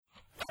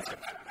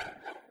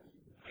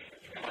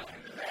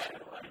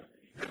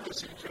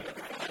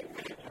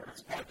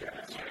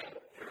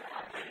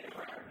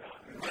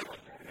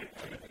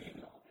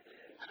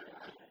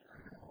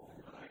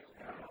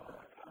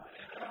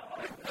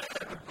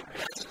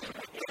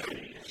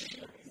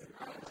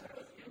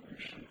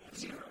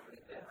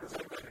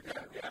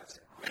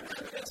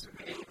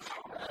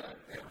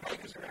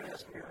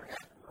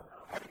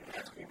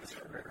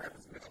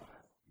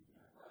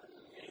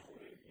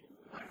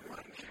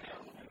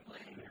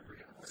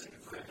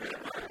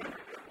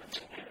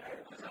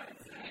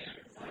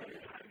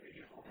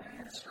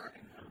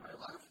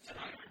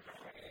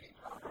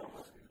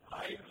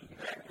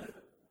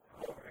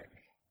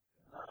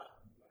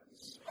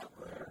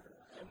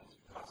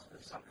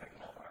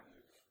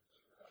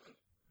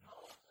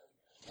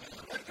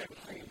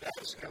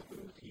Scout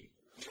team,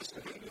 just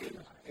a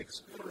Canadian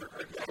explorer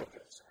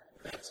archaeologist.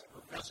 That's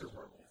Professor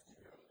Wormley.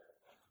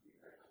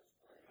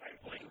 I'm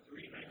playing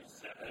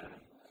 397,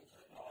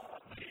 a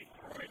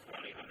Roy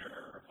County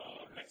Hunter,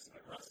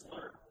 Mexican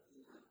wrestler.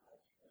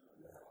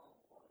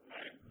 I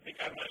think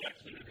I might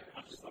actually need to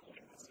punch something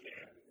in this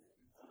game.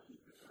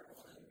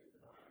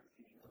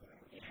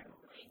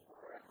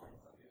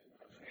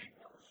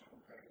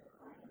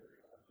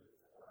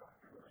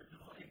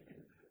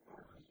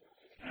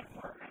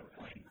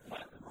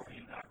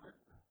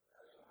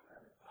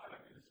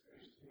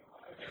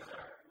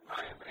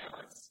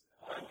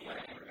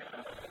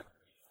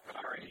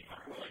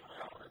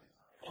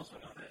 Also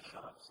known as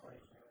Shop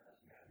Slate.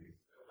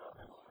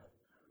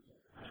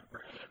 I'm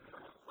bringing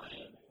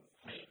playing.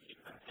 Hey, if you've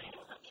been paying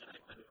attention,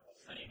 I've been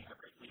saying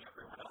everything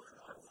everyone else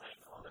has been saying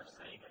while they're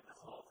saying it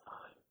this whole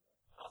time.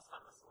 I'll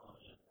stop this alone.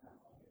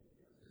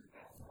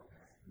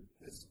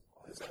 Is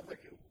that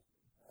like a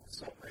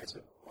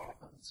self-raising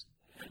offense?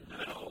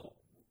 No.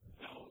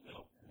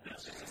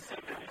 That's just a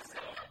second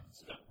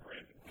stuff for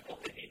it. People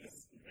hate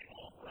this thing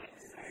all the time.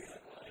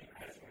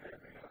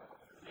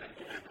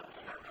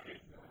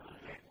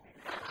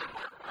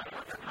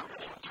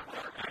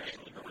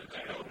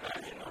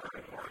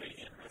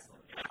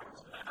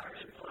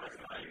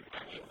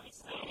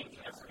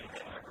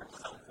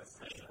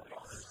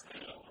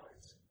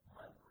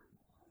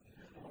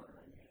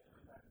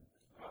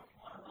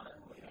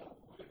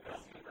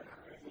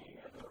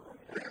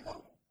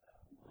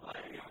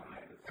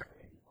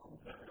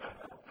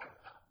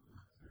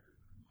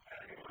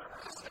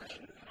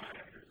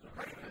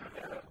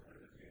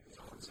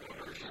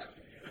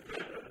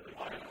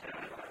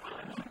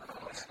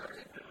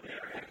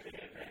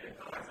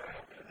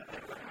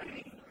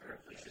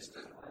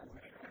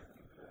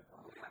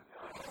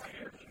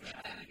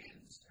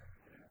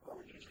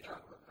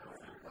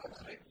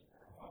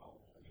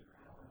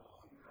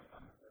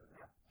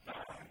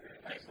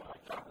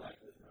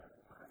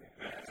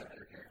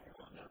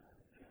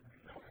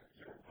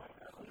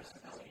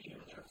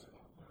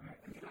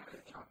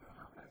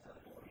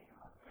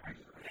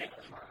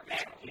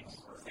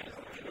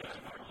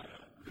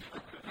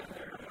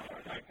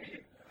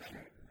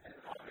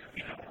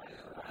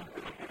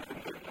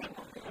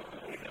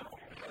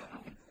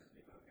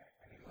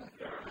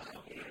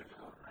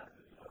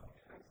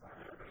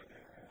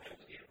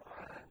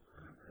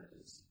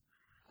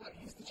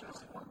 He's the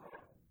chosen one.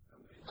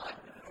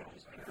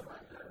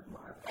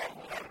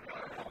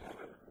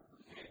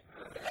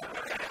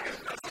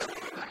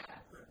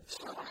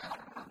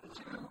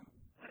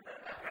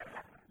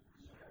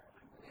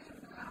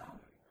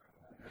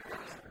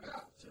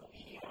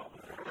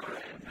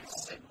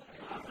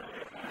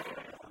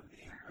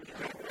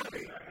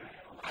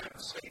 I'm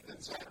safe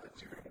inside the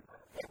tomb,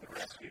 but the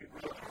rescue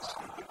will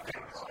receive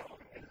things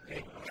and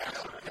take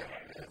massive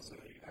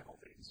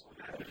penalties.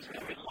 There's going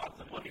to be lots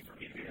of money for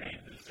me to be paid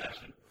in this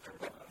session.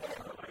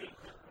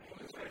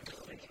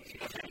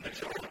 The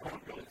children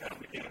won't go down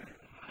again.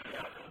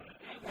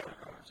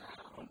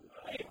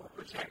 I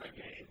protect my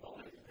game.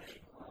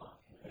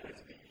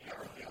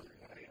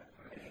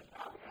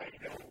 I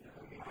know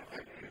we need to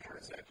take the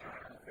insurance that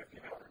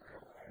 $250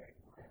 copay.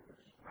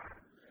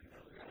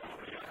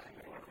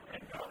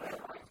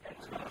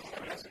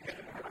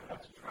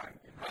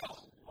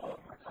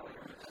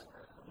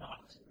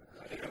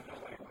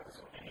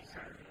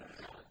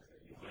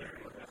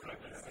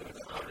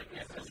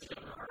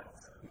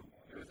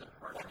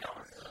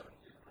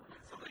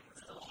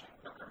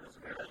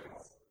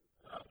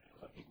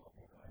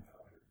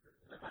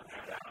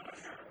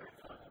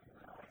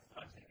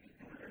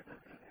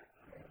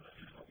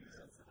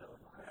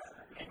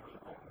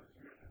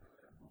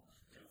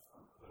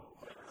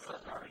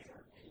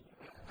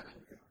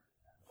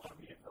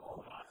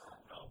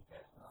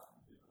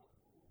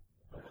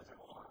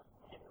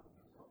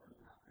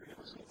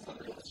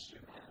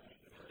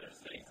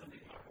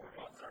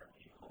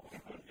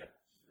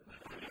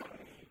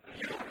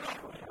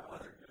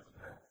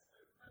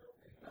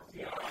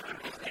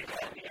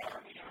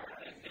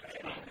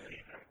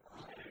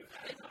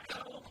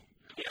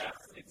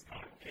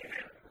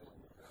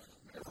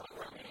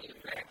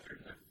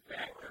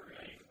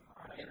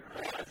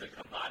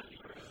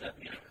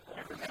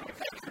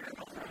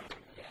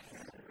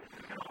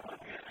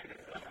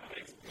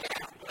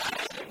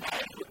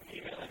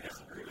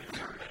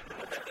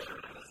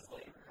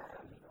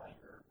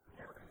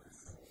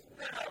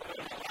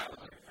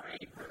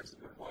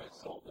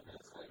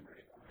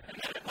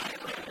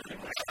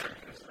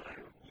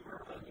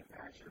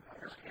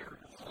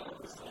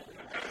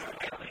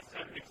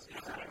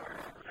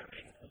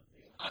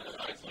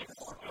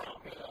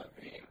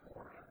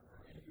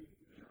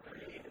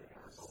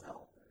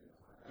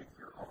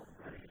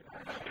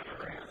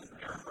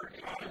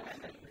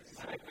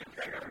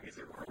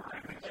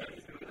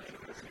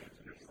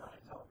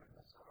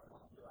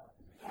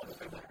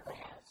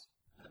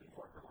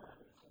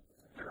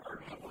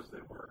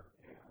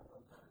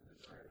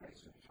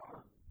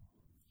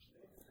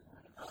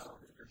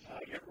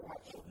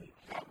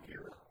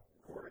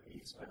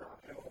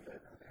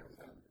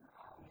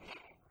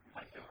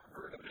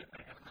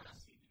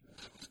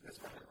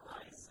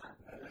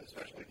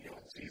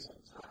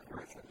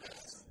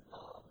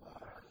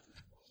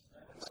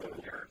 So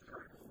they're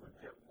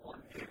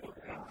one people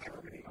in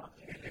Germany,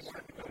 and they want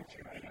to go to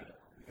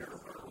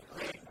Nuremberg,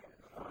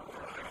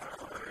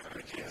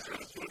 which is a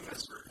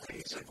famous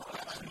place of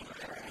blasphemy.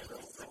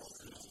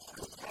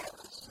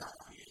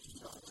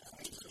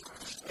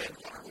 And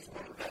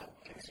one of them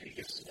can speak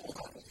a small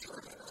amount of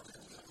German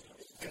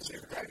as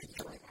they're driving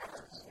German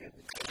cars, and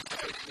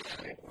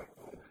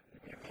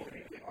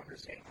they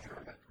understand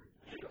German.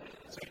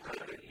 So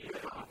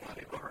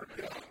they borrowed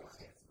guns,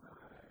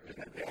 and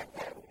then they all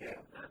followed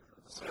him.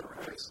 So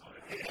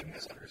they had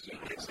misunderstood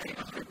his name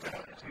to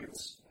down to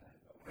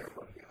their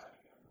one guy.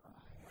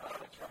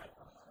 That's right.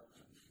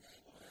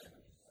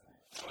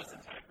 So it's a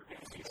time for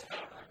people to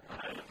stop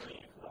highly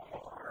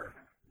hard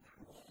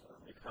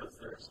because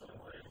there's no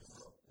ways.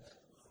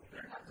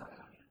 They're not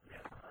talking.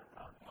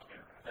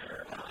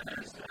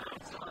 There's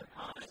times on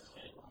I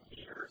can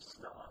hear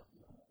stuff.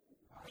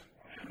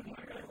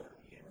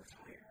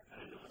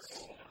 And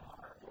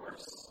of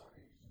course,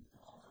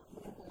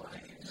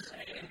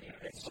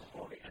 it's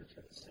before we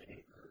enter the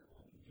city.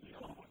 You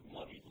don't want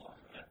money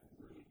like that.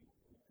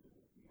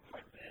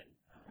 Right then.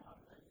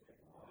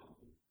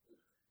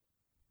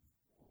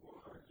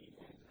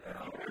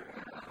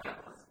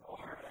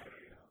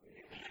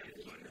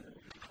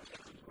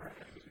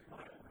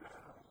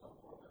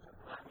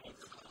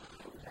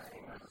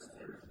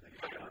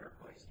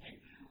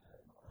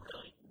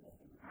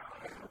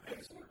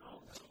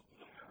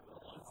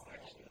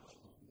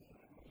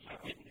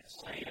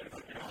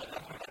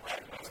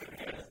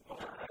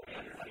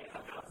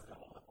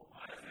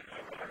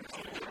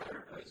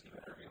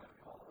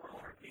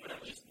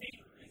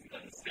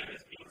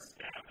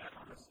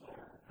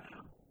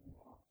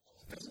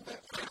 Doesn't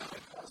that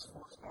cost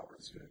horsepower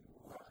to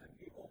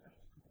people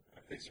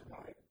if they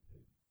survive?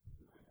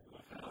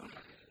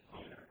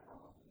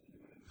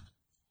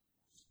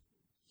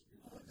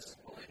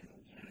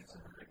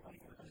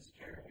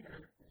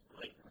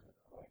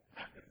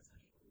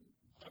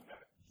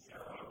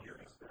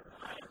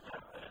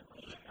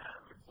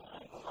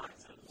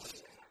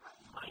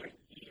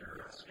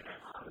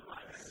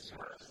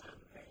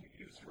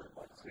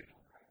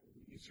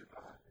 You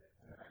survive.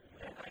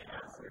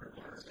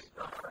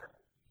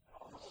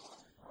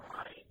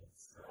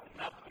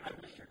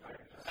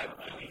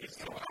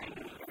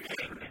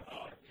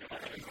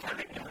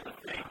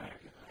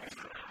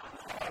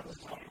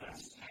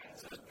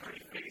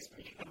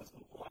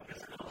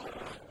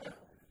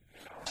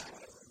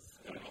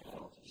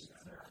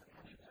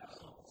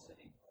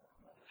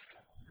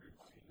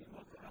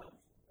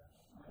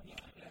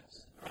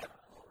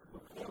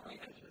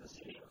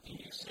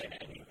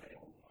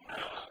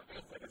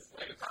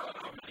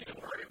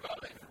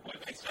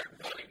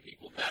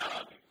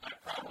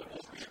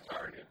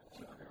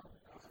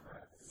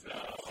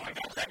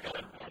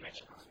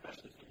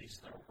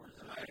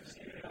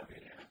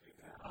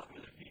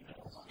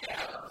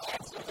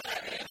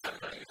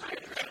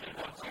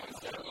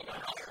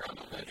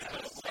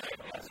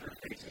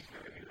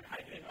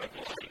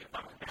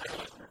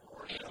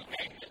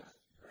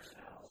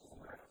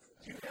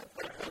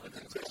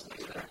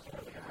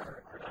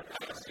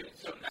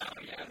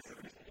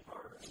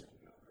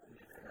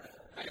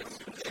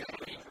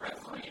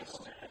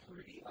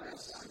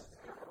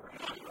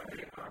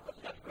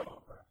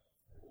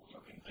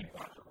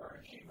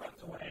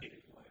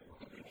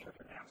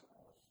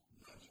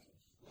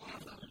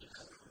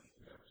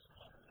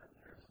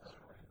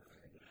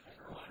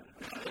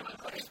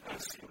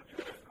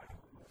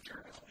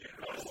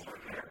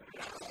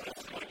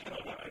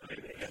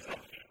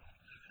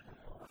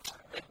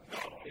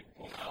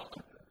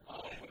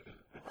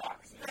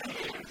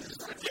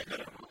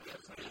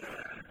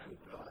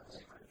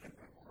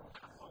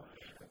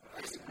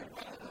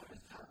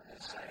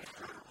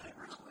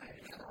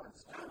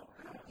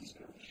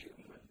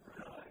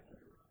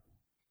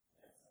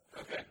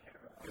 Okay.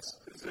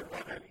 Is there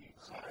one on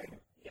each side?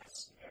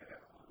 Yes.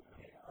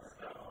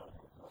 So,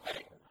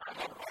 I'm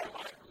not far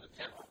away from the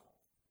temple.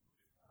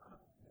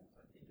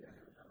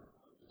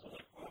 So,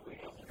 what we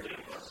have to do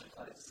is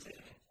try to see.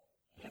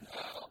 And,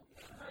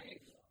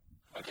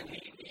 I can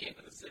lead me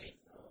into the city.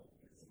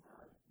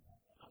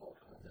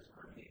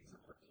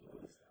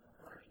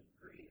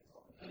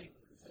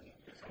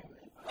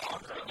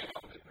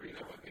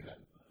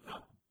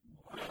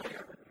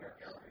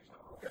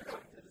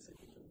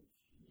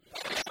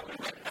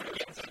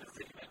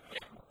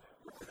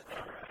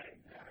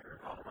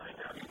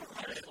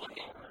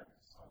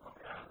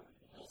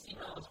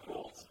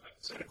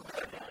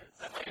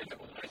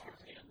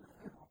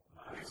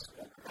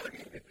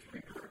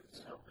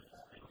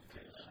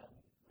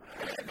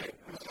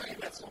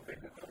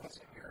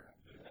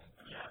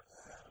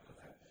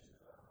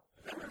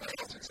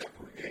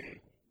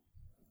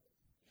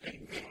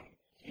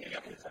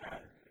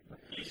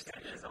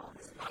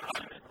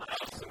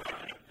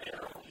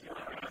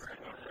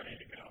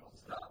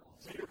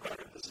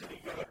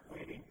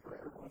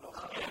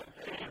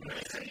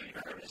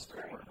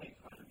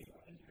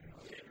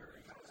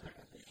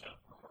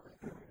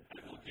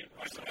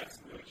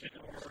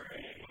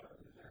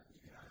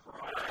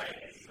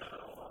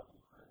 So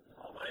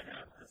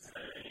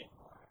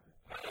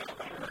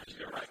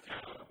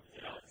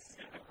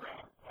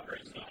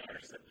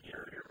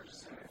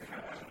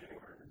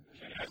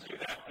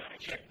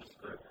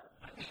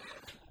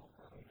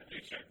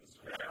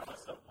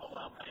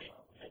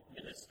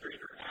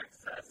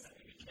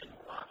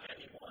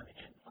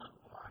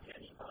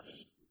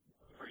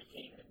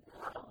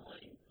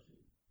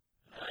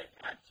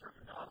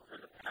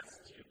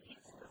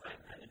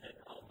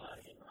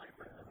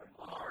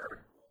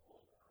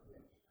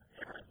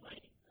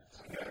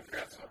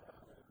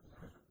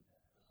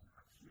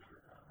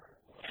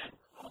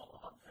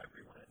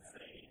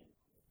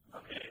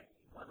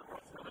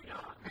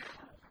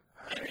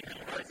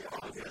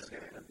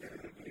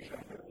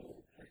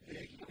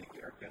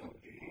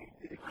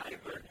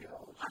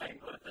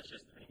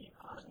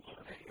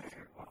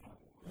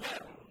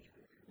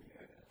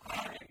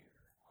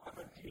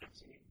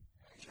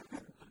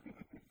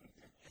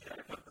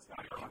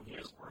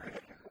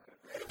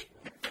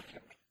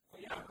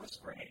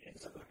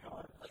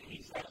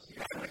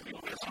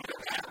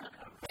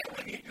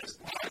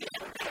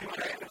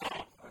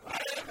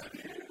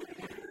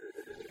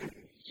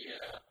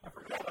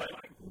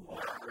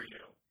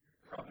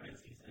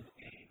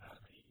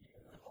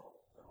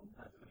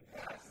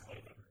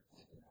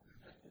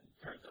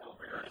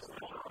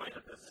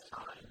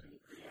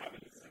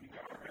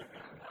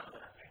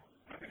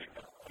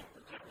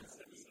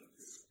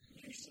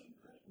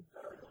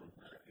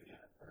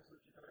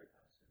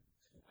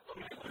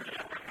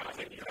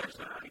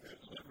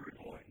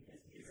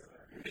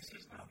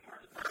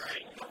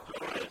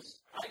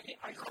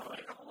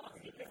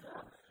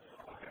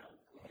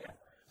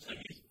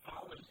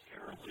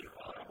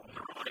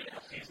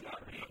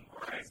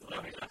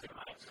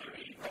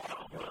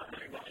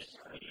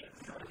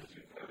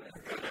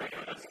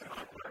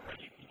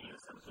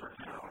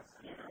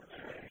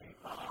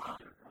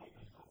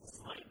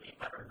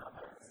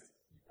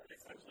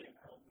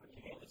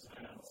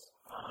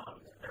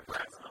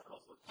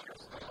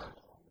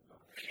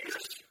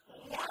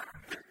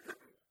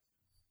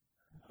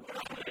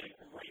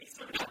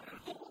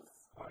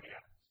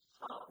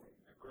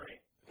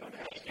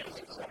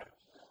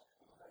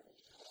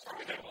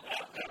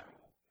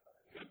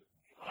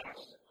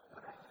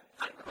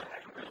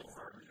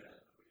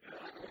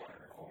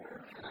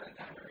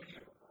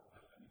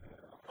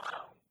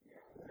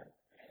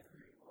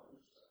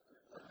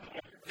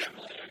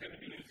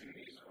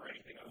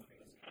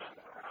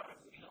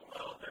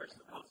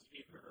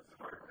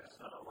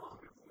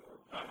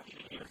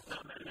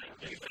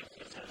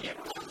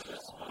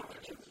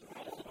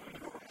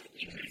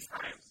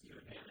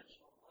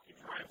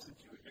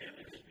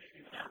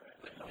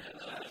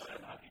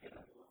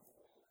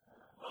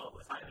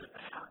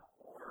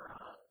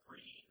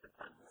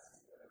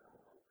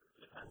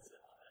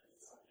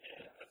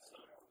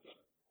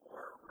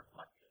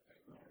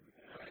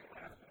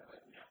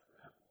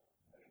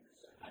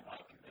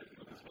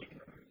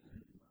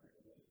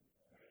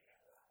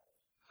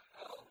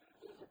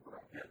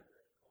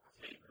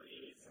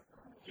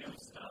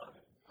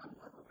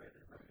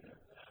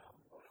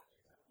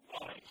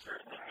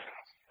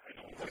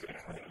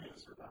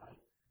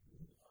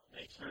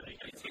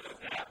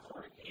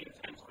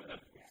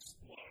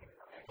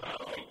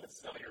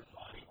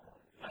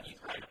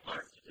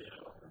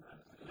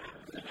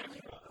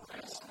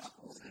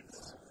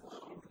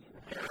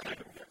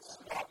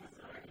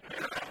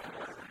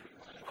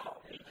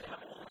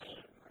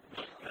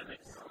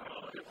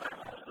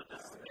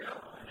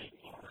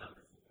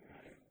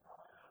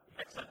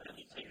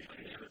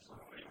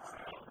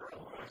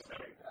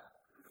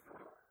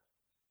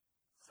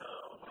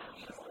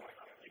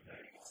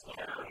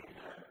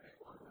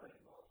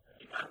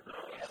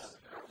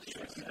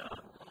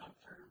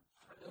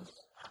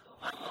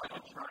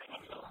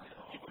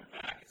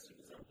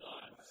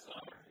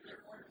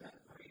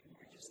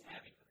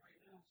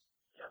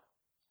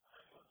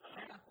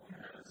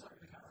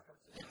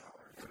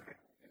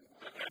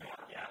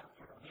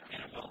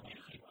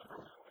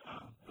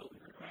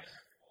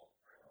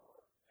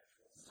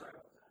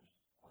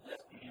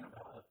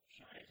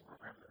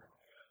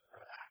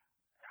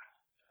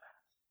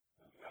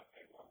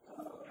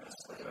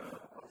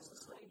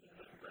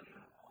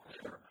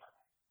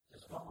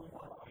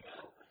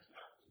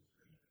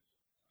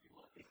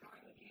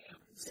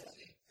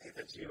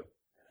That's you.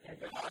 I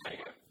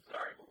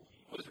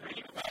was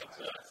reading about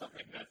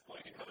something that's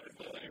going to come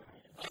into play.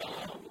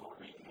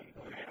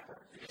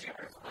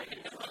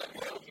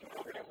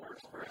 It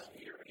works for us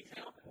here.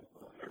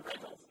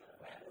 Rentals.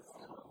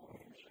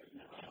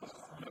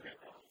 Okay.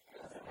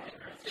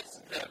 It's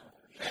the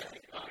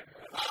traffic time.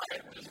 I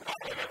just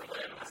follow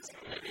the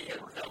city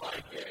until I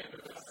get into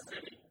the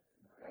city.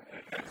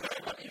 And so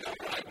I want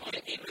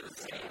to get into the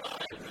city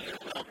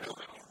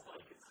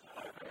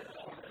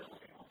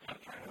I'm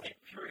trying to make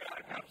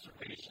periodic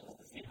observations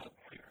to see how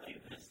quickly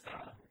this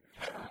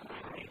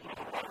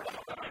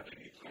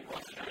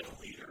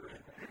leader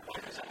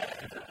is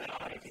ahead of the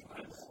eye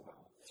because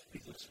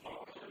he's a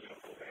small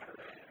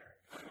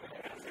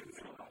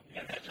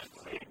and that just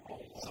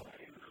holds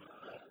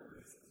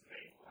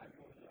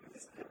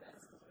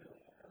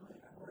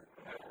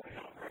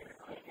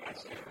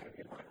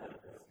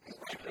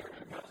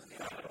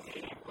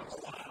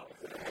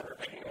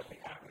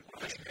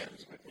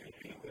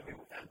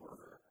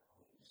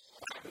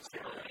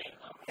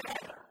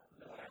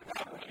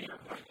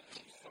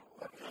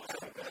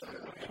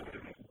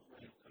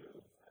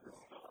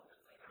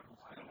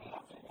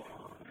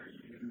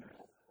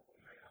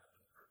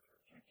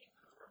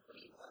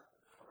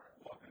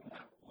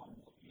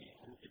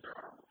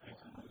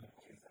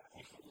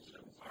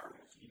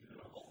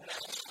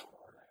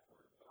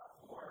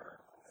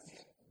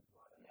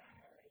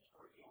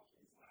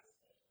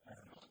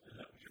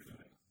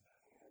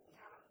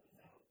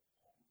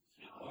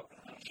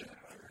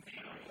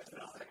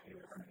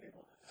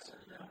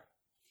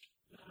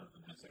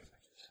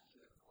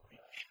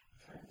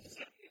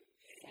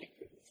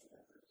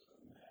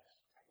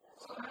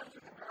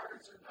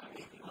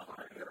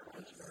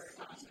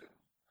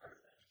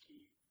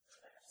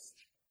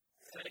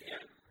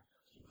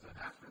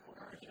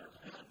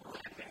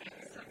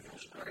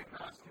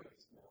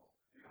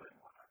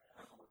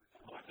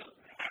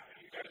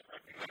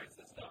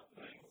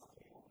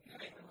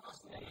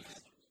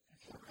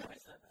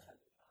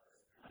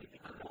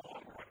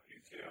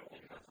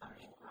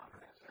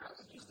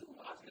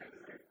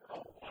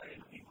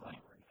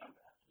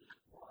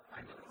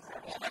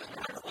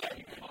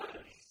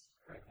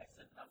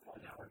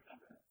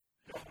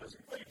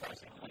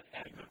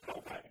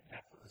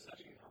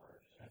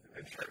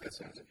sure that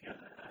sounds good.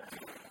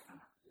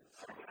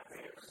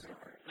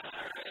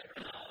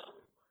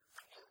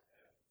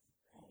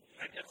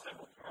 I guess I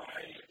will try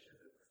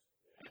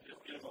and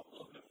just get a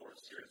little bit more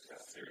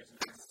seriousness.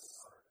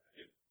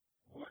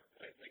 What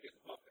I think it's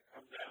about to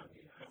come down,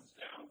 things are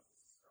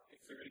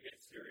going to get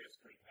serious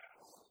pretty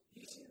fast.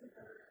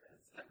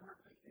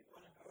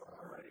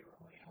 Already, we're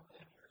only out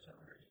 10 years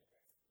already.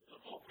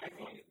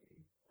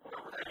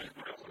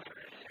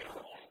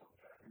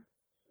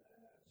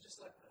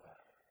 Just like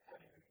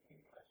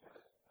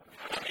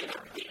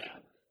yeah,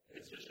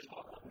 it's just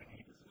all we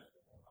need, isn't it?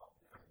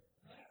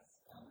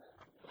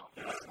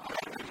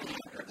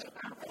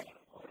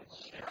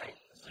 Right.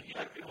 So you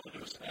like people to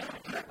do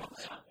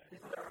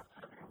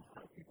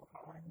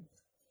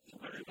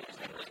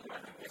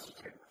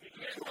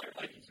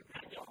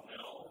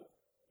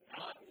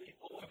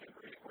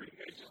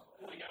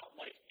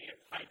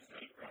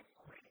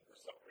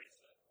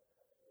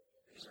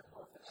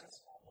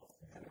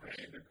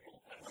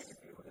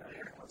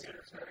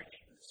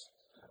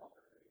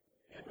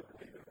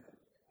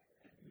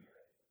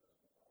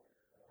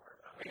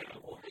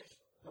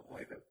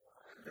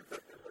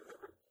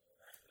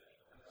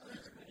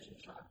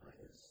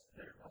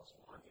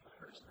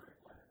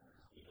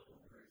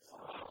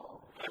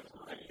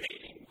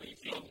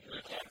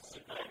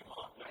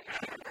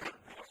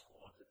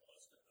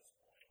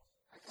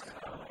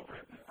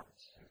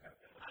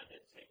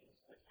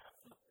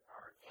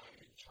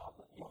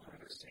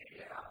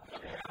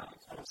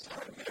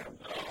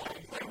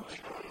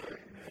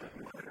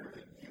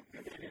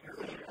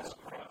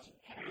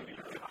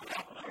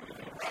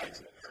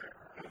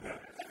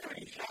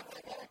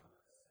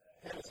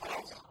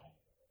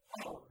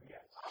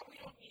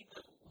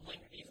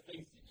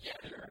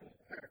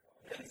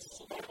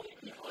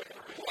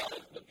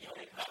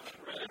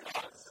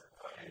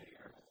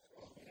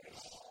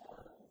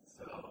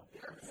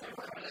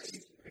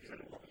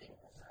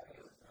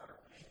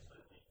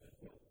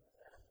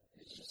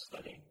just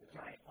studying the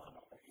giant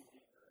funnel.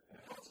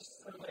 It's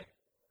just sort of like,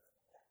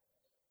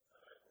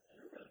 you're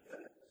really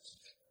good at this.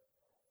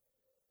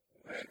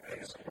 I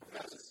guess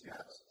professors,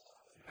 yes.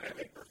 I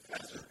think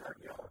professors are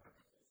young.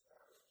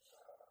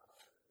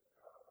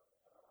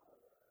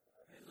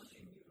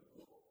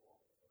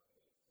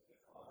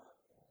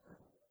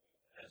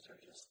 As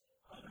they're just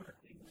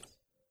unearthing this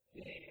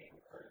big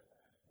earth.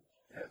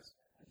 Yes.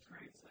 And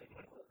translating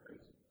it.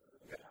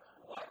 Yeah.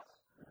 What?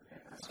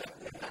 So,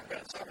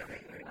 that's something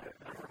that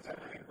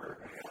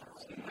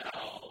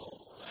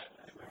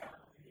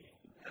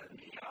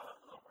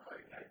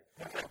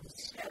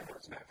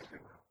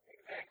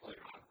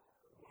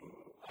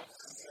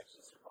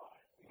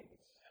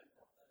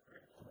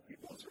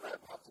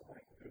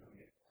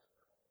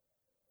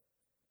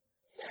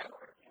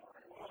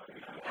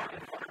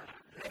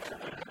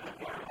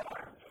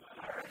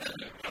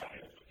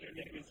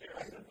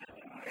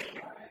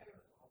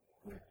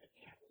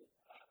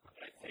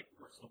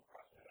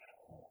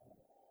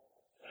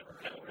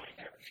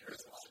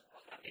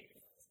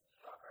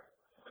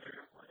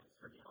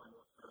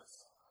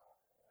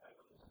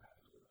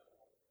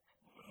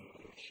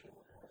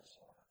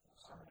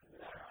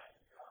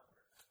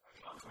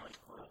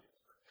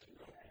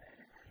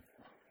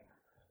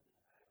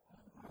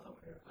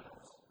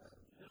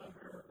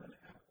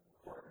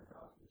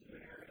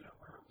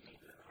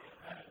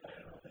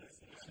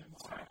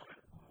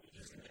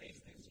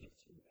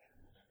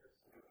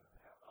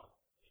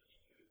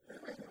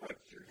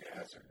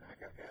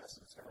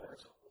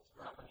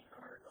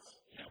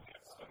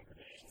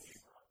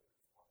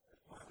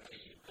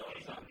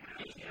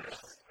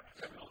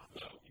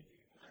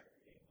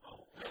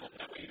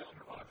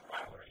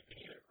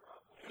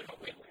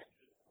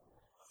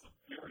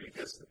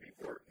because the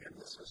people in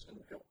the system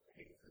don't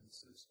pay for the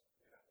system.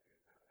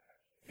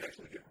 You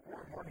actually get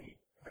more money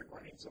by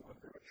running someone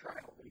through a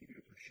trial than you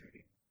do for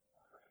shooting.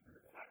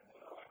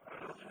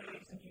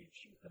 You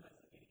shoot them as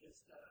the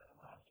biggest thing.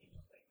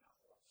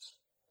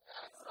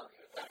 That's not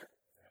even better.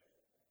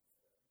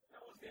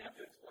 That was the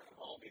evidence for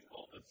all these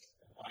cultists.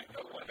 Why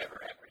no one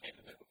ever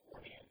apprehended them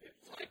beforehand.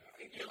 It's like,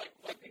 you're like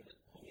wiping the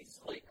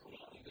police slate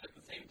clean, but at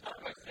the same time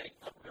by saying,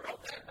 look, they're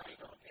out there now, you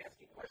don't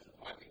asking questions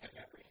why we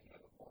haven't apprehended them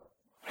before.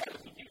 I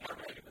was thinking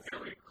about it, it's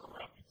very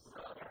corrupt.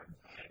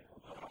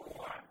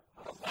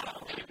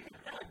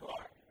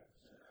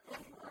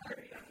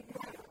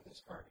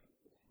 This party.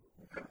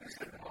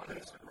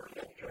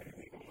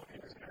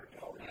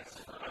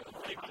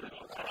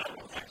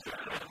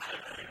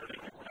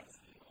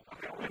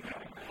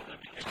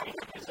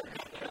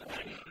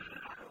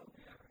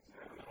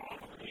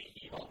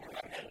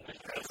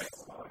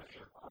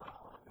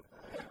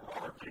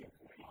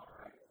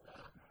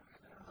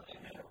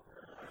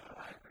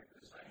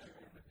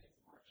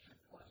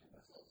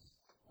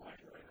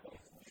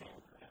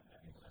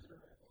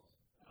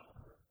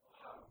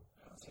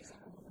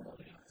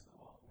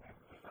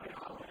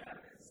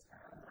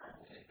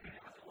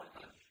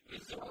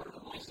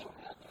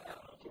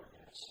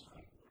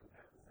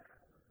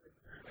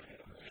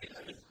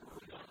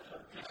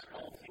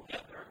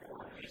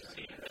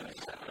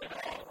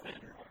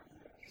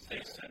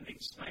 Sending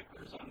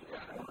snipers on the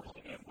ground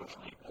to ambush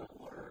people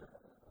or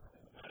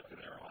to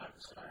their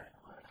lives.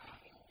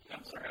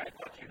 I'm sorry, I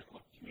thought you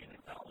looked at me and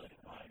validated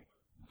mine.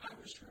 I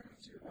was trying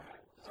to.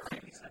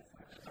 Sorry, he said.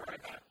 Sorry,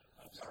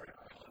 I'm sorry. I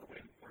was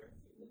waiting for it.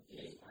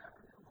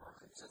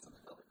 Just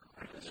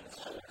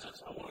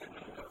I want to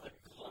know what the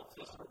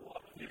cultists are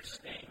walking. They're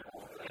staying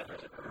over there.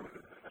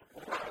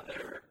 Or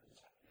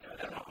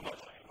they're not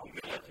much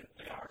militant.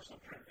 They are. So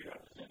I'm trying to figure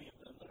out if there's any of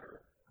them that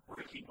are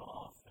breaking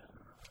off and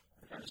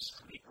trying to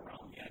sneak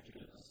around the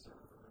edges,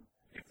 or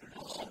if they're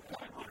just some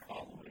kind of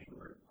following,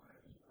 or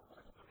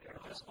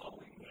they're just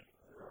following the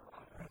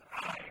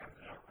eye of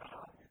their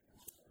eye.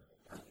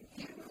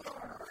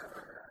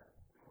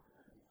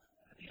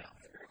 The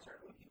outsiders are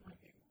looking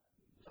like you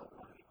don't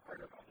want to be part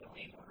of the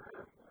main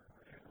order.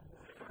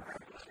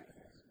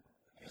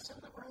 Yes, in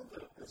the world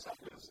of the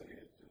Southwest, the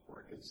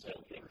work is so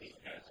big, these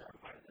guys are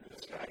part of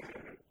this guy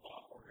who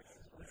law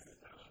organization.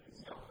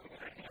 So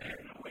I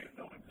have no way of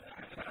knowing that.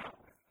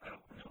 I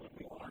don't know if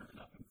we learned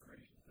enough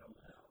information to know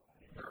that.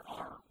 They're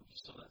armed,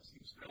 so that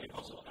seems really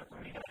also not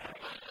for me to have.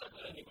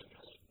 But anyway,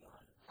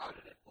 how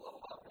did it blow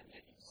up and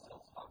yet he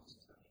still talks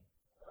to me?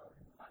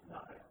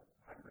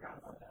 I forgot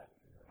about that.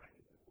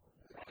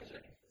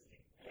 Project.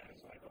 Yeah,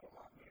 so I don't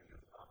want to do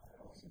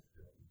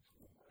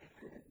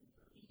it.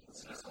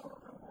 So someone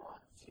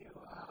want to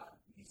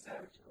be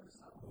savage or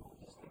something.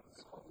 Just think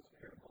this whole is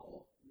very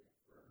cool.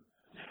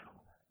 Now,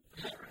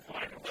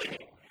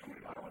 finally,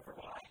 I don't for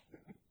why.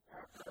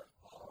 After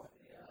all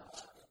the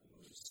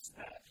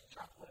that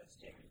chocolate is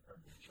taken from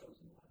the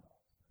chosen one.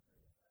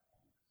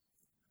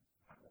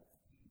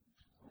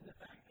 And the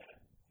fact that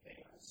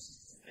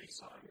they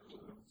saw your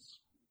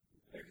wounds,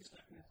 they're just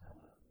not going to tell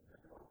them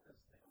they're going because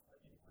they don't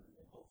like anyone in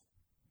the both.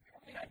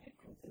 And I get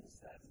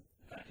convinced that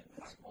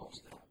it's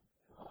most of them.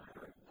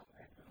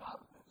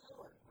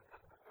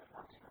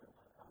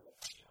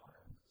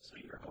 So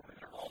you're hoping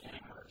they're all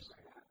gamers.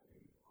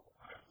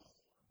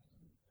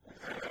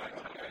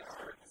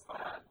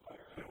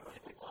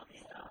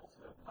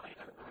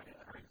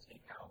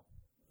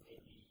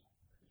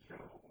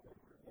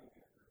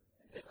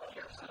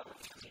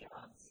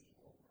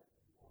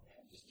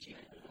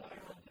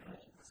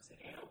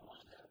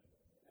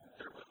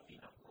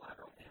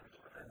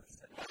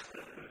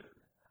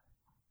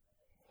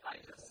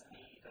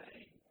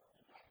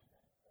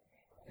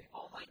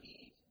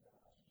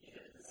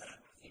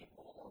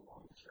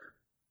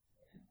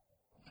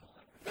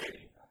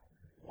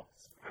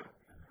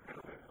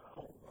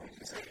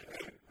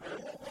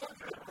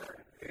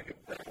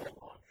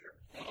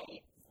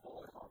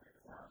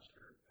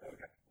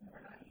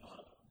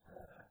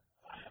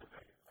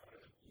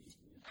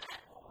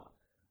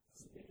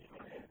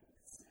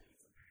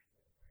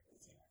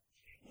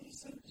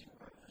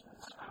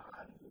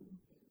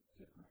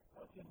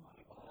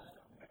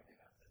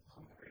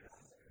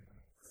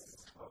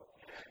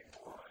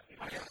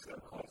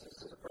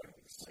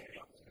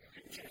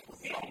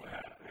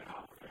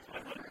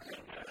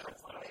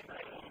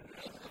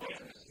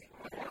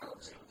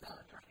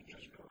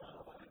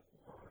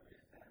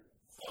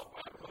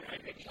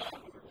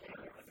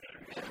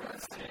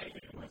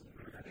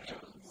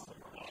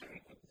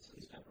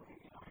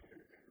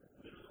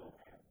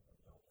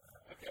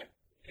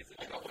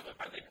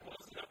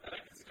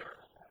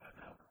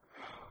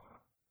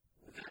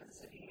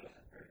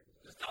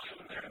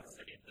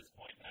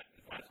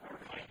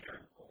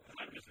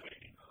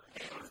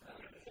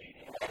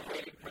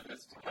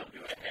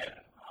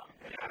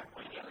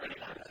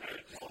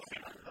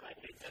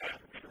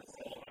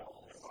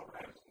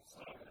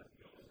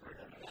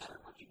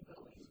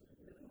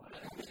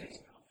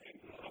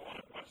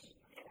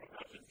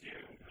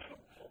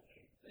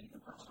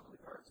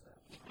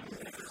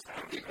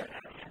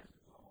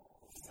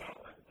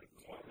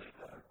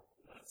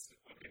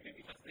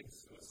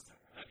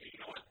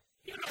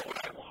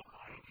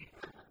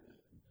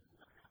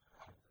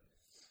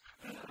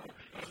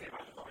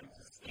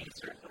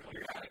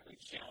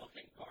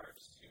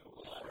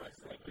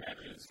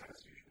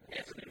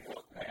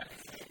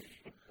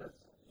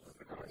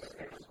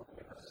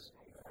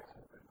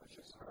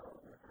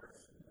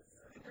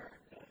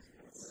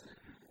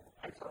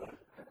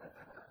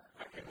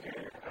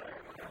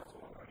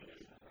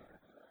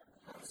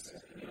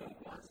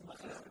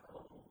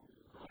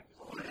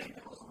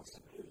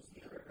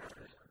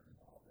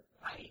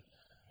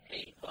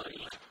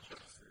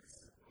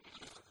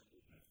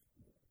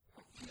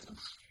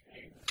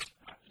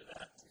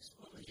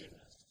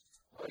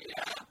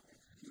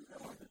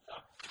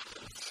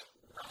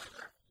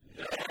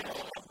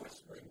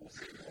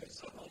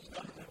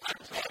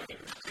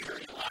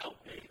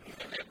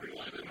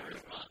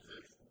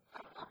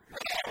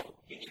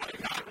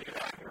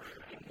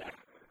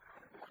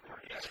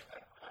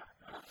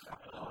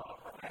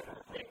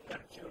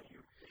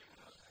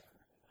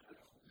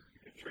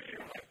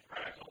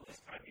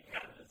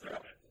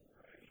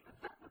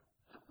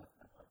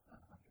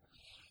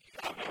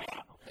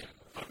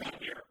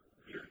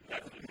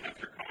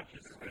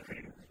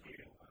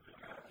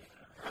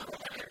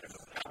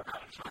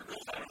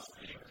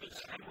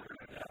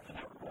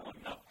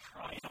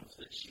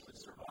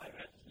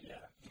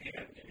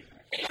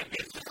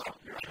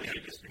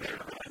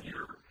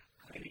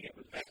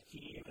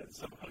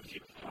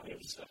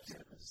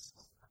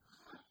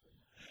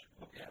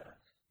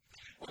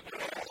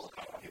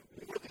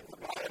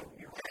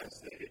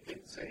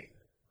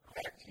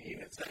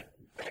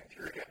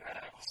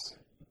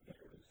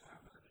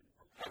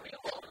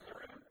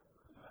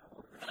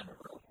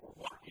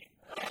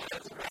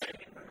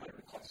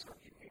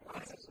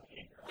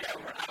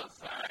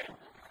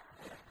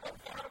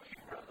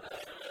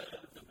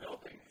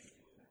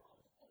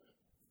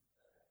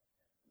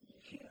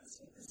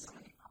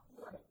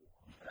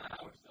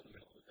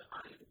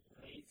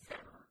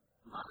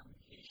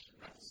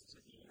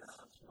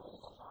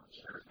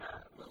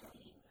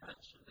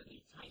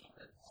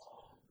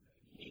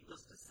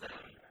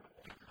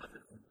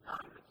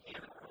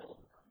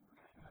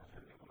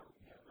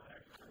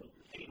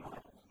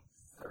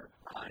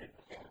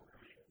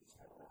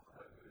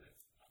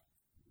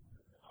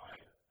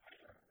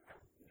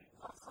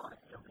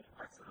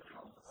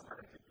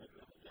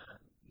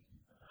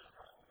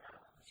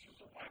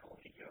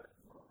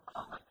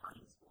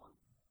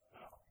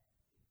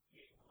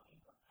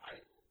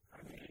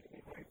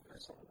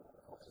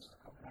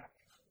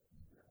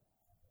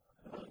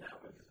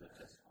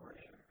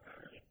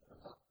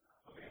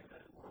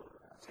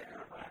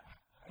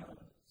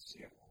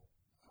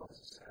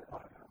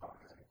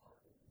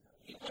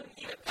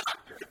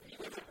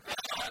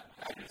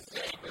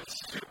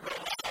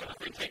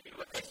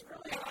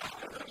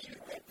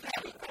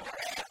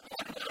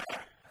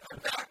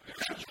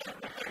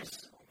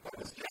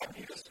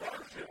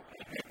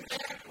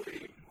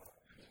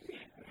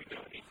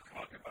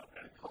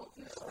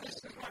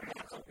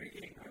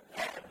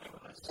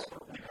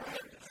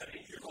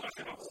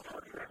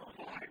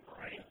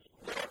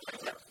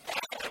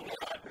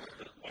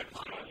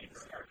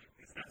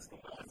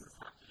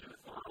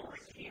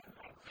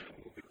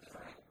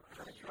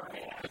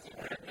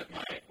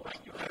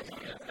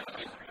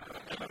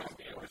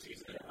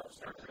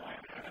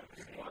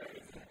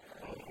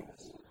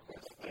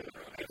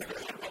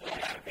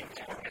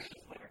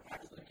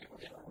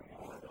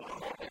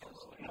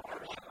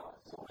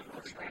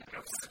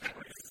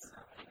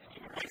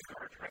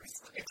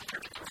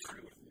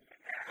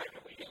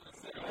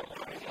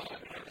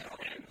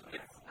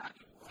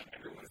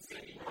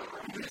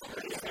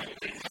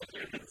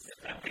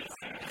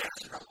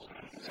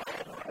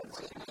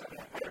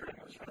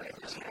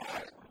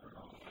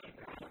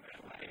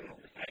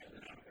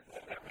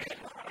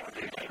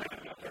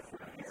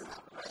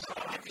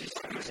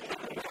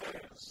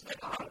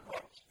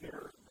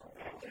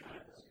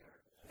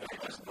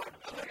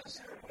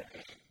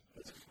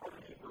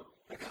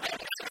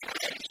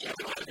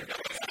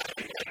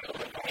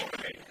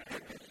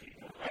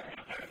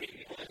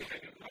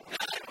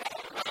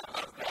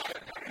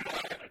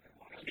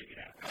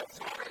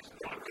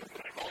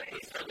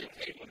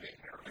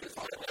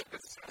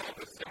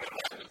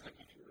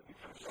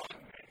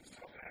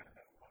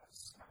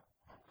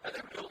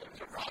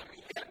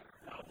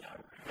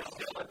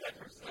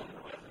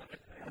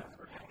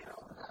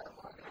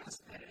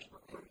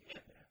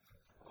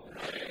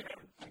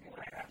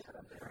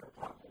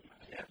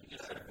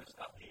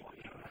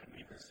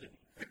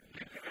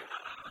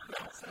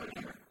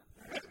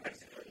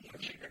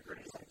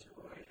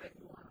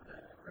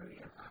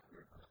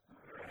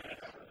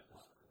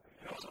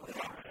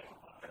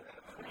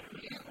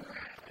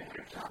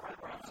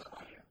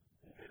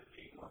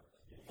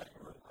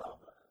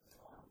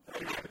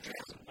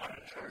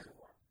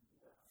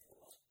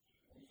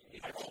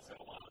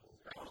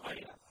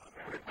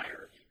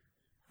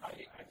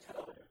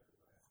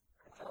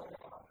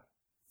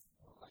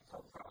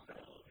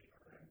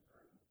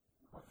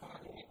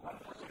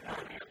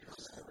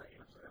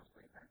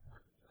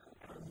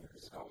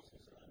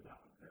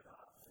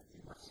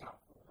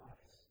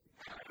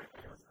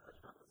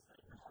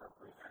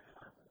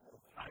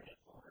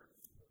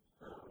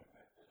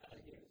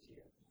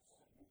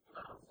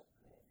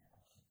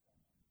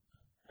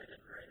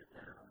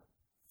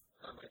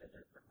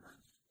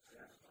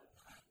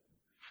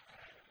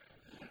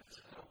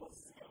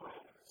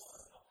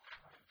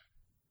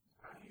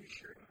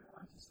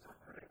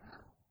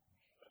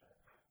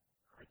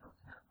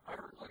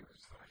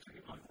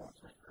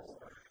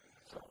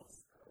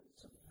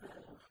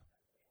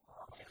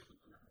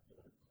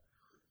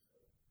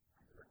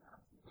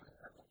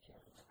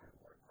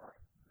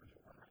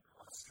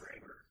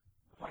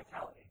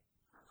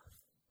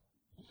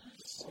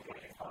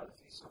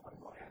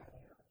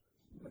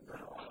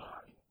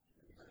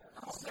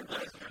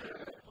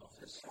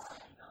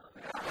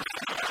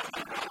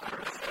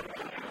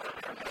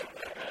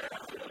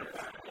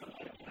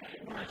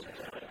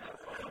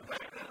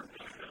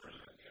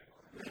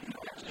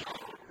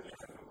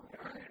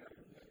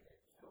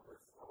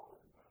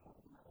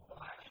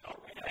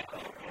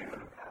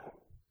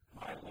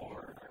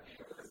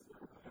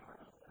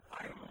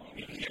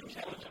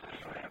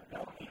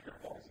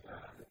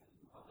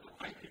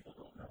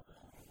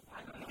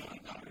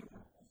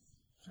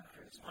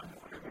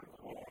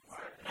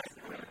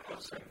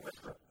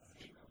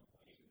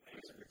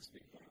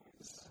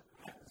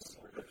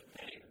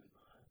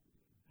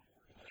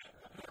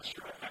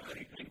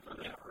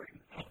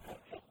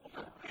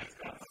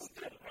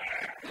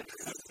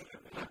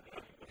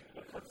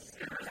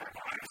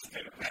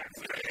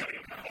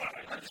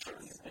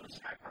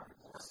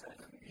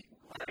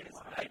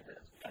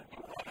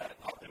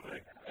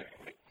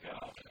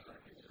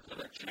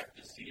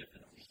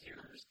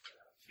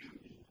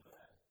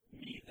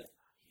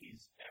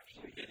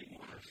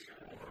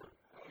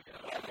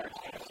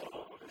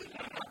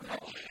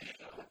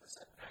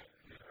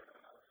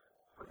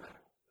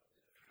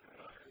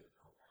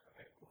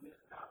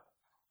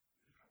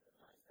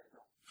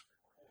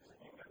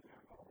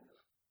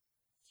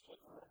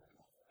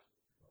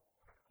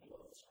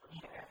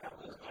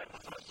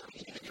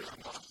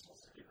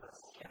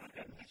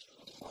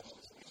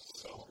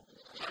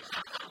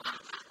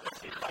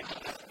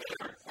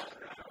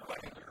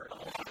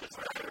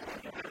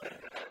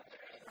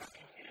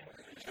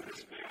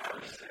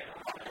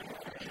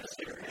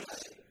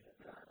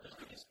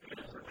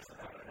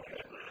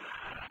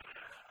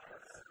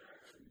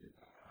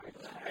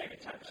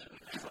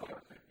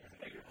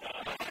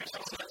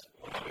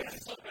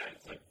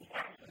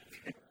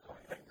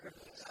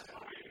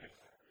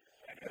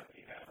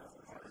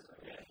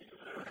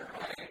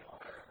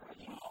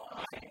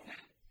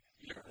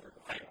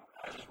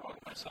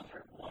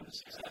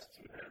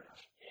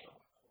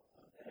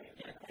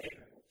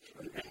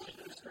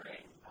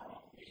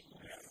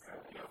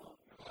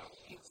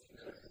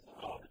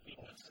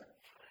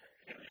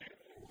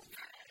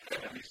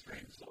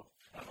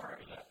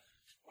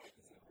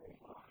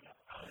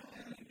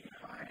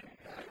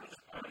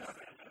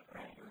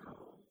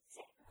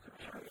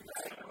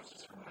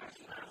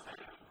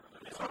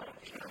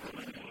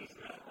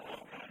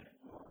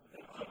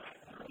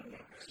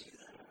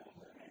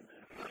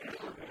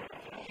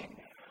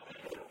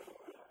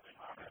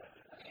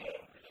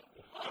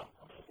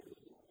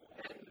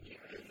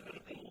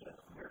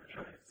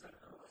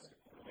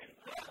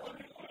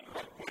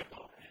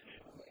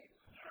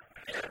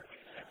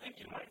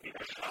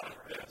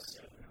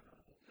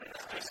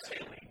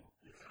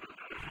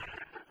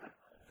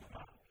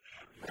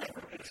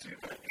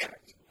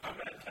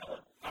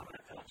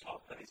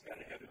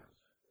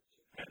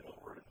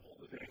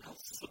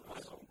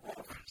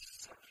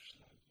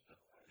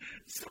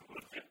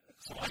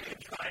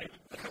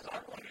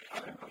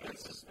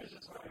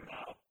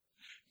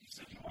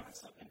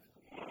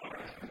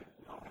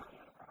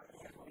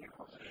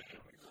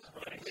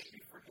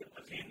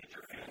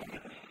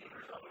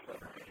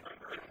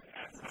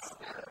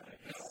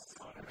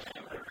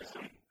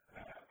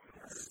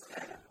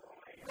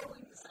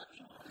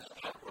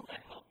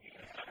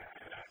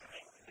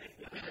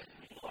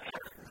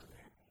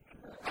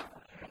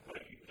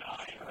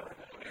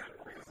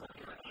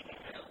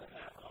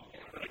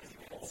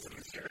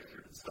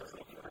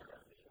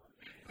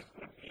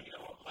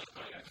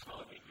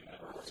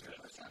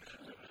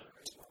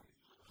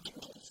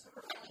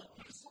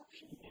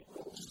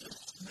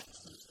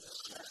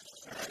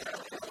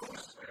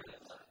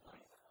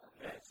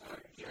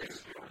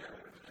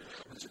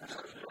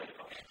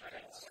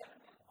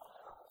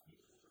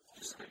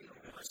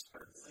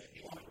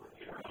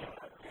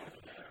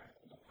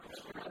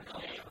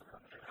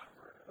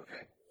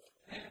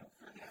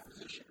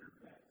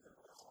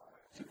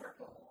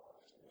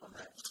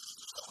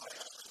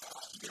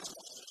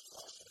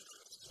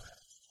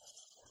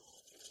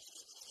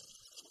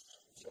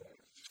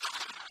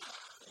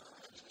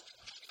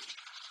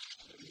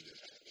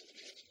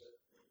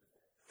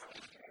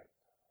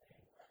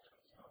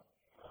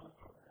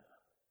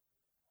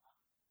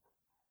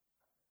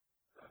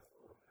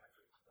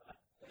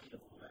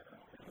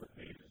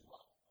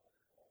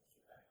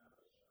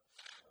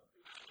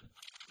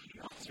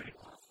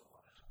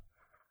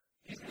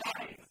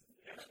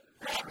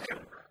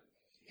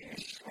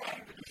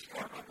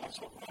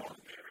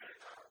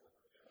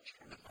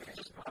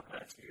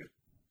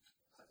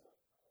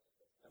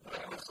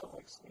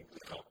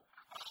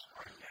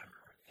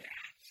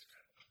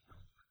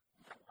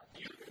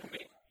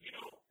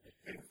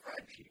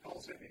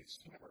 States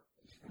tour.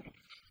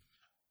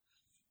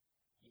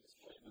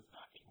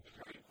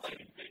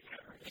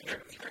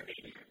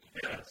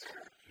 Yes,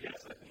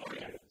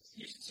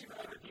 you should see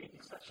other D&D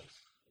sessions.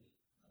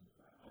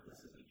 This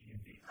is a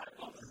D&D. I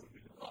love this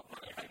movie.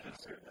 I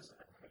consider this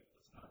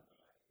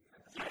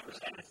I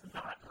understand it's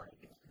not right.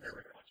 It's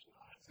very much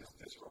not. It's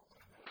visceral.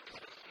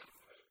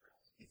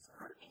 It's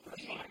hard to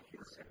find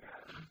things like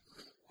that.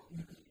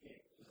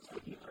 It's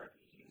what you are to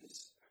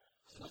use.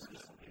 So this is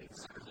something that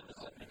serves as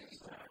a next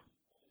time.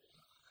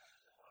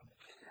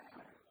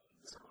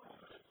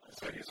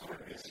 So I just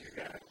wanted to see you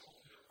guys.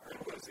 There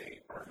was a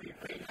RV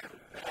ranger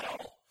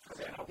battle for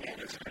the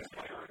Afghanistan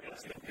fire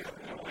against the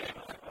PLO.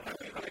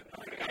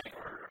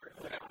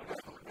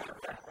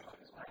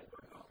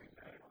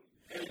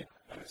 And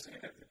I was saying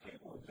at the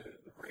table in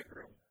the break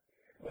room,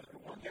 was the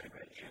one guy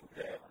mentioned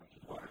that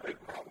one of the big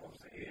problems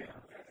they had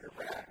at their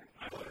back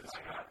was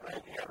all the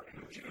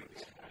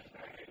RPGs.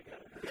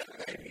 The other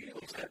guy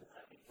immediately said,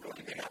 "Don't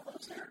you think I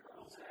was there?"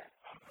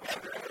 Yeah,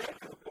 they're out of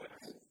the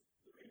woods.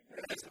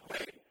 And I said,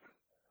 "Wait,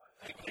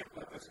 I can't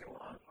let this go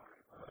on."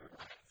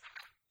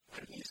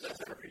 And he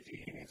says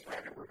RPG, he means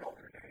Rocket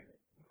Revolver Game.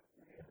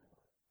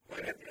 But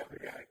at the other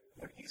guy,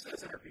 when he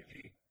says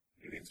RPG,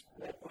 he means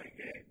role-playing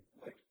game,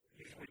 like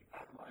usually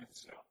online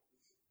stuff.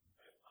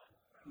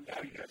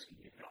 Now you guys can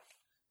get off.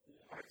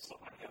 Alright, so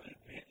I have an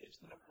advantage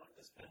that I'm going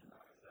to spend,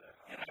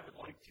 and I would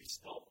like to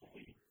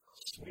stealthily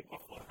sweep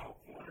up one out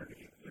from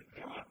underneath the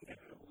god and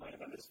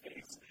land on his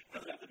face.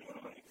 Doesn't have to do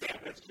any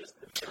damage, just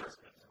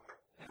embarrassment.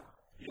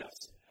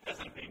 Yes, as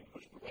I'm being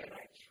pushed away,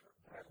 I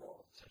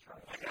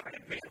got an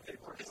advantage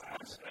because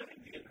I'm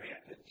spending the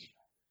advantage.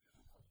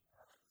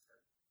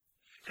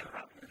 And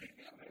I'm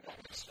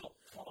going to still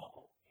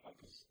fall.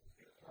 This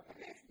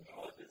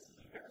is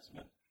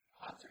embarrassment.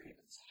 Odds are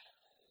even sad.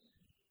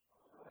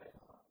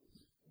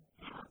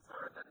 I'm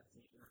sorry that it's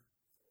easier.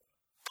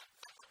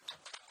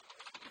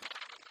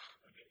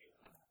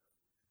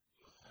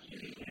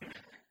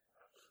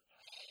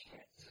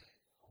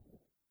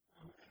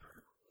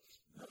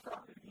 The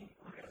problem is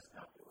we're going to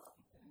stop it.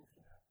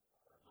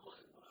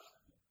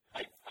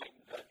 I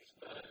judge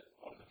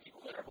one of the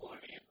people that are below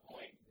me at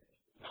point,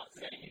 not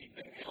saying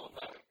anything ill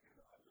about it.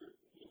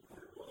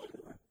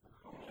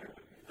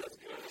 That's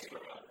good.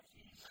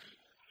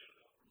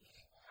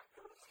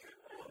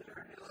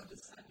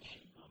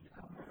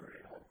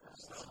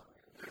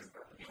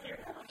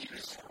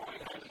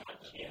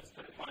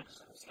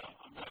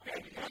 I'm not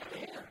going to get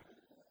there.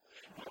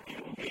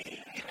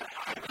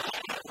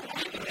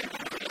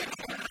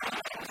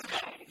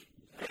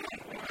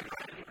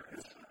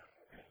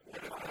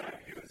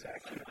 He was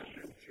actually the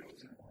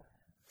chosen one.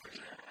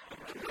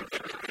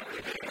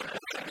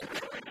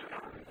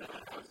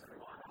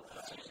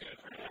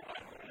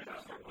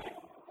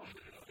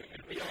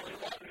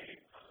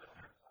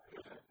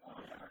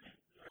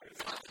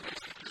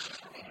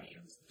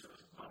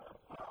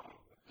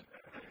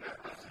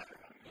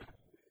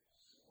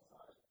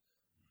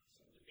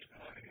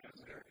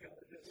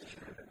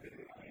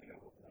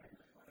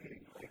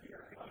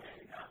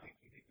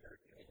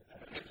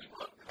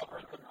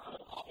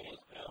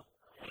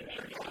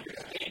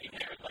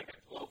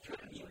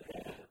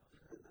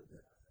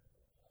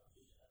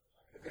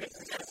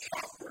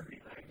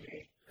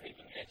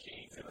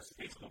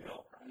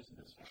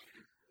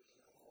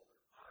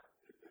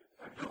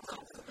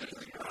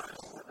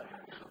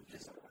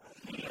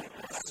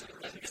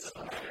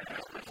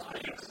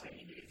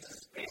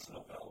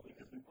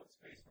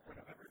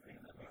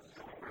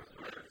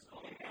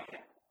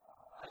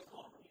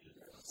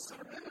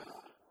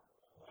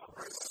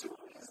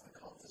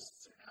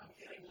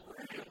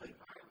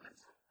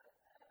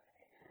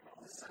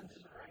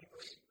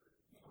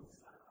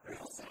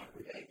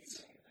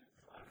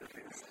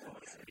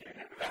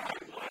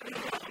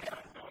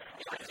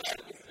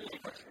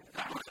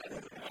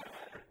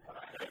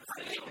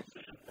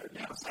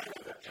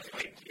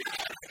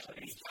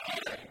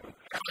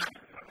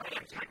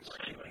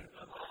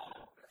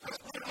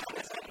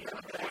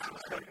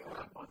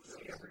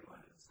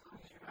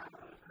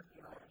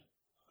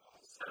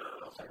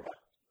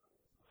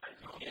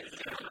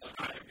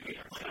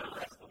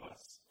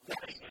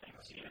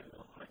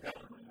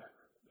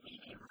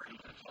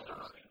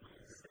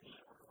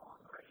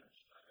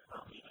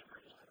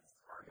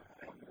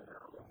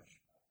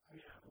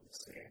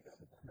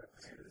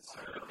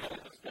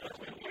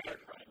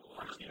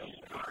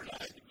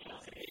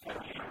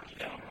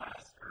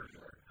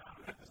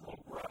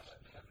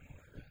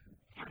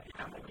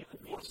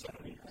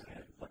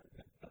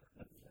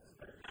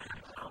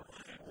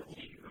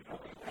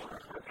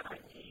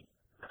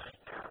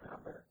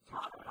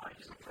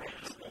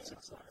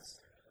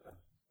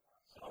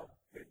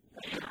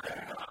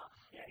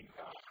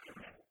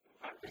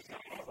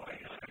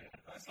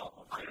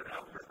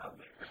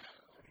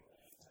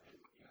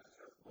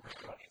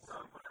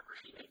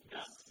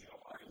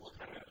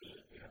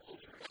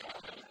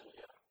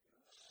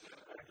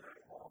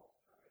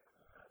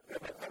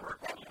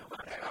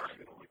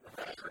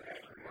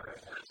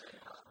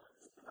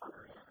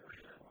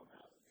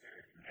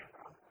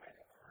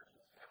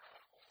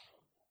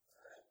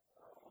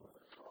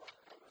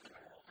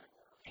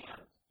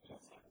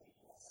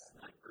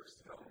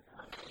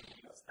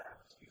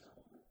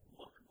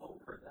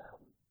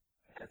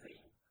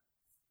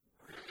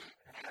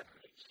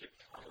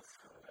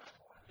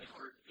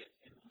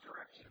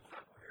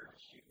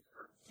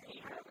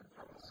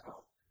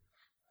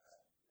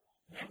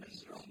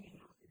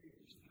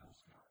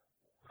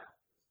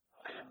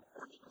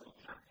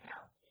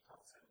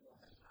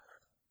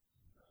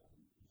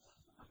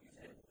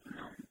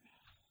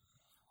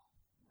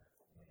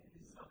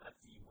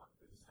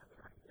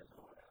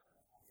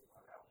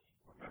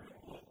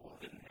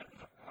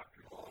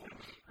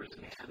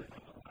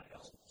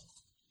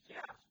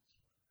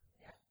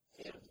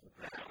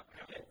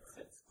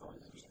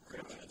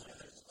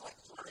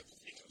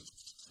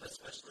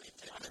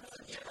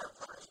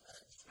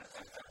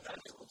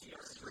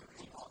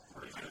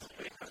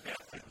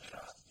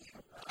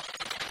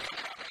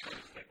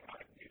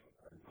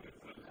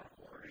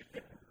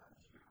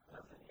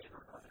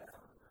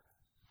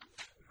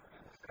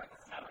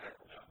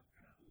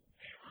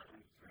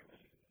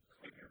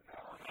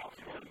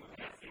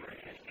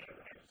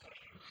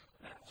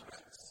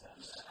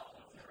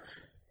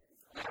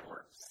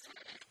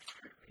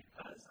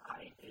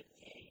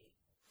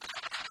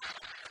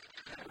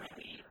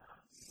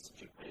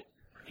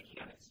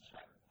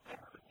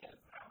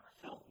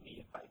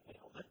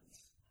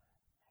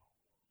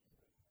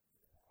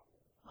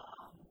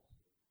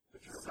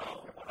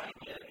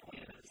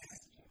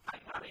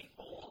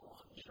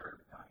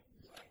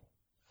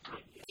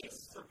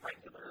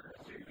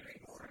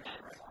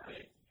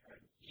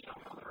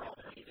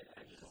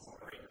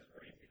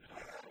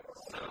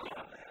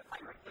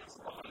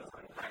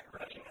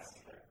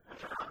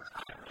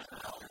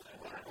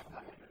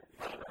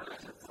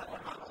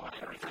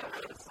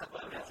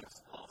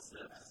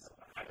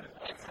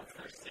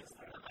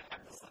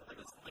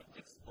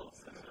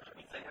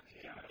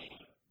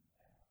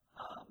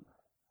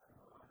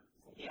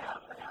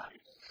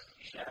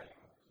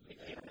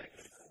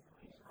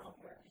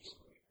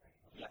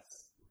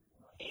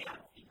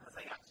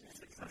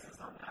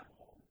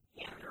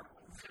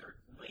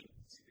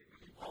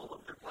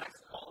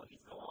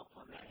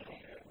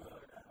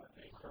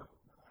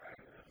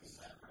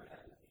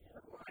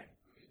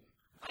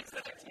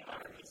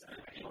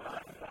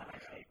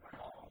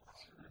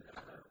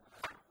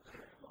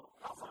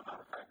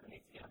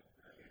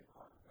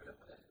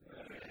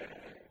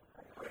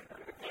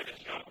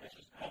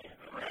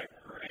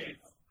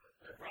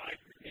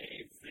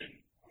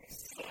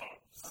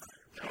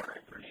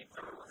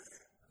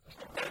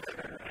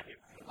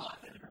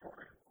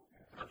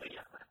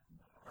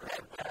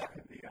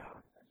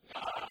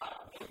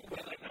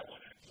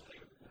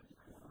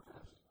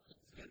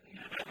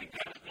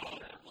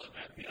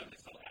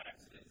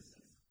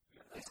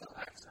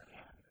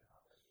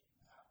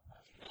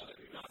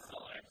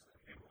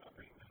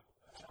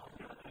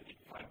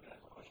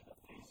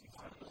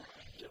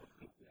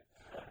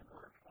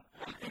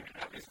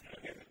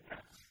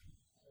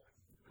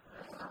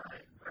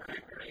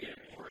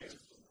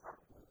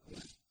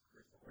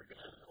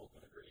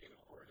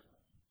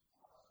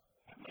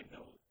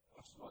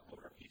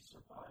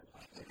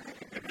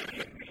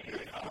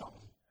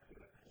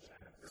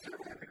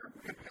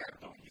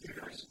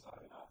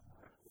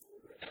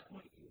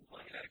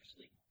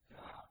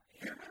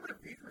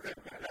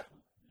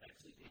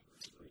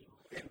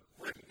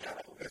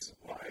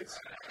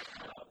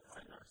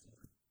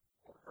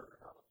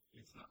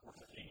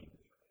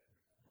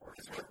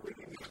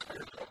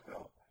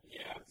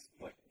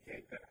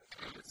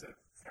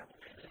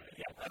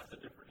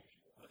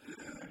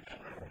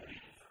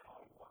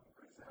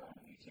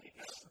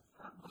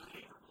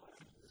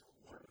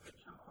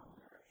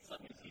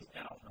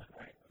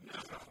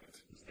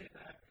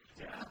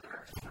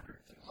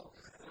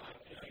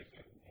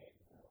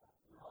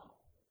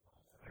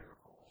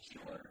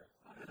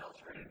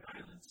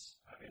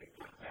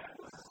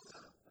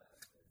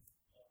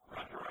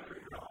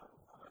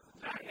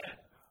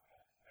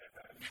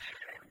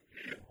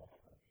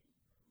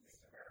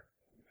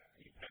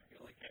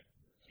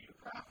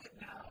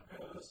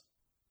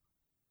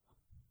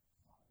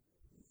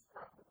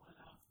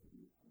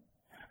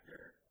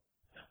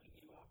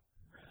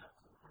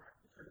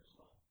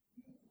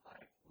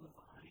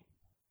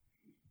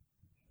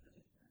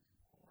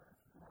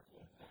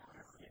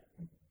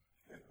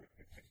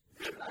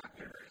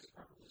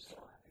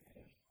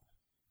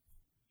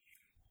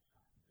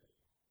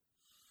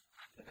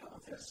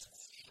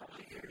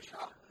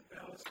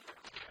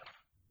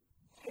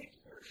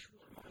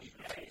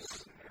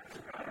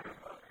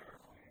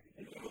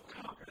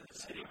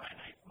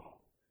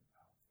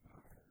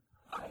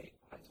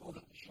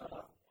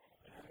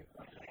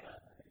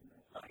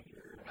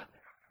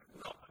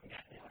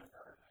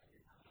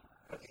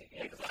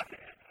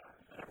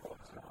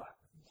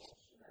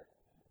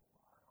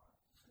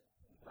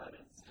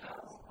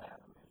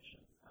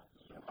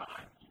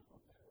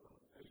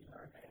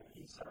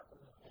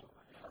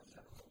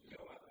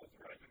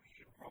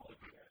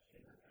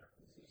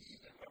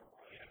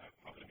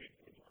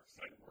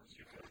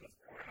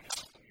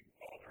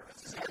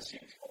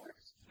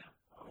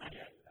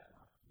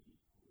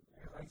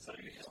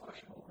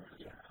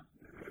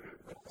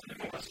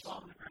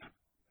 Stop.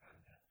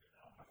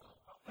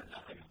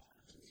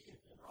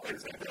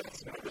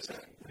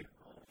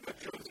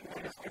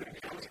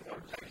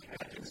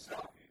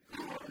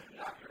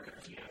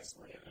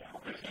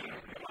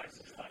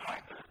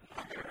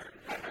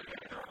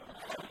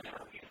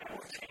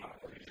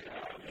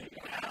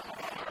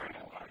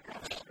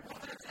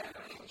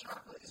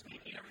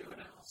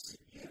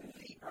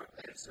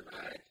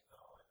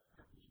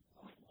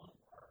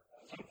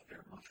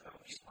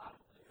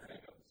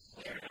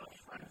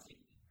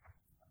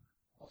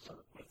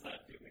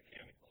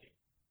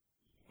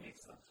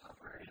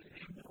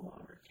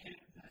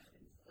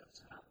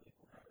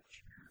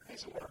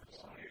 Makes it work.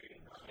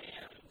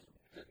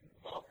 And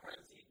while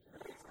frenzy,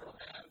 do they still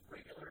have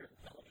regular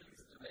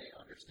intelligence? Do they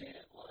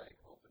understand like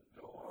open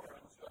door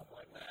and stuff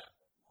like that?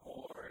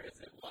 Or is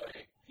it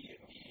like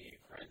D&D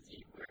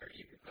frenzy where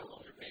you can no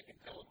longer make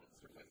intelligence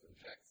or wisdom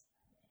checks?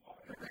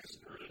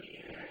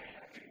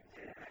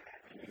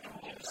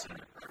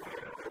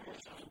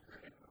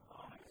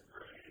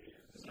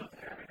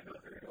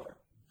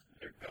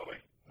 They're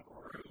going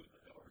through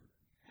the door.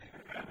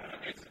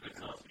 Okay, so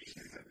there's no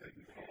species that they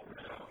can call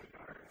now.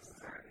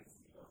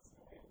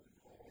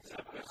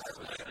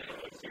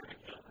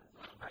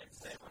 I'd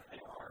say what they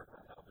are,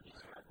 but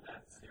nobody's read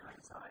that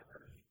series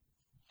either.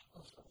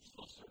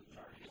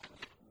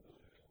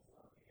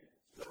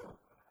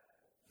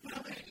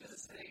 Well, they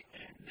just say,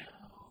 and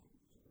now.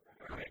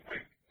 Do I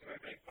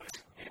make my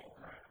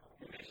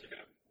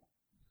initiative?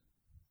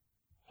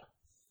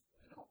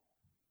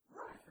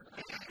 I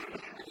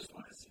just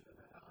want to see what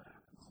the hell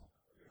happens.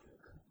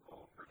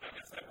 I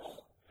guess I will.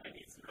 I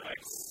need some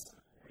dice.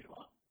 What do you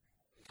want?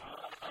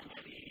 I'm going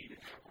to need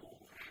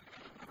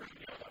 3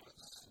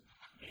 yellows.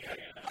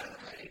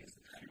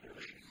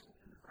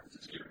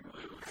 Just your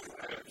moves.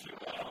 I have 2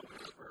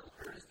 for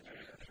first.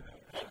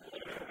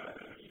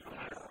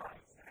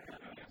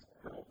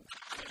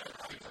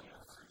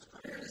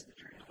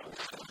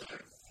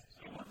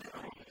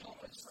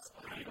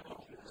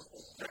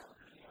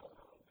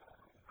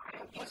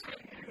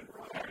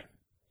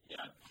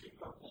 Yeah, 2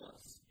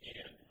 purples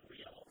and 3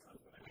 yellows,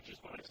 which is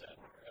what I said.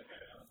 Okay,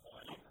 that's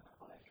fine.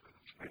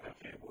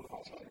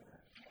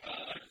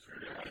 I just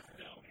realized it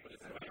now, but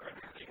it's about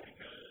everything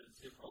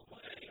because it's role play.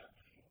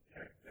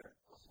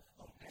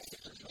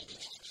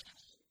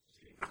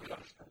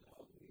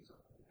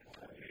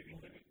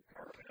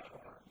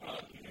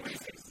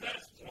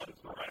 Success, one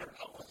for right or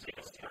help us take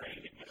us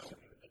trade,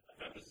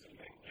 I'm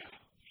assuming, yeah.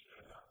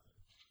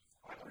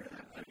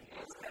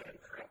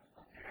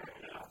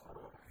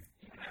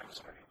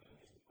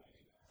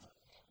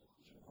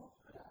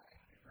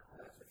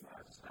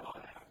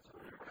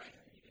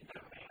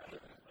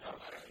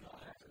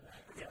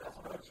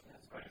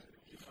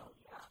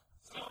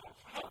 So,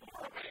 how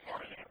far away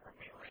are they from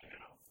me right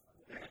now?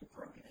 They're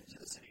broken into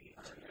the city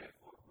gates.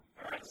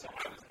 Alright, so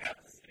I was at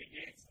the city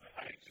gates.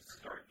 I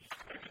just went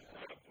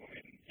up to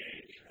an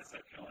engage as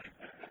I feel like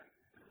that.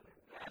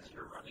 As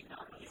you're running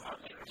out, you are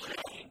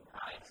making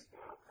eyes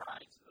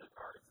prior to the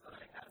guards that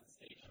I had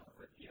stationed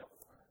with you.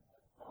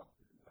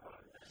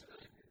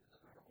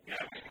 Yeah,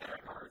 maybe there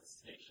are guards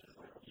stationed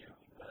with you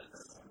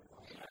because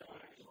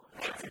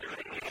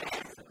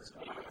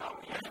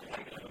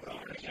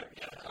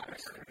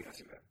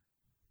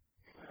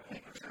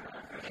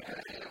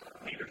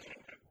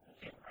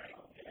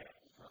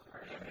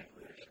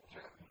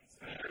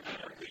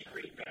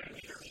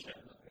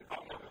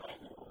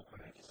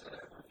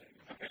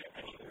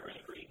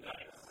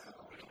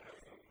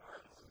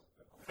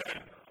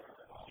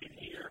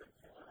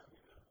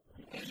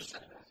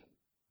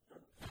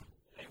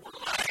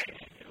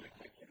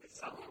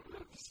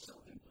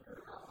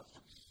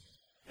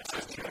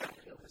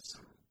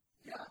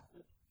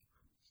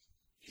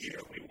here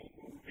we will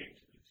move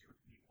into the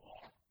truly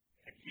law,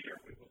 and here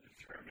we will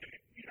determine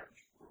if we are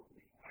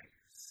truly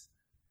fighters.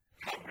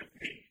 Come with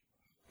me.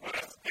 Let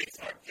us face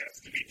our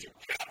destiny together.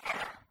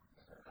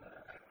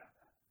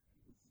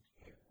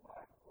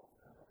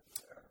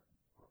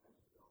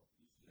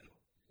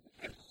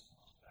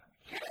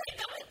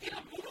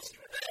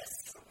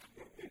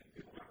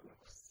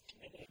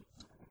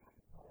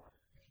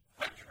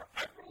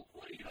 I rolled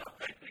 20 up,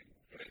 I think.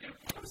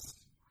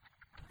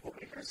 Well,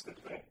 here's the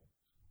thing.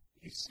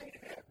 You say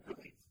that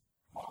really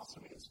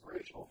awesome,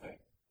 inspirational thing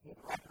in the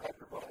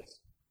record voice.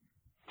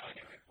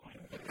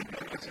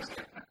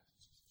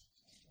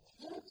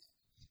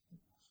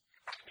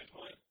 Good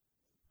point.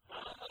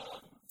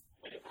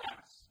 But it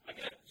lasts. I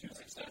get 2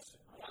 successes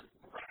and 1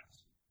 correct.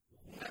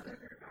 The other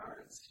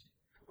guards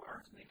who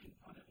aren't making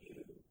fun of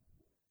you,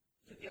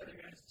 get the other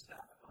guys to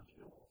stop on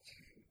you.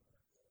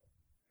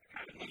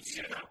 Kind of needs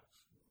to know.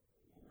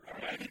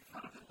 Alright, make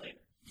fun of it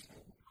later.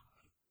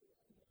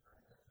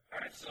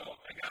 Alright, so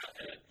I got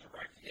a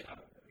direct hit.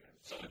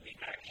 So in the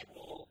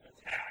actual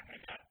attack, I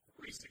got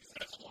 3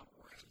 success, 1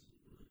 correct.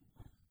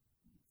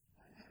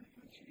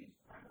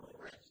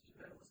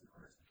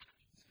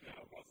 No,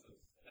 it wasn't.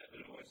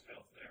 It always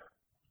fails there.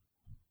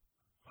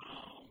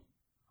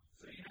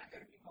 So you're not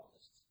going to be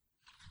host.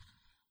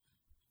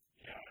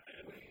 Yeah,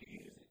 and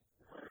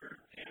for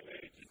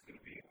damage, it's going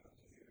to be.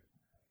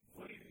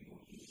 What do you mean?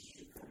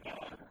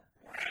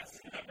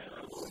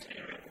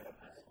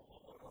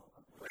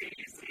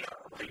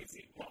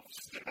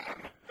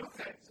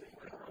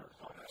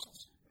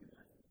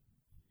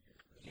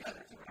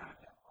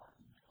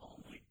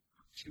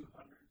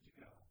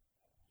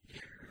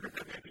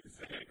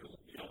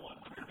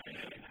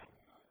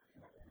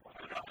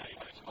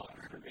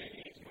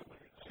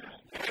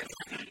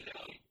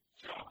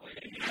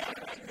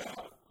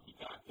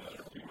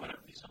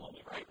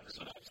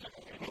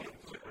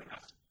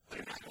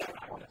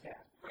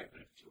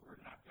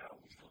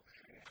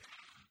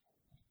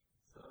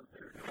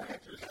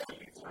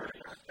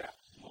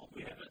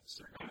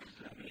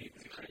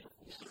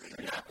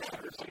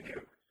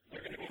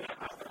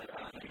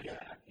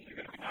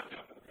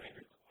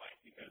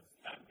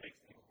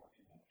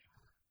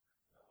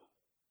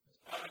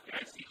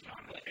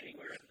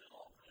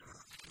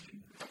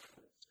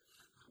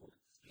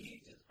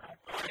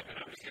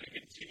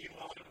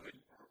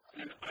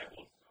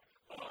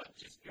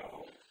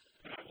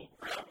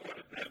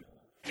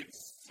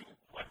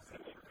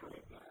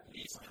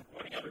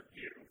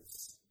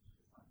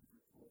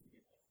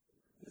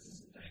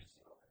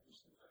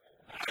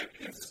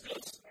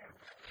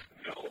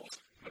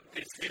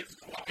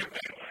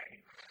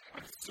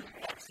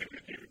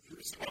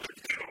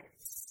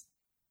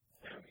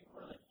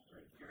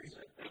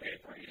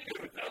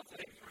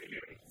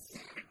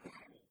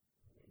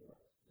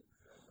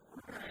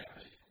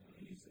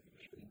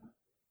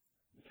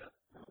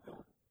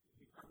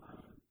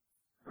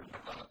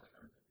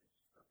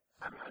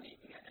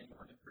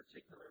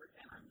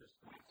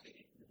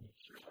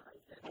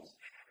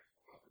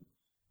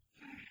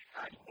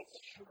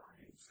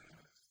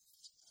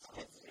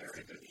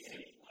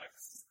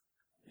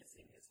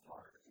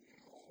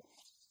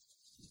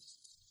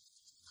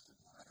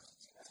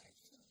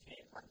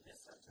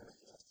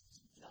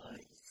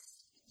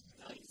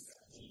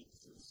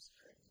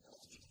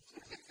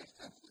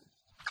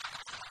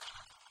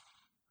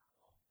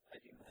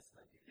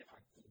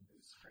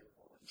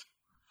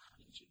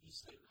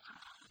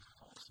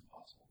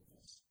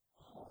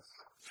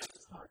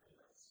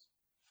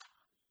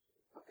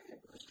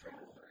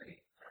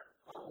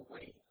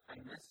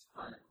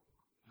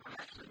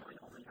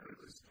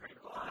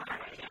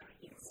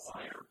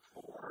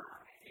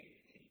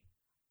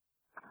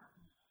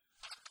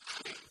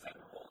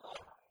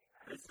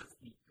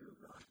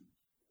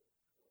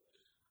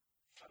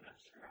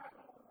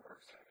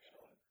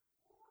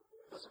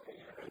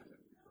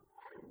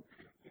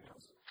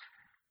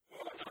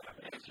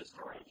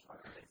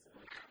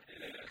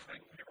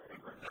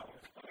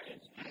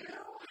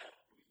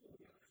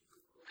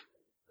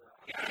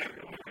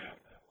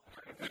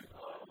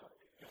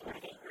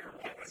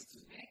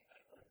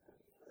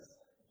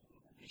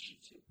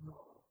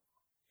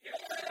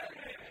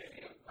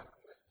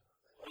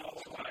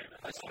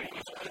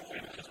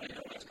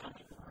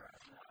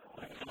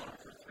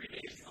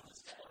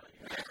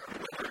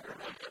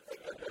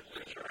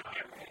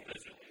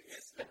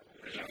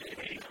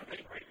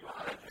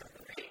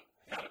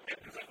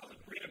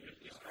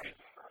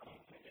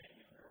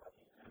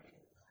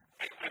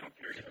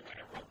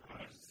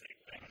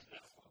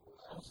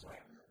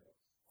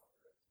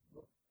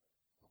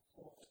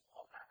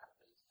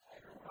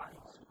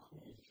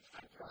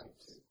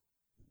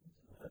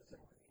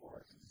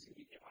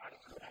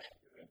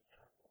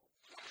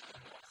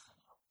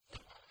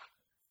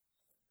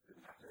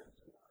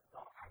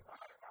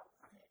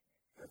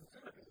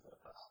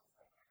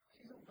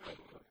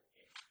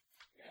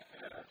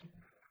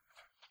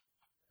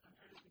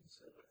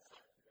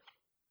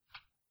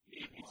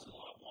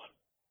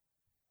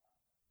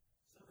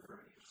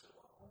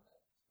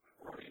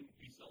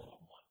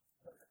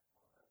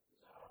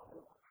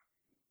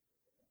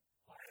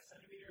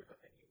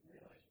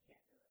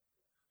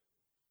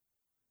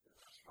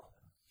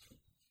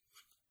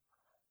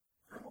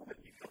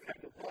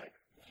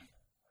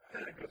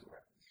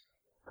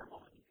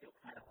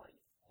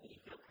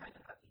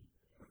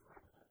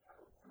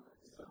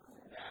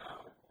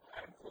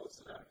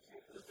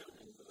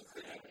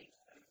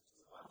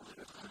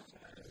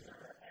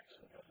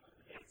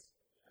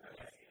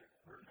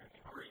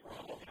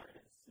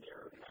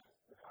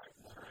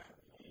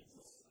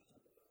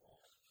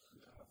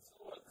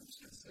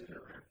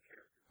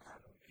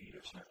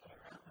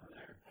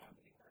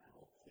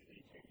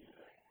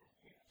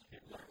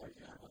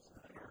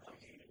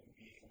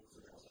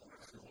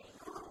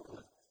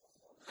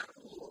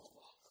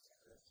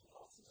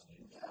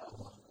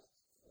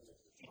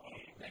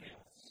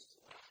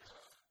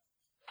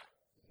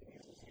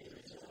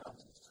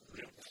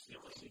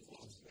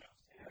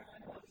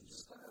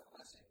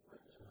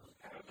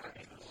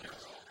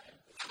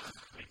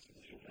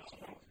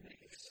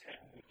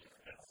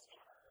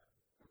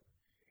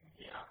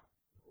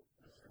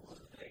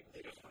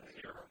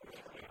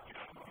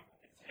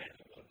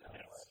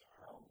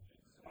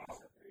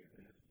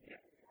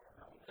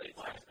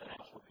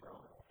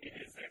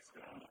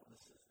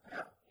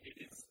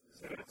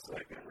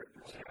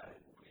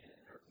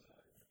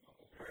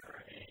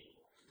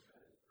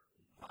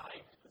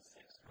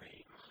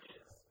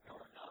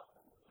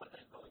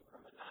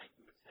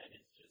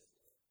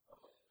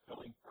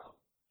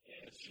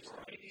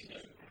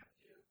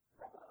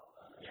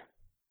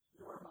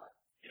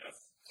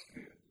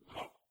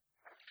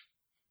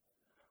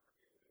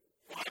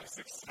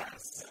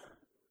 Success.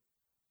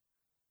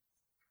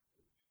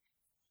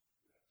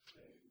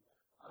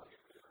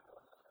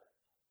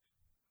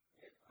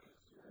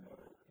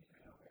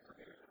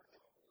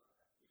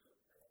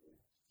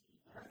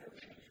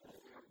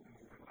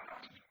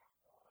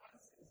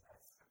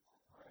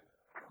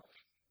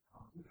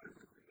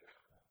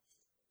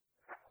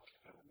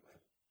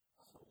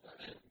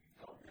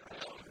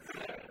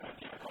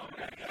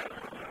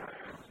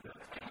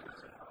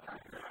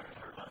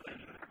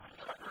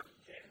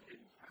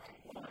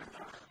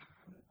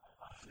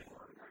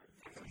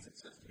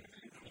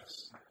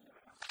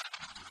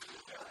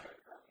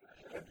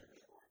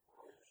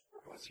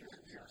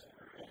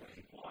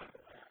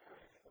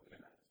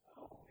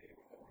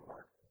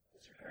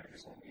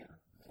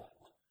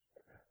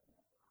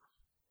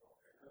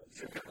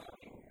 I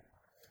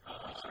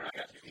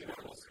got two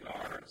beautiful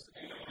scars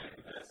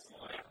and this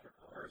like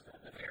person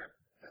in the hair.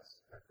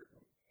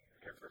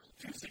 Here for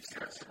 2 6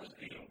 years it was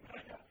being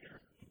kind of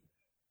here.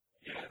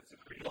 Yeah, it's a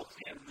pretty old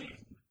family.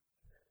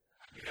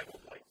 You have a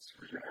white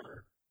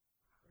screwdriver.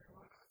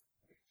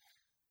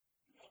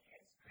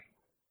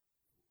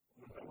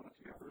 I want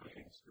to have a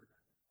white screwdriver.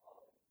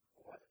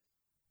 What?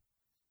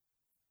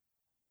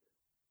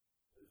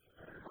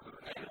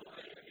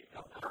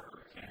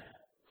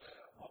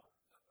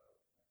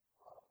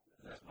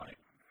 That's my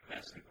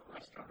best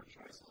restaurant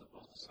choice as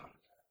opposed to some.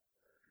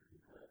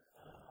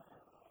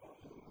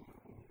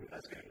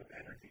 That's going to be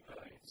energy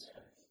bites.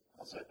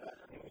 I'll set that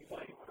in the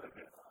light with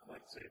a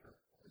lightsaber.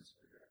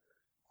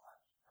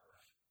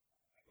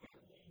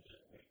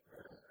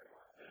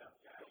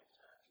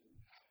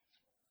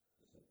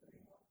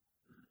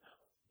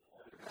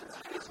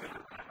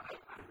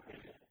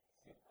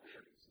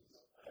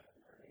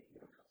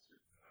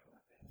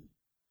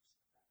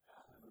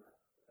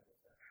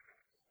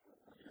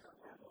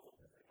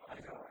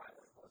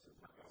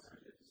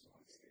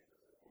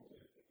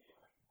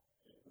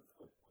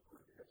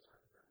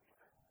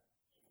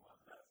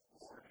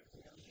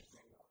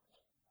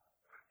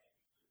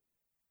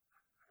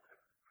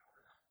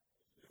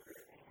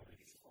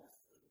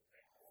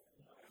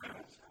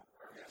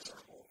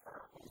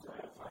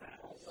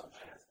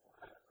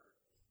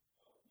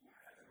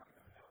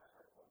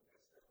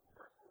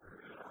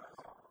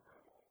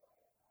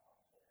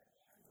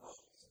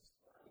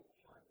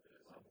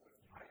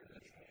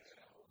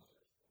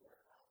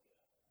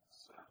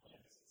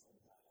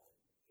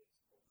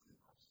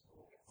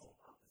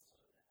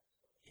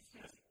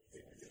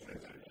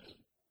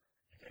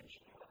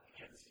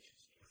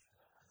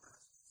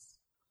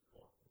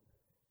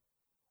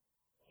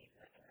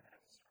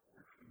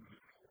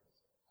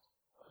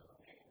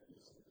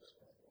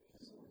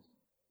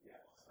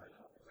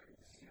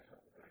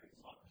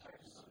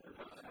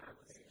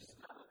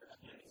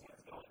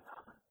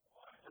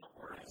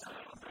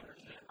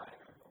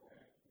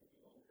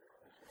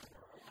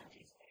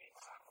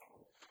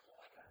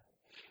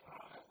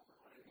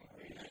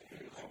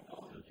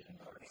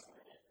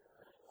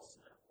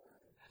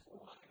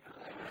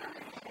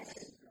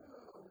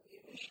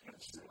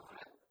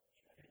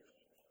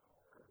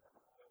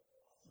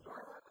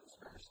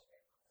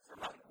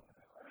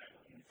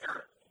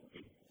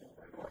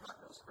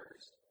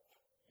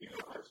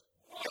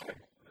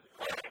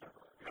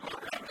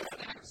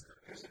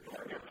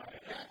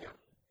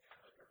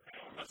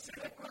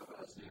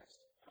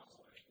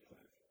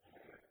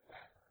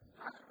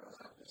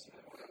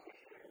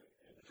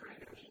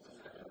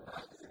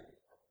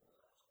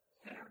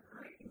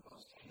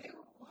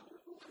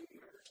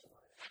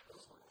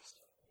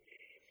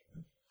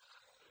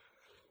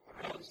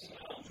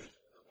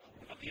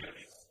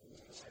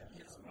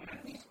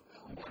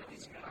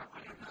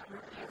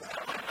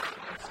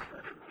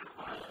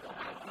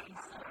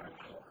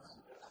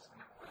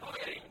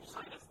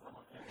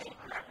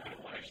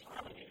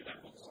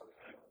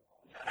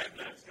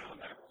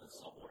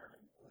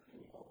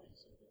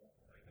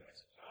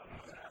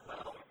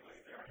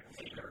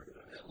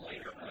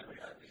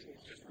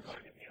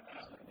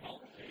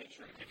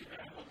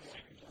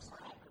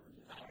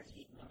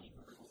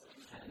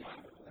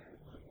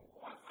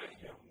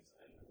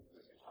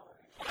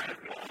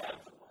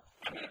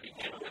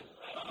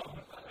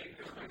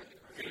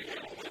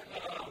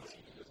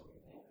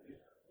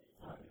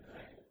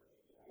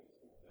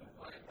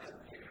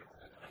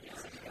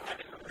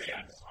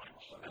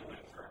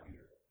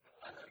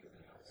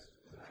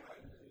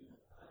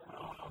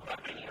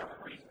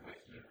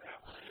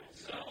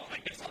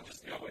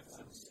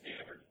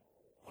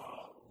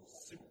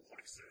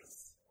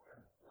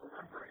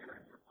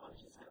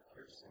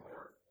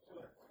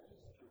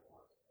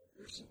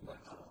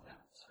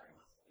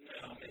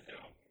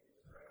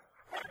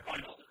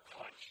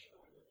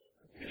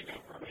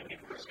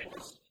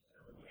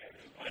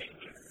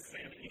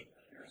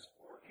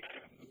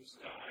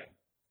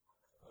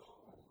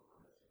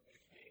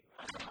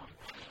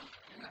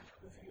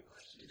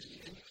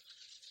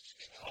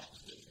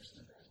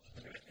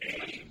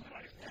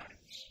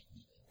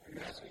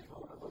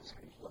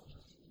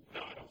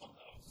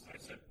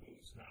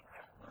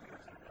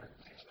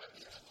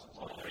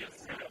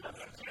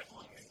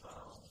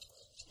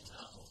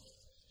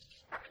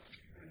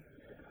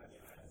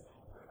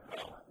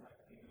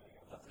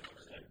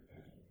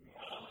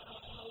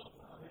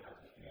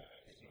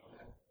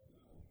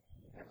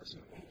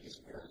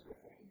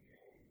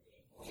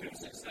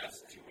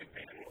 Success to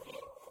advantage.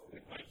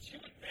 With my two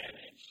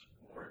advantage,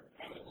 or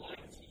I would like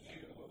to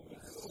use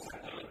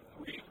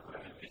 3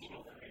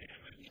 additional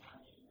damage.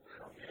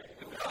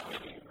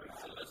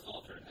 So this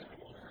alternative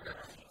will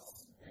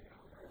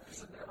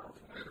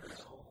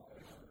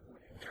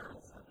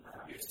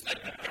you said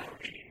that they were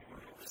being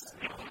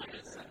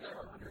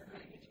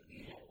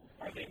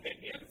are they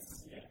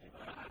minions?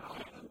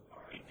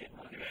 We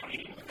didn't do any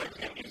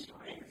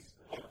rings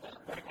of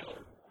regular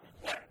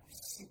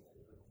flags.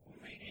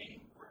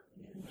 Meaning,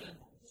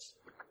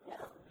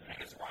 I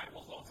guess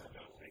rivals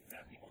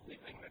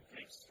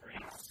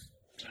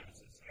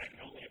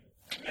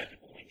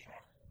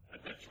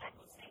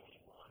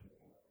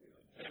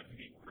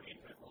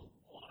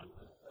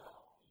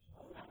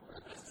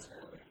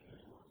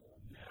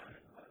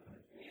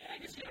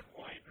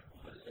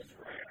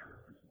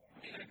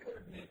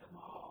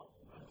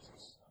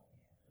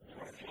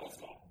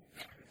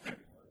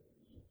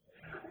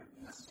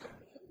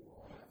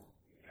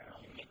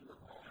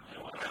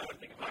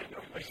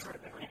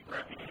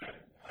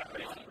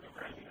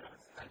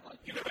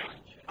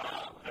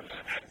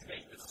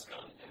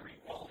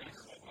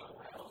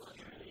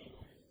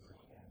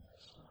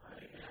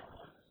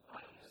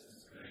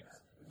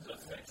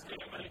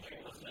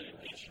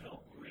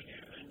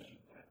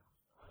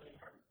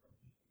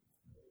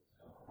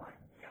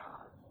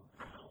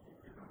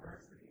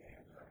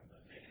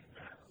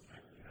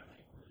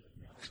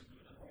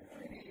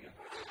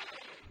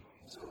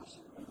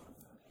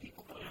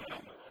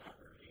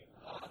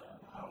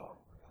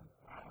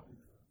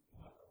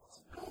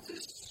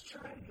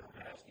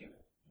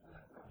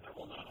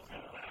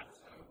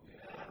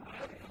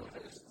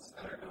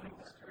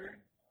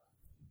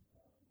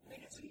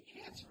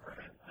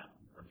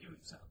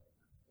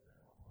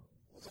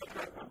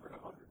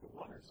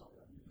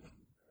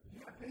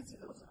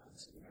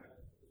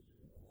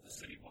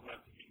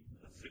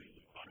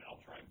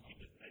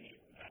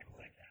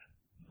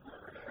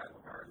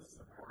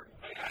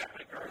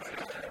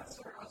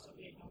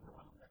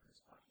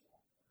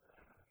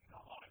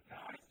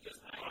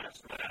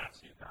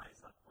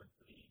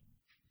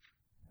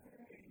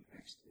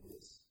next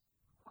is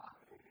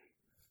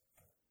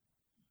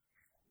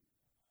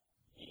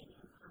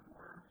aiming for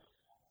more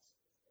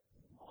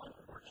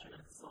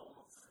unfortunate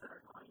souls that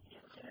are going to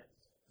get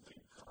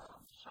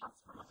shots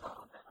from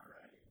above that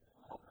are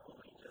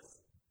hopefully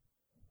just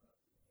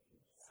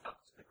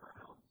stuck to the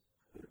ground,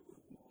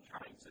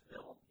 trying to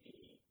build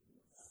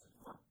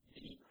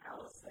the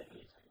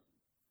palisade.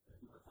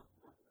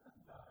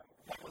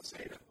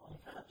 Palisade of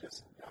not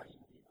just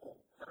dying people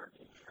that are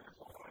being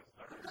trampled.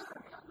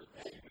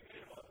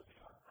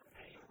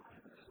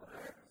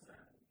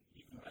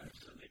 You can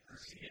eventually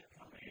see it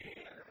coming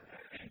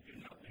and do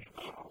nothing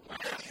about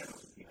it.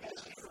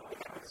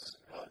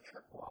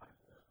 Tripwire.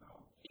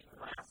 It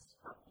lasts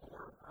for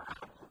 4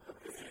 rounds.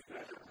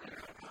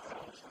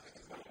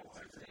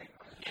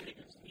 And it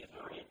gives me a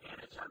very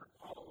advantage on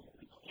all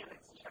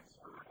mechanics checks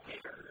for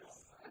repairs.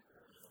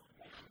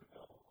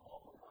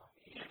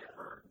 And it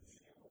hurts.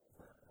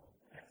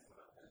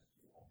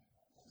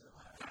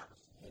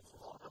 It's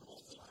vulnerable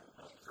to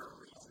for a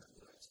reason.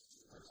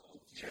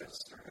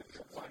 Just started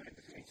confining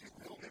between two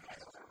buildings.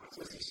 So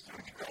it's a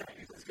huge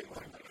gravity that's going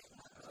on.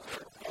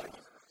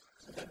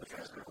 And then the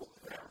first people,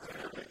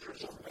 their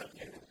pictures of them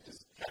and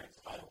just giant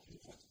pile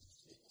people.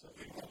 So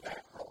we go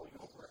back crawling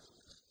over it.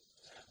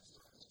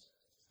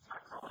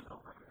 Not crawling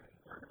over it.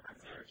 They're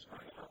there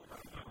trying to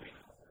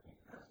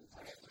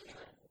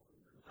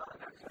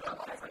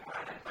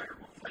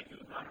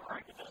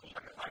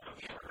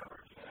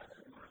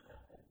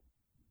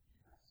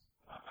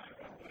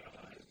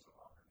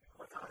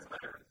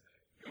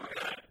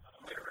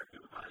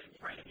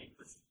trying to make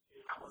this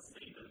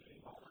palisade of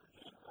all the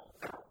people.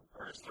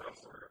 Or is there a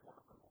sort of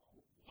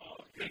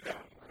Good go.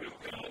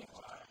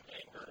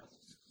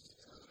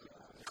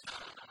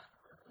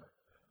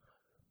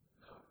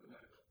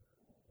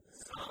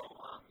 So,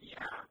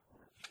 yeah,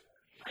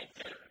 I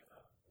did.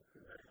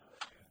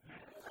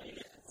 I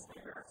get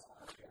scared.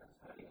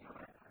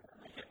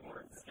 I get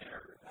more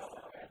scared.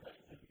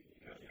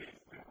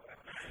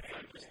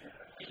 I just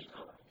hate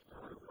a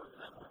group of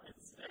them when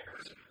it's there.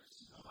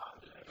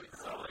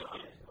 So I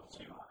get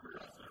 2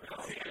 groups of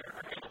them there,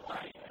 and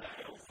I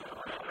also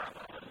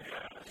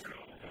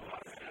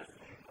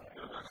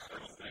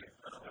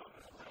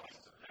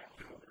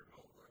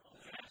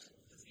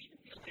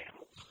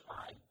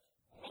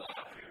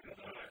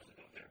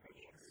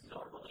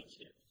normally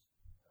 2.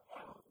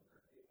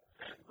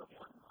 And the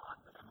one mod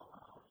that I'm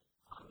allowed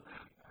on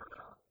that for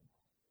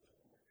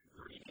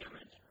 3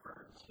 damage per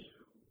 2.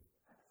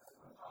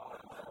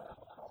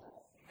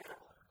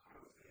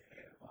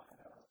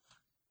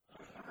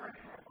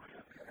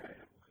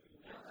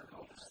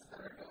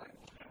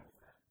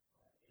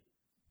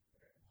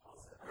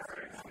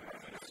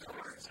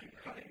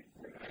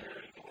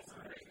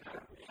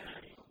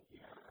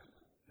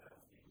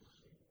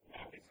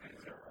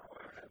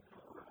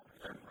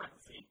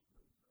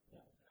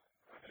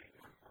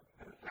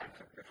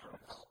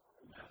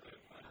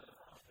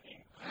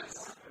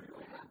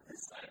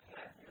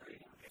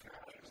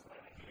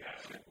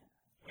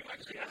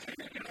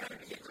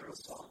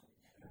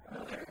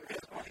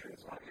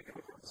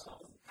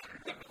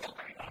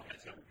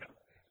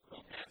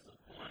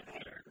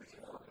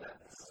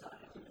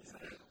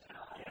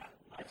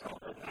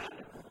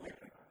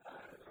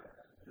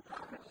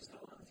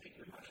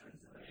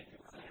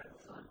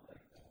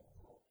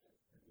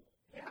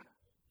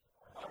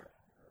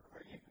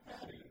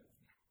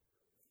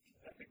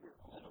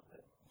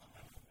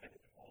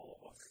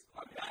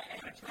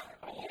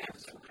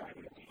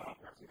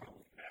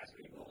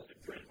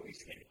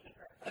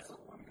 That's a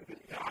one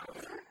good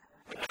doctor.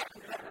 The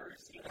doctor never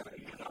seen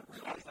anybody get up.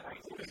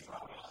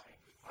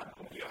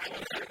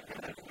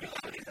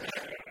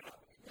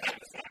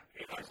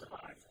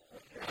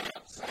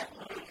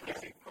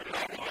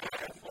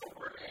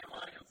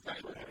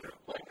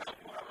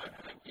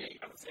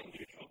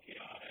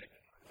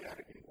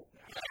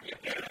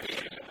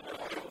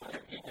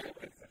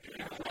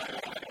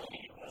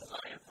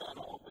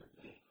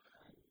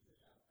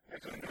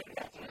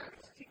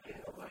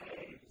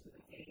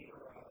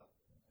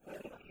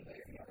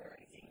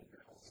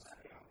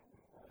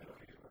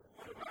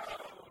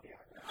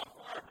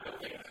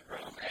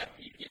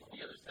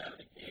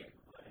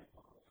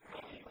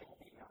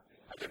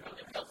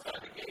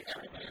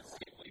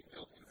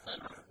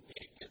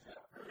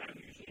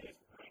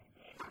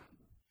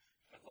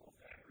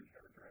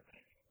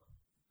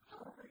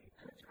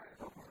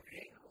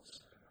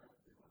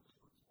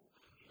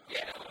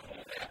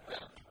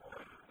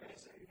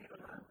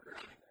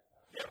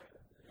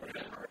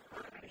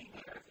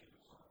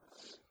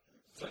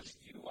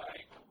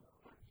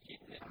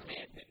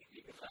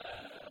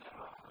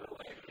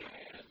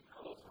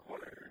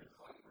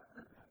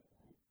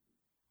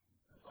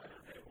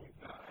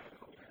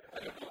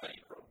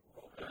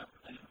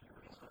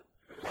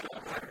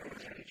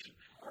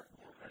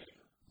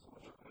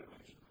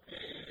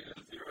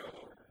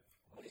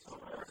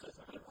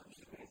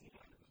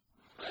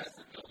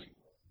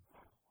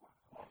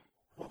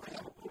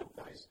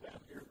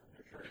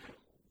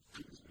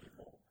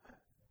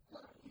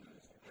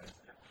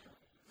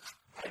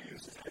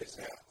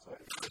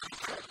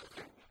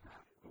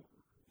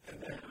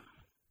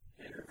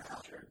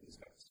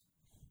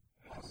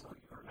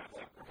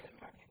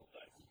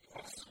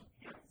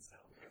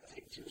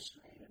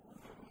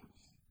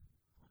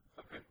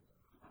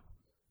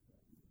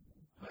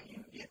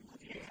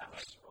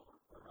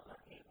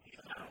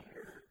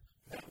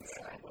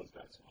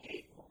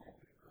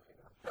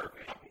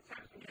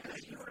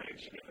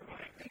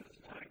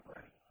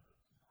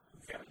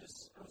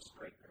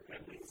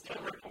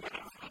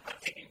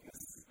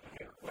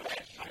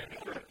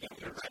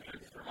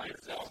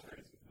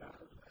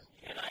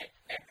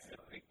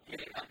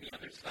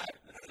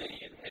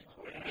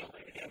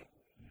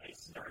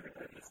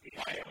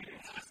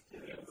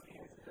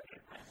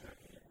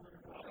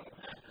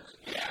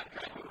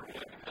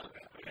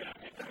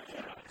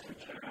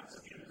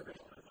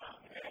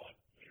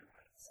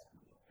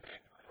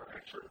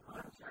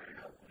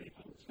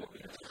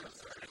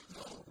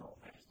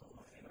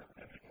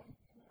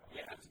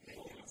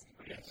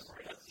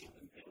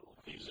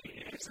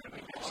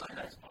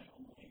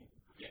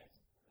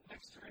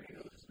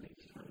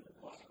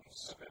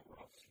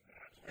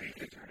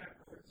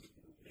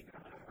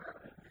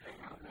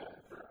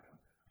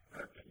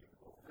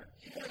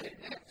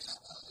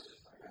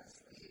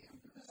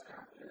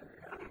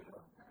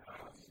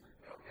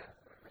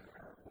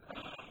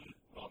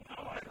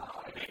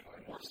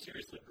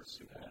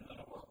 and then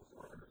I work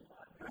for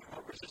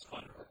which is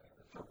fun to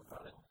talk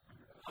about it.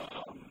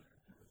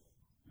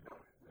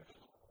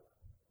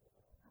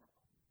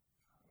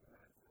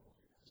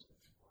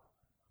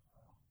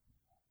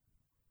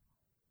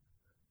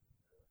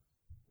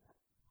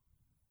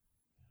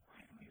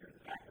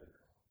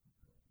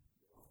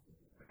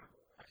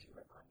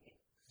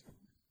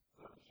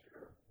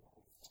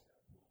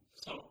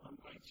 So I'm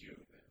going to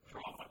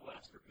draw my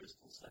blaster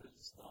pistol, set it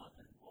to stun,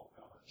 and walk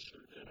out and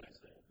shoot it, I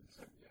say.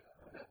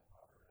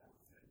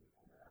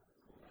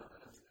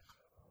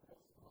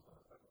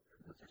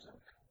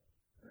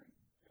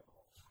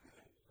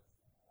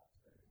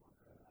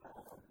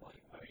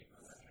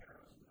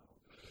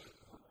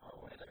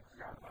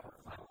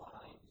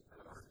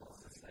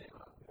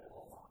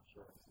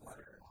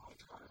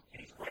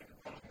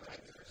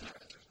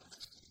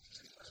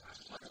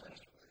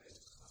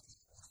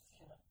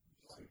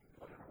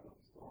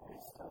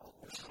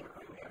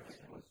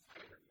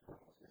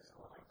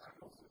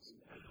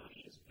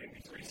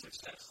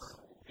 Success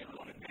and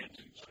one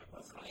advantage.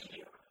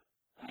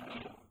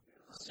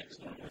 6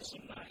 numbers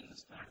and 9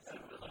 is not that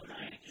really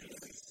rare.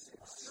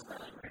 It's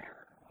really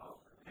rare.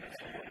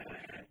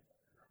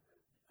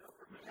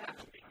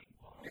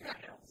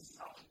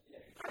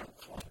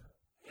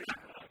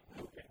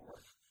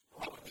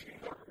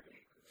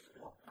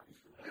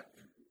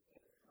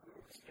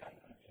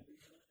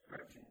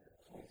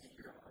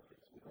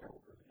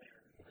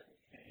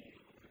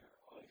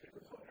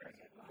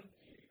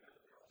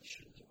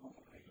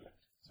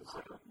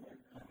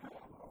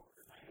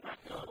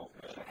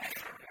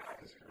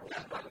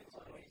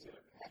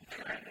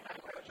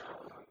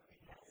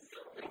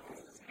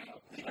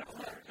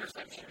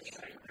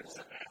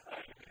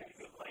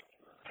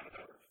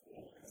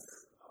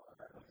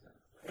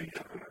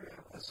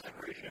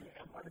 Separation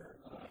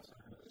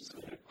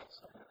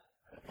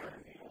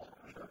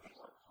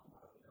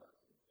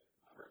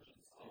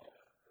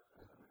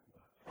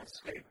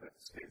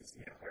state is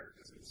the empire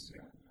because it's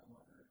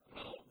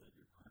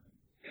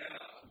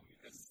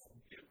because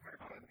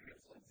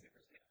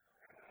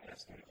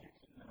the empire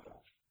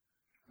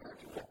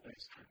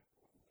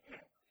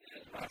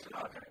that's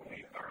not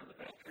we are the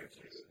best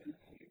churches and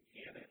you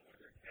can't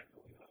enter and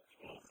believe that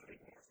 12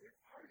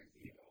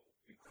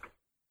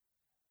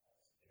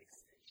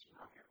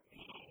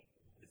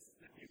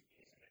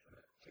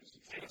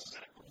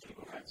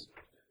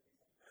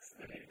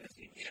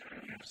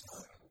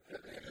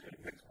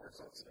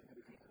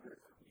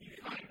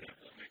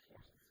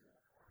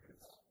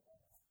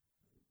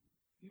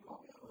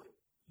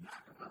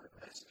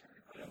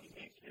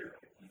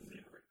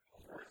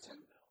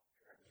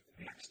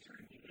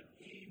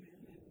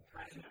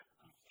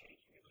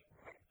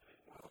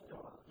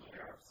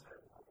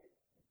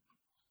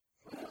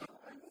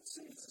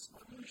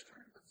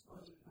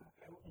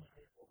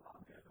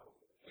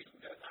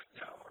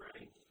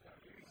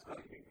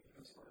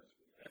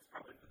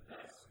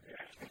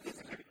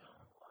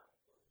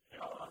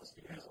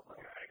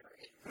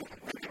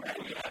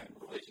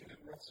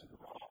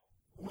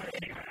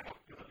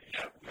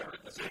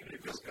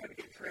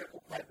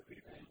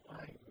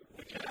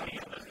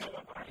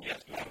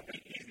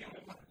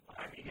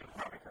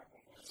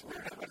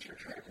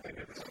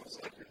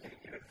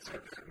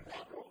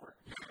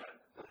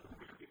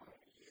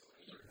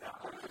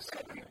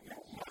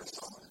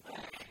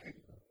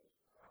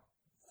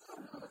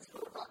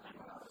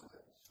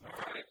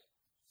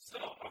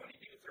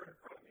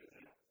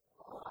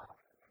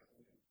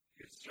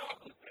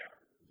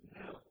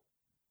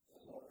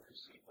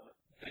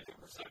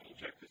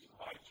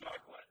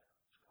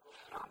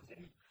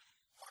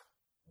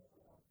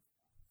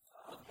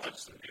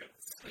 What's the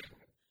difference?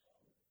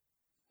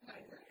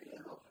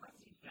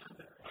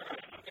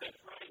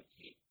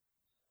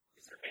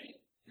 Is there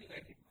anything I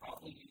could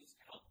probably use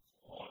to help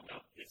log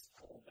up this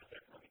cold that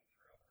they're coming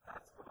through?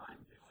 That's what I'm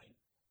doing.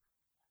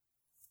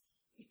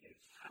 You can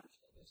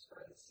actually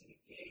destroy the city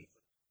gates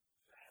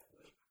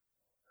badly.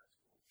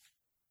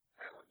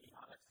 That would be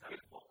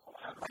unacceptable.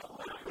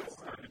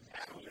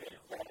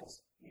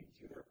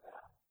 Into their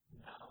path.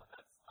 No,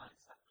 that's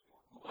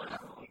unacceptable.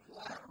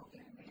 Collateral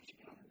damage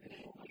and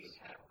they only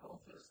have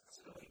cultists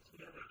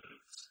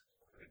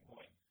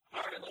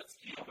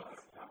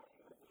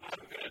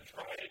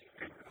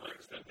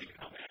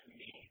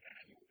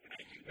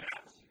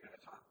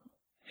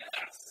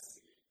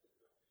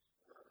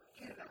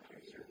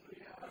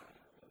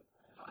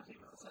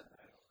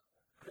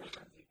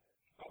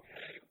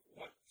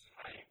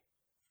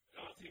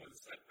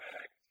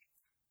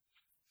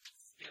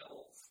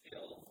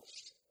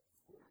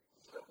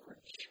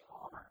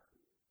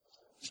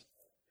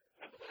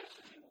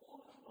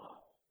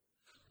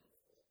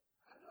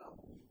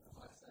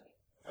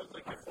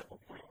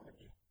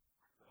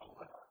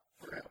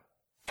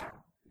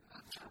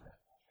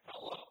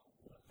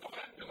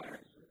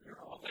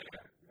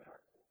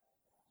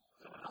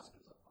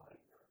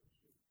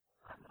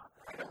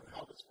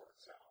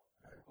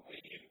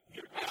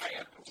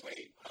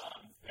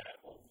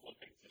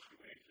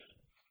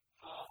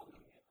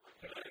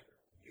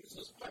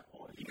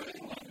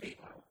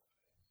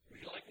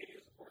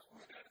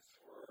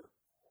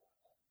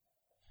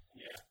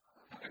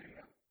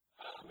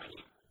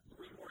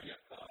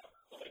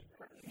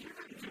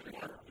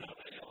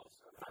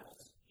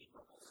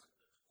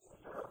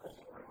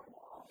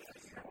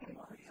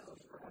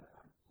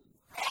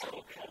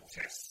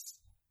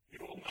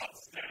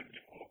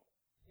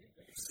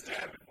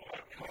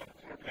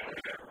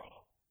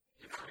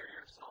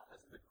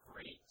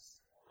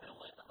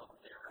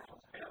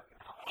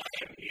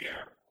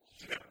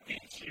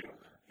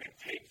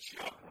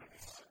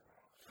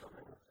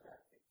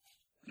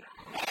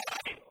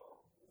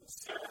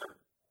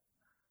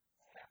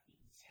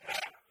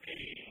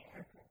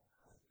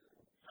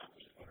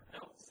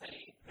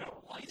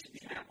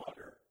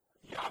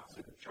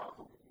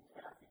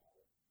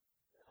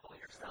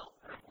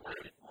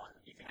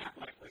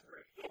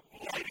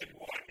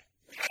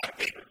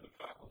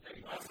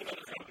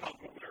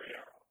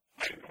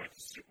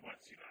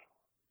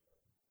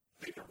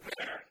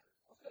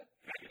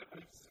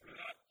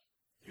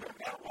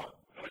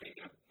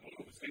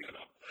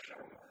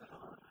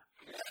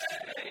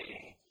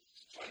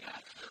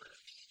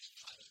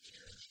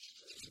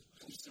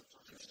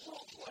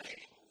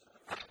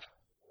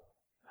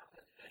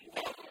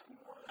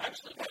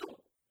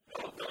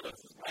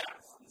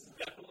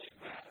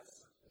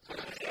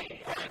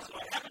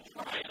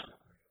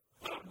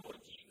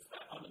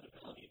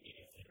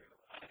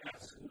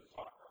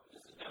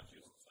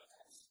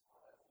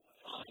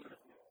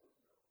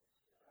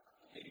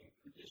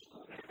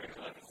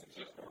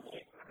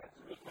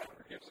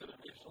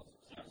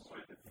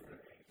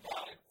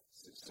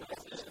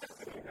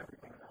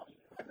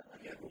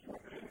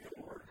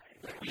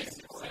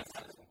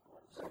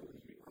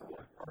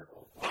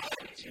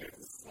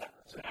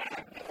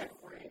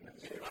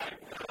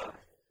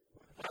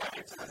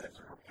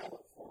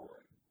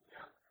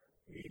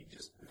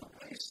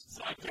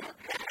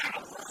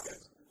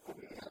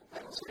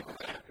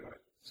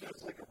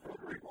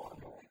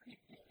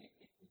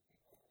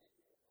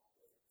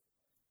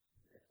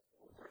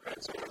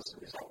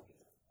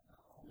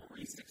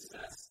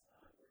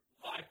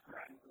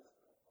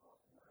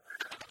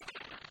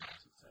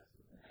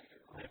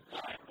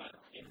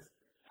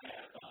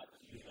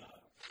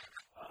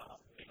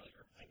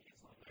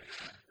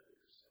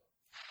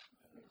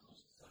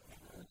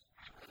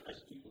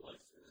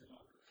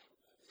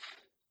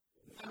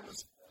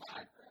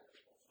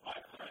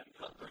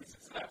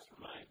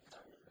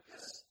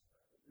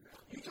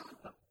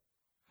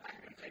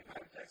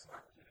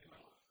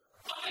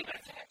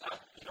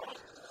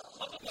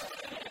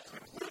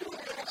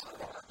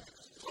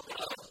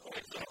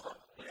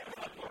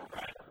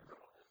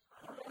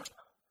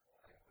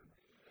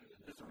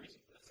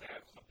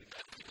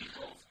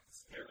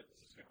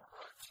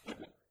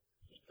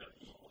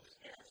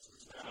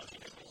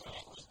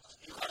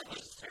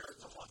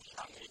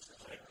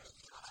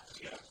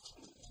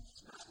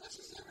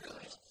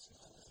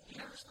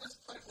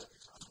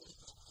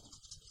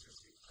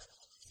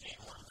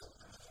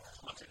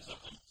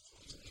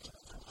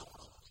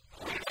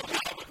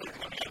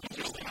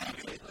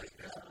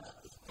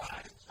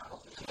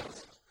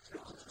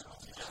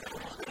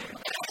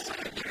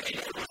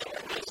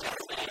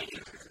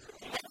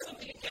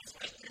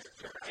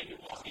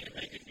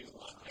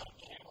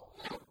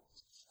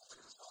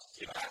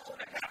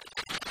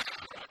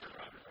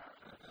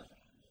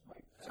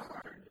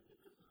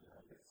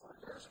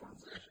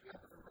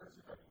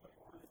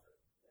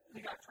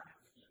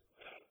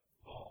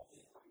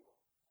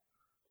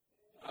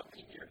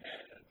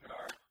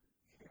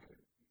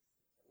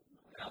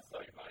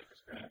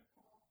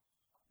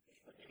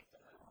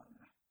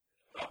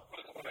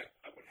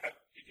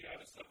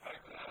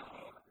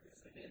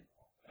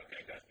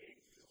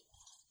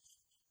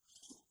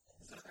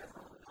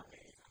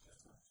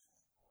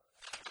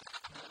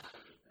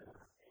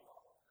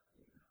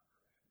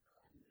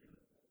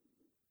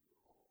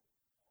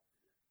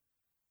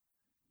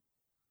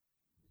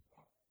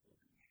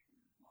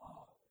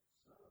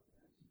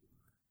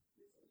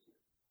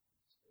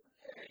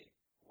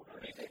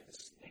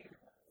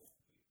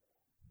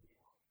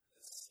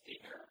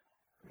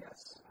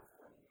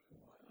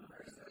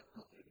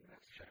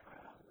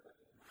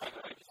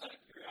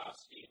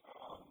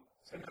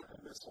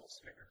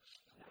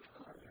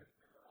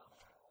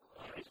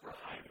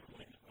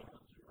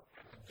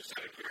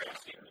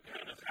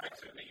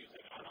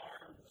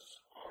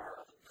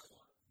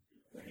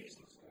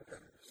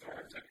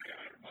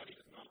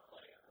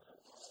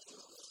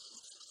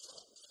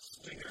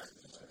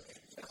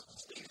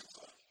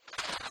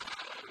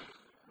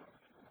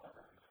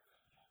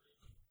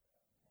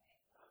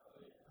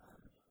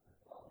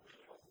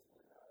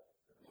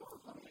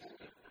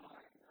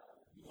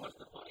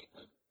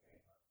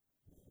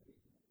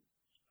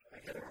I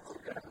get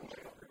it.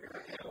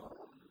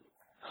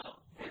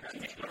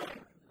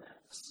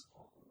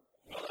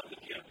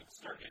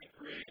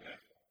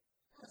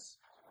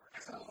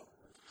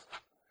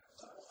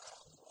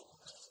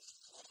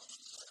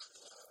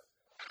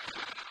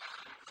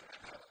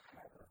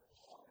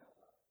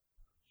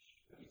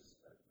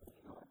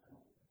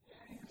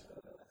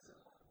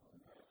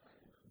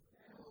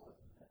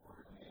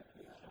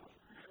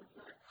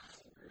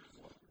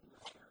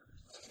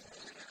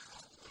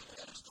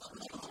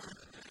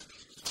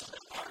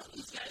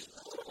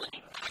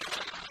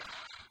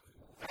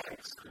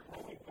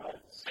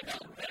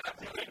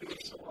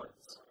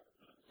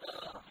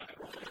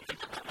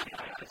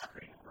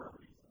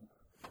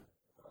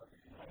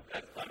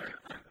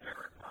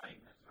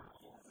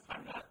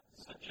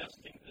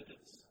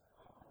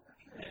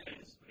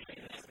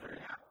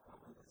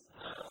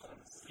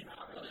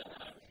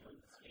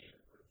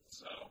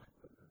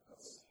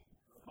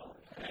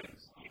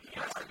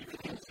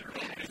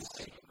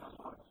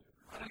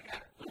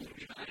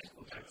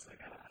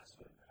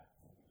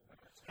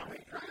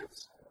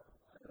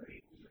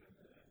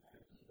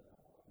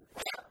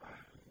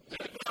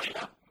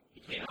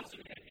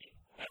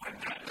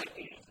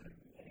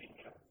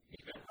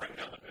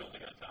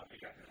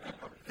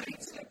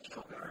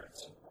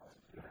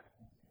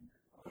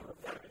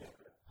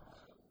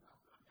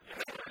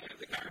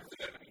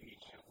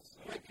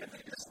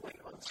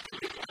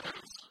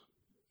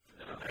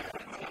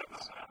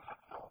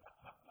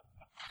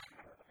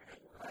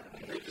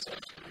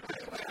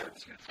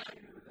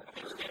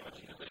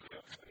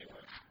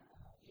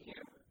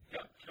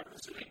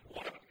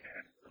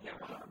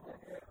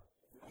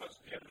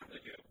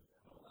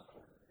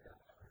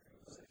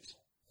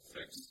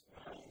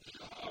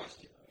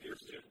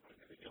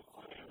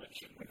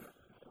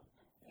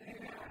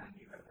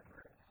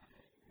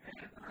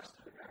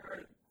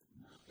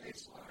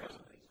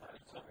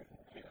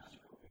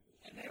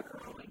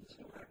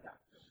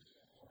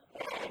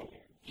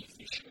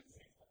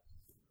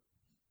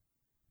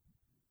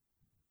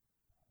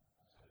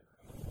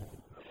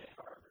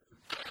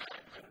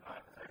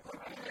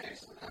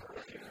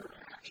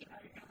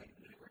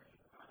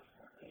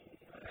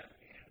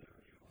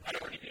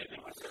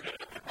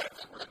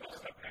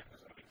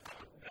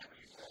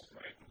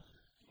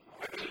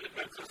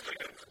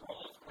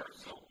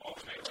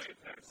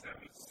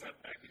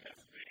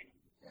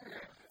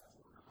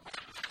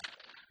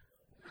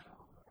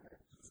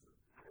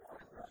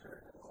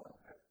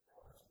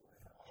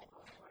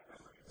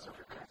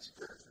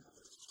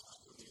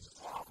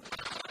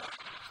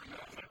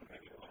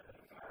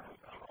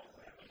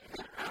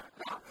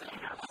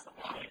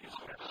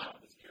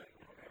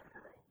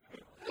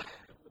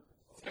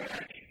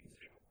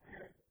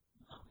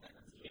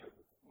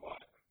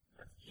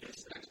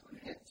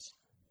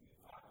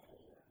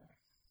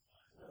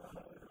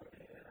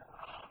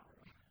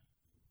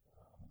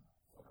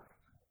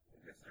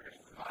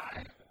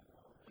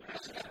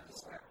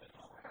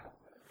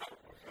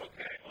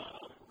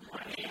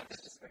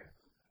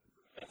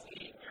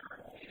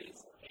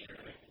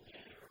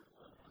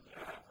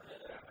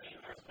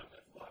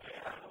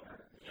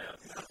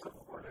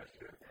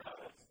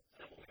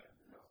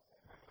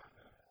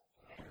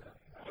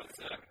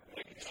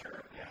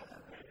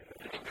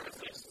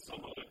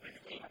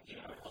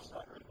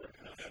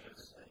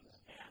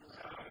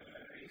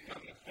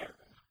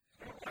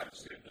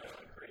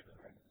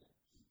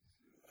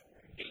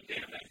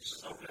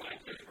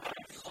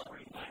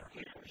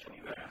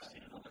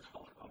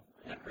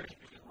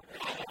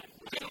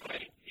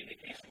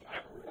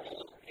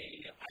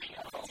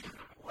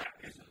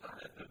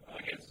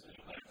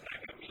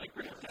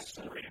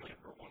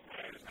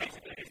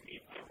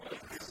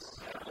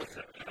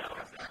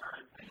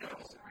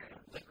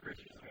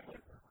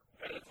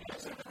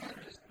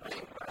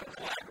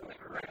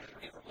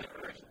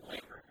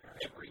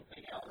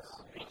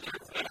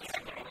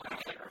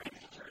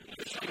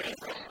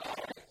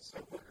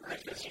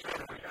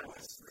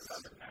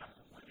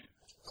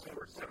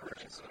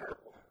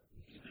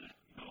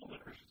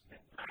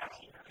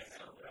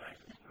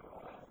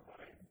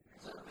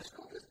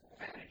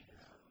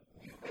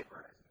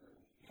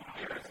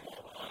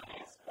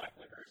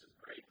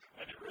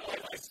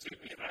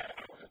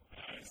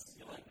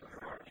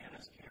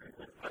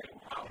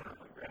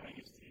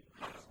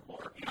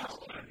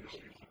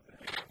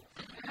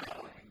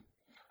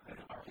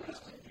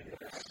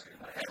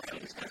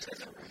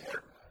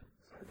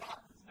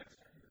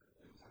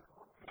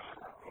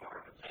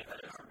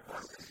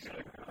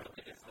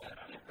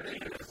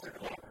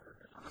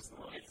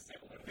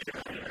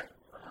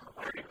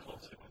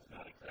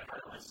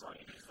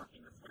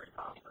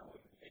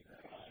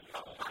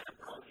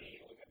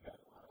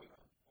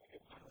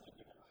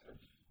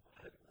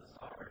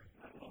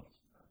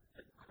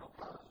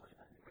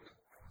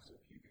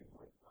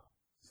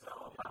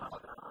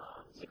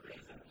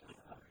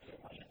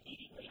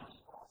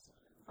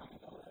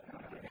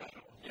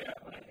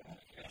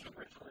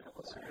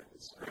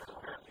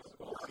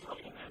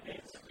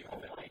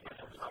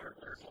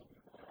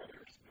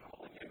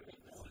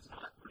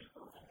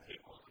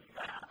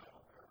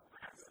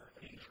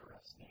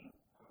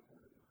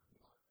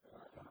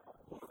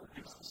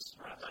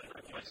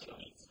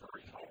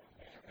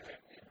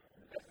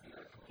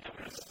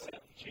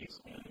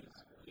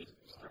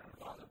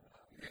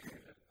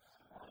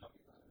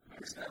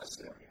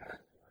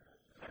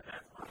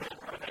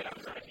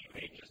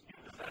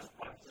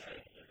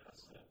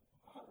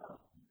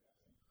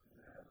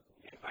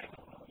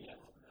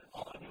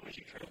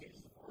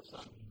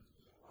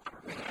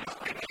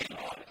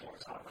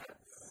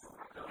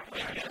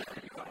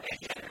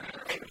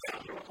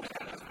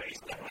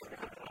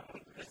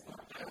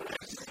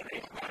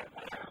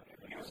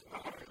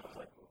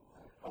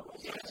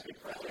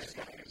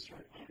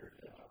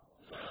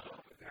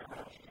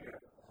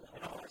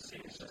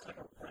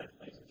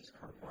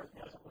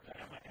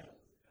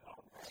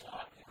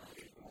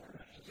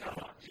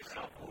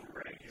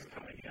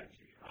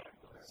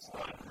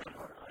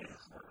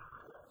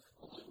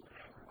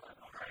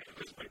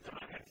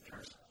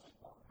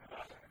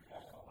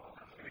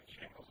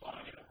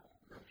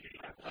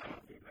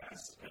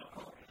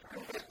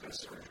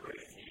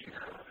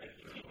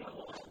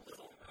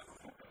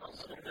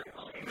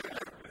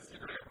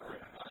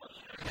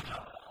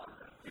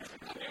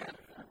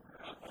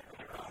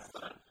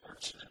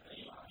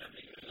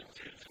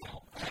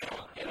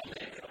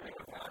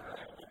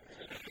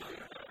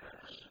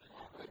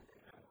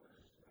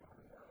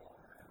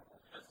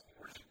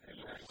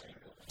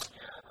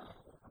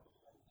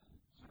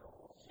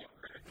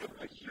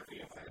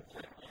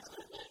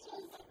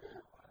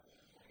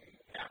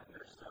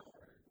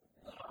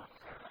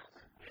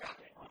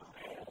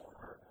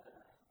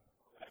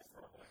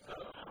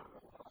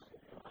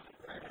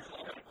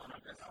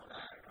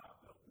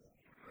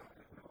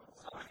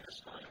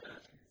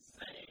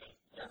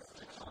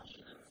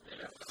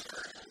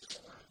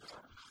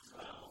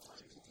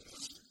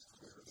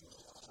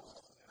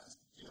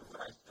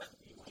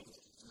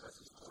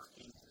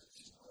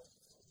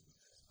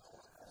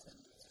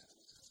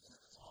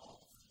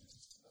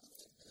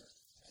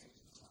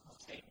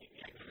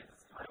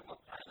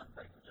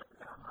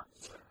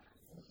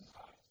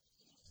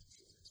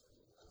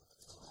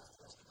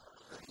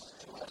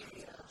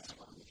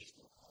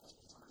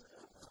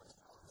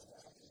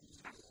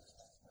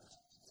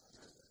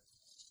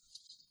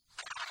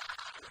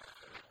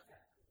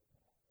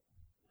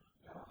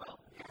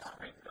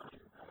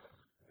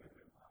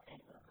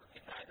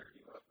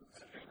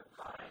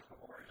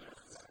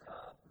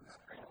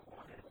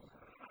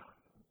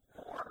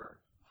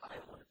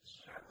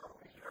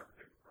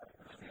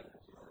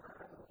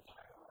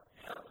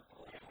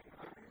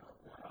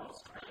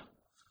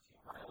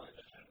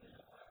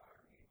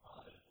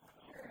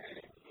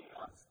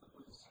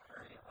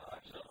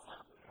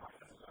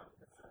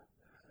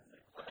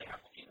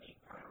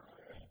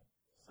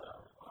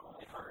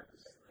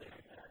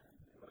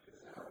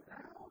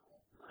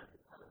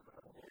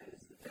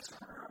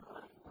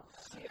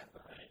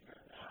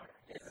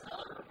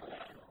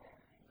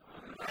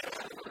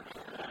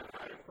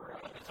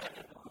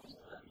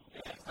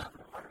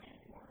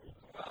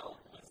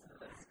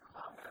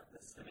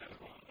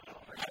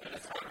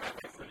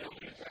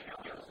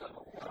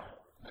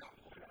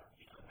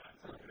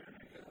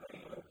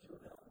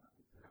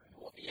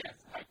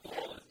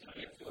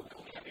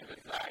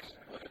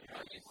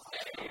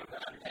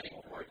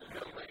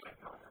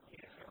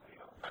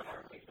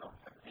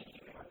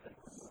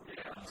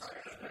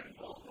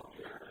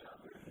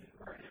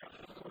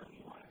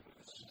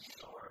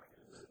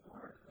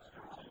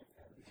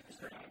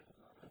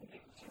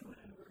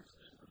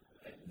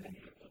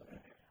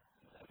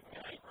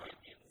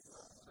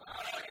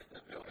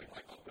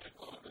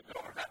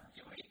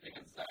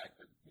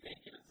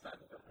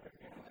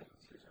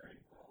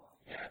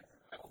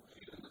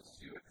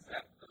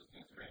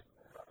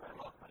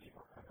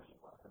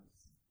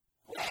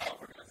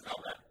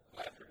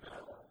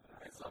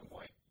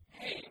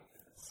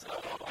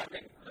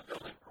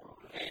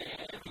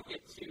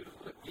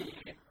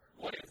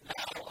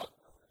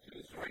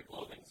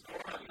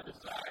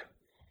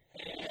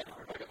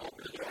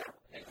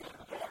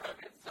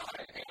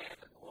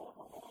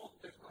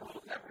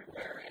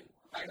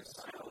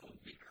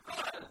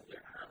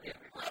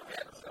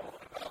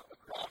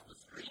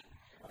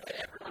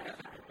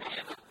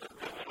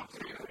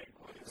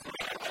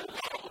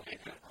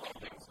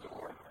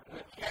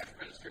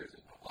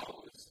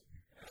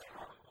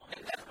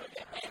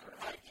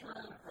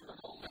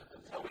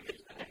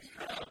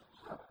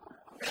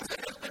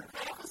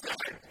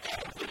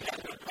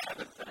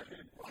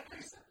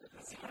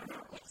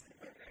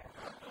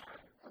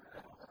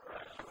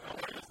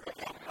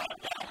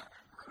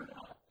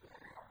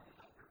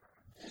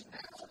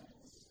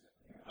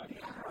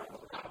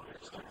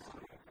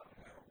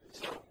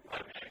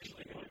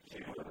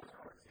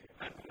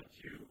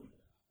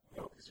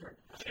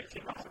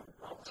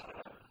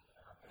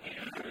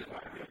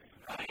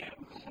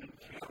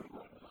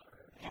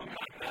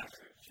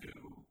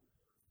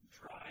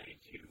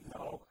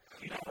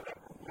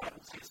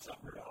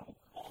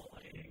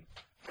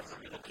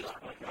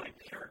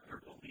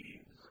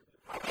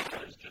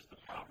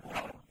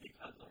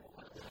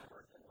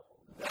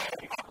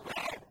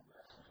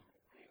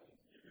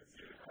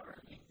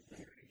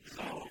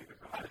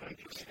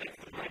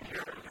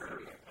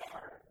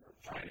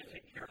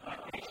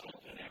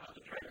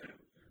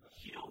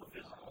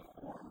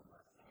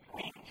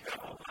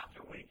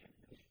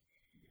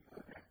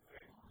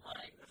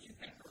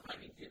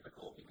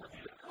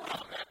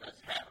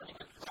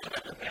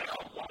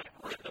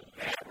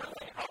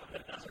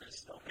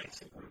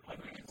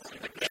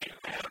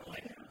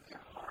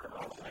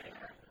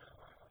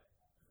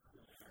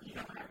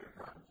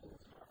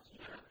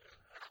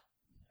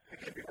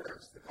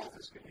 the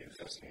cultists can be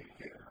assassinated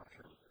again.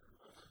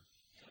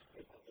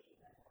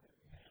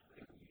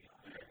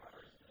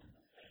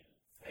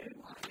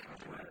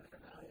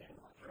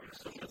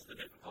 So what's the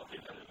difficulty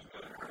that it's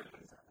going to hurt?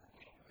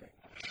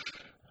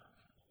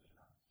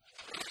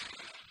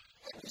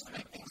 Just to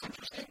make things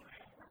interesting.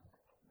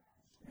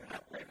 You're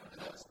not playing with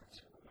this.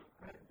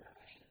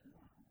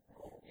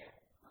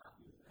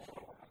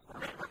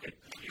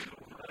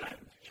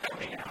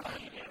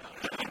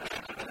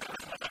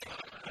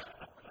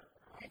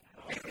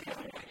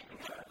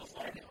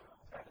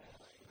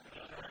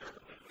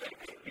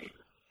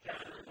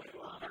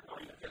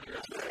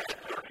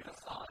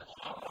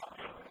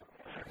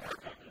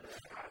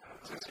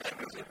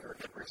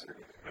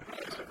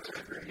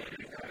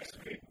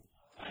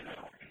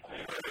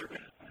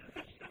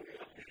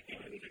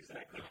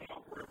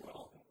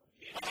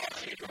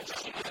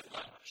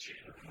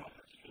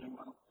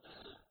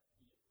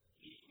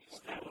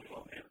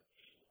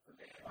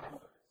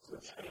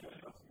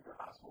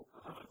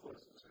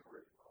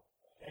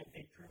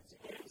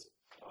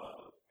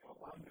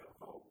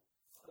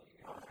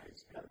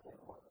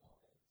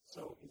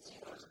 So it's see,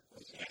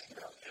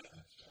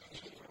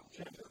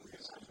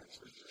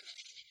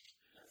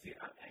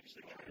 I'm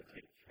actually going to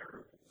take care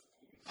of it.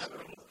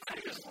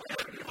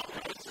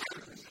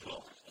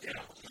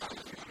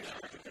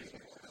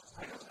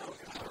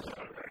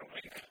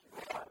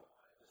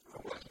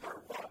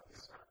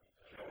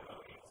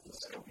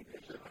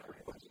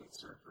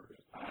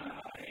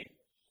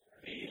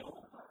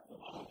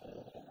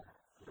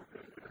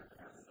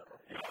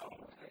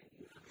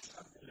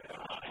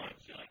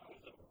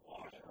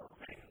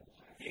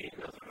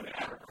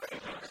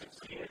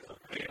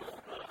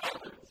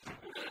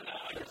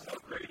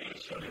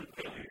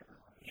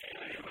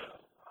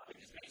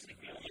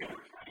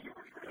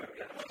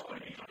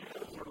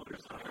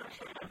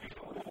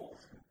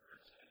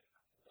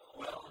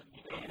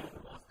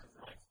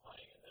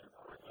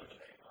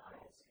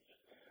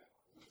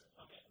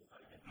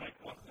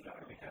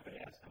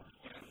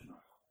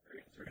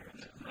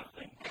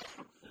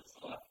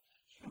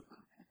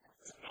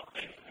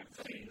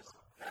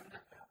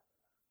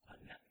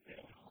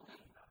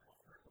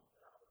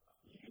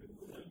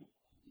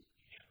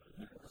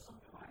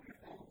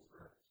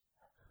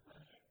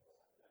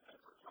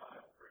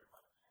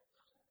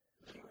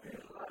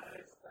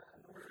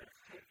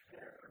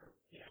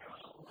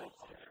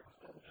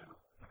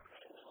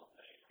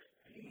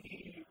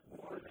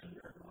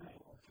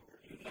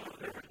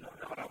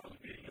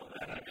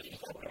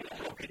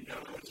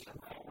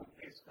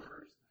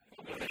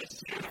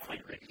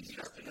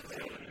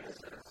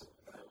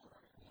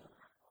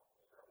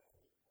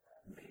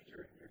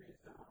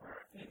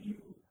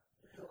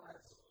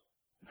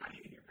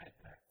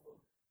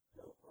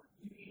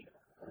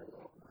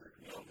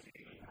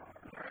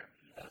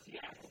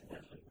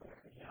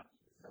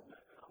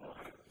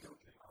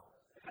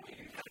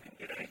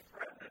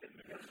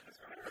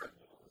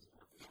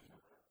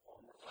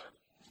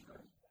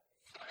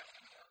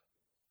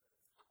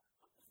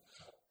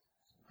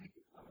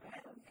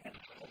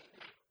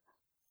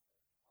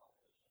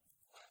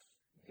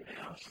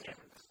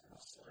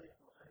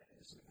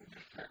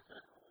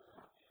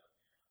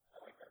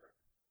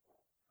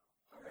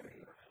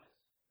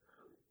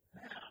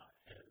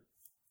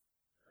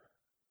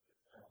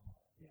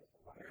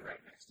 right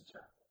next to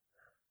Jeff.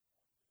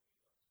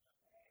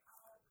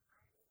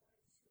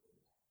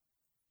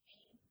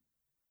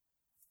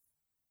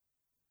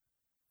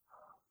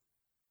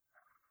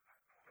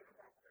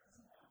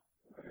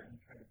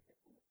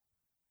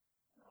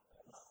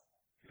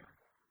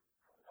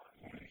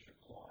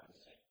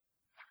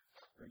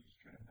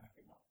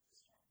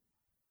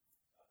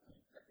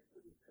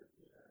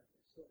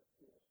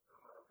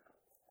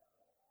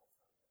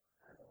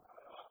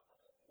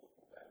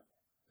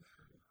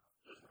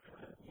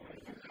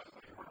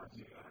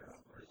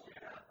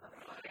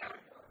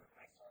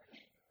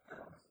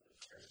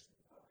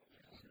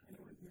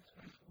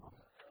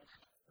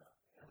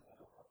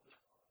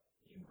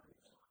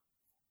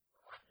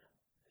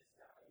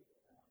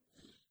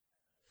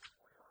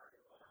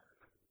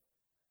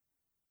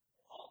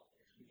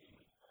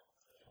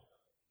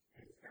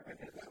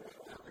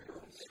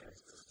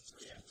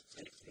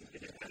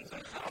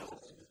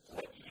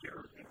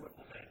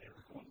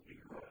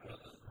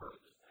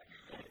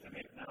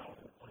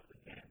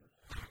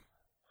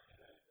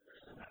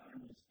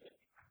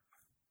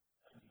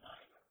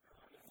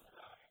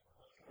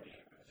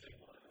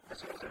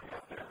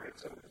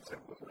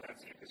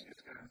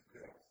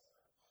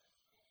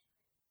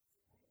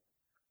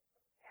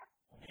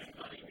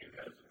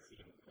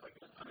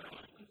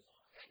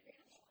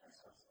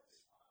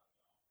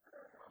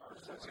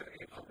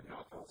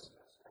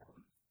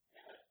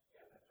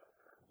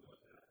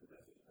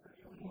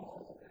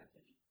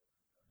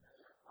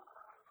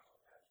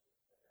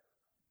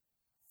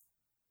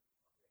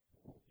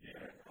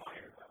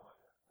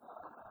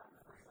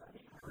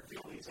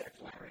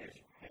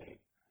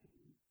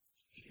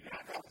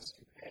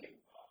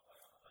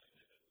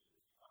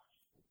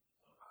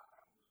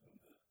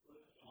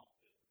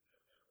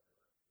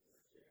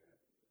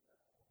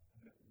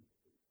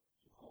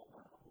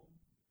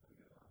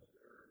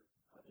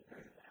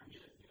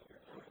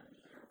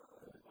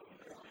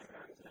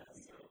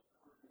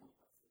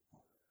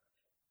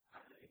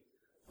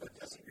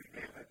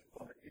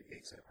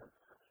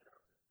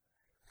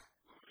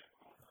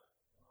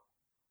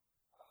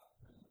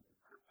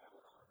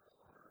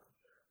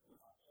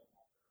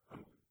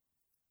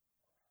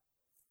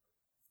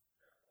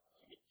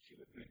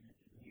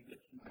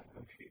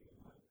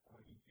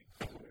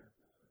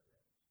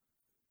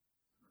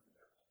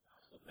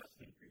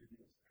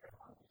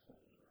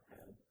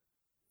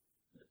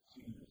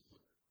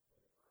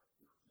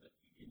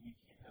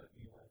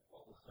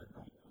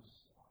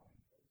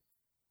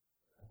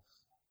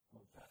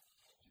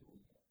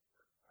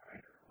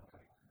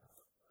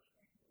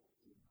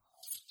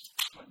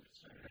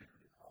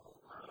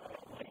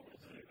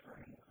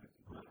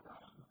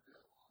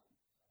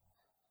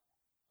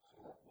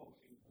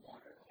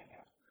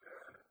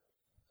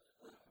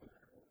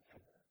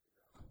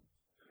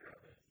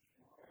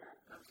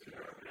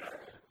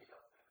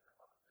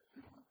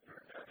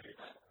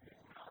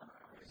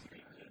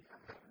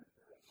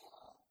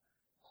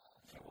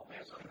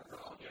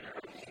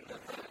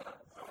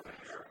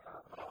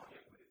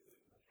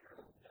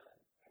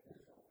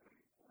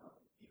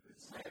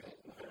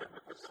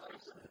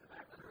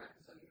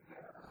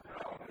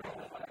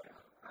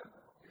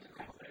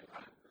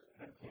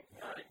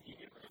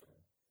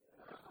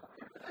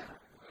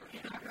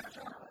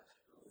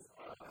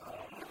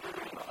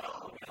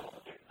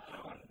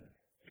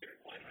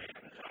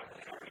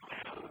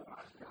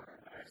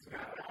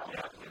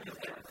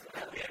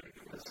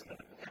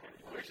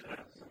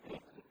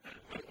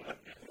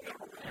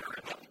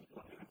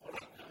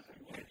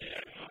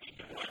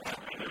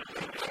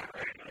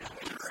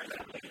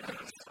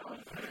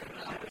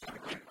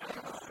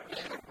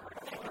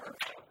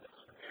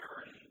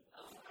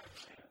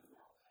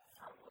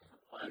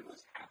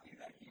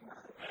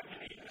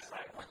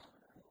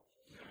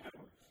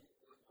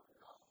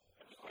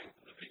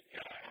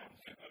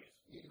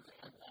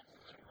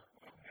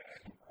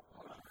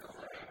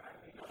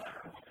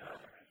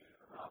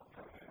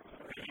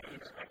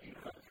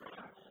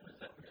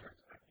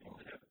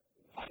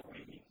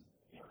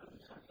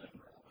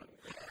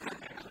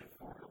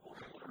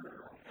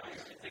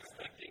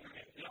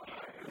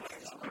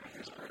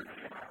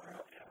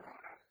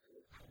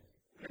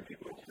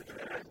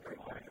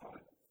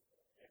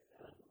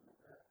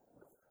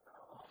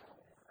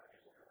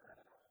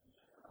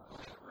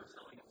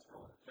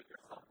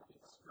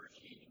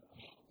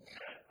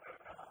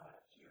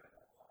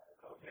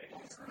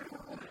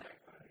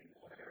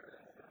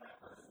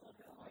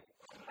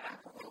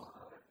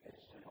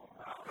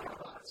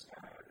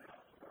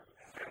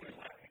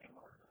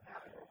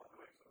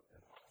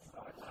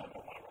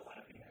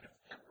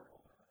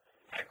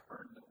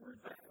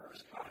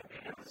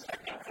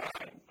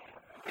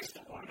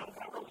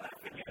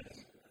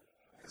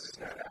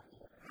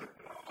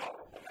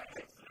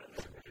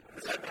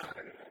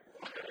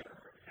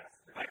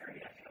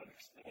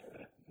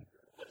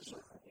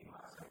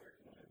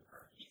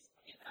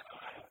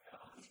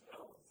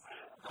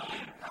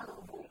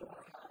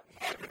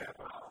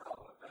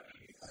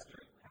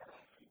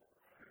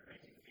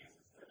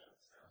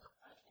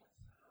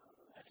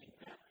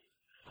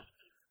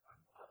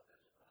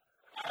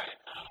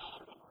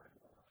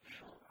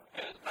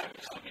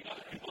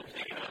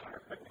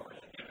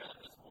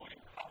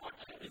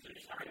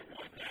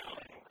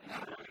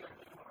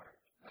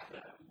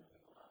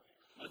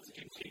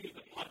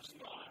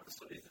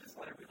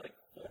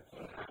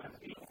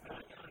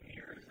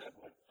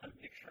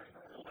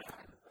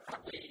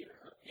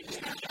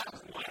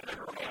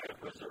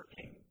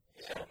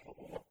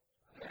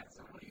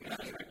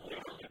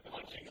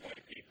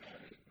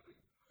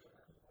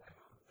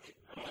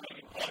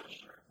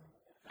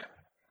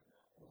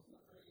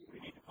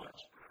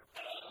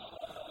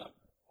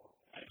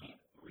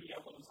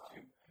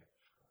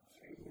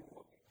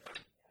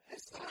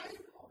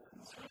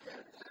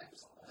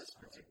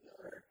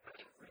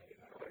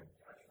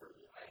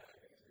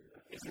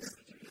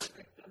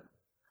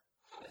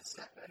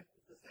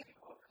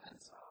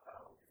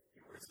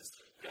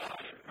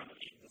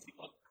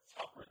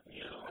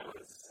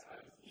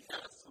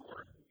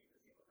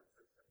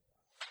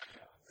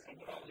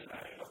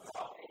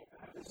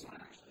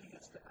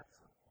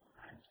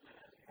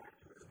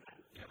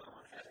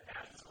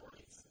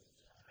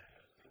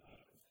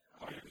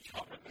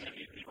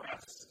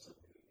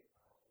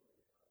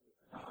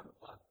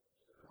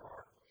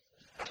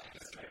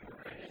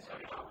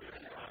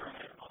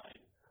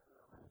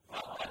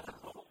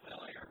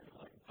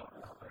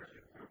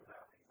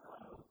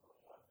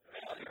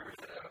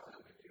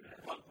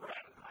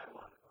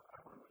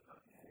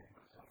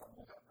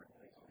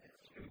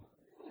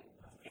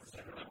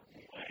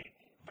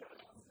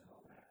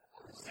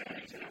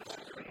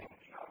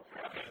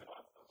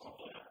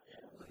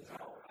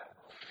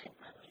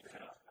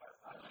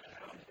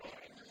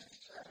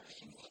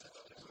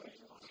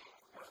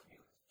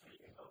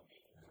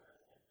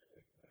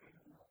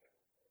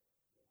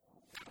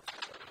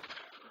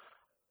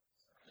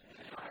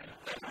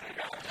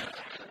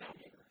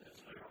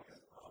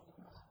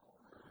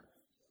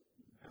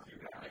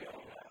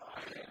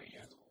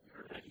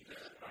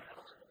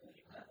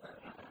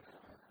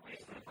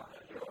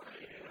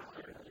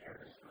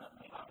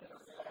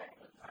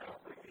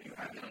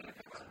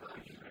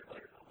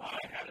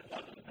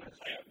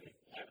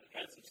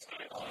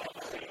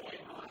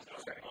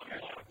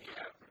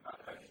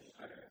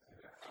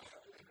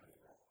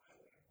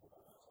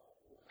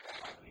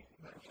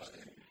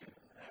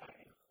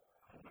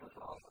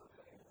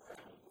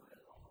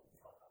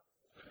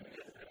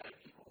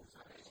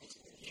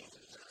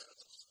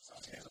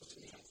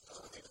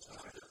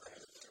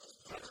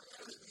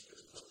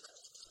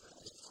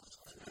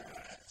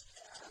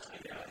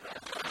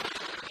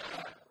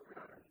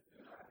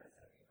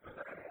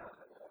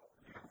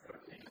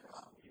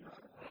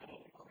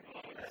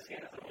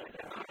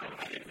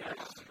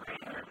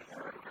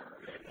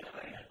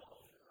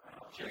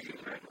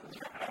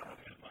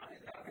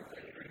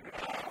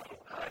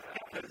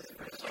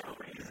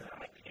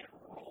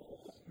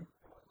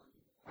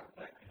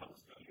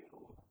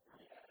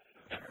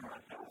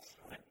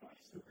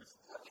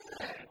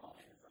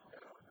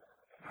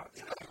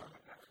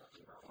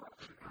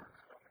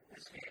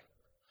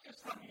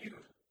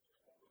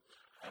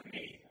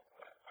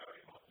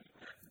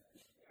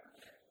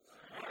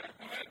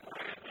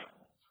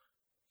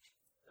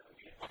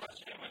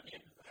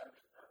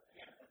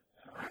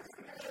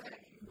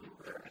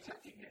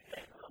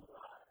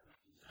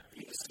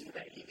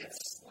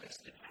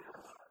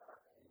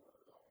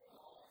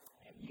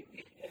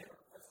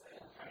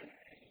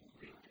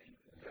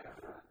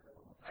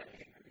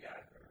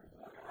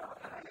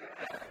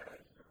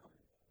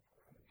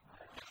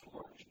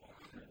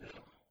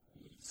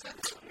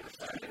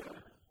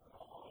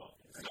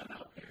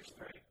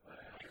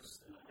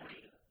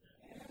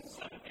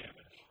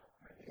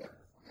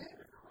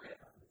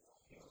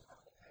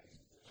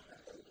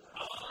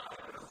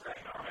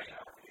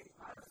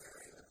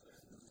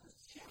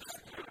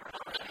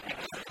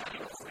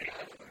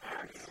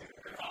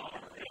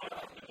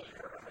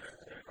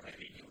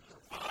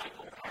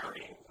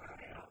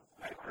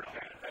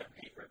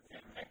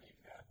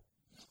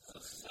 So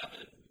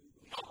 7,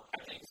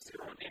 I think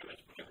 0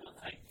 damage, but it will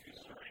take 2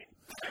 serene.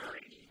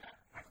 Very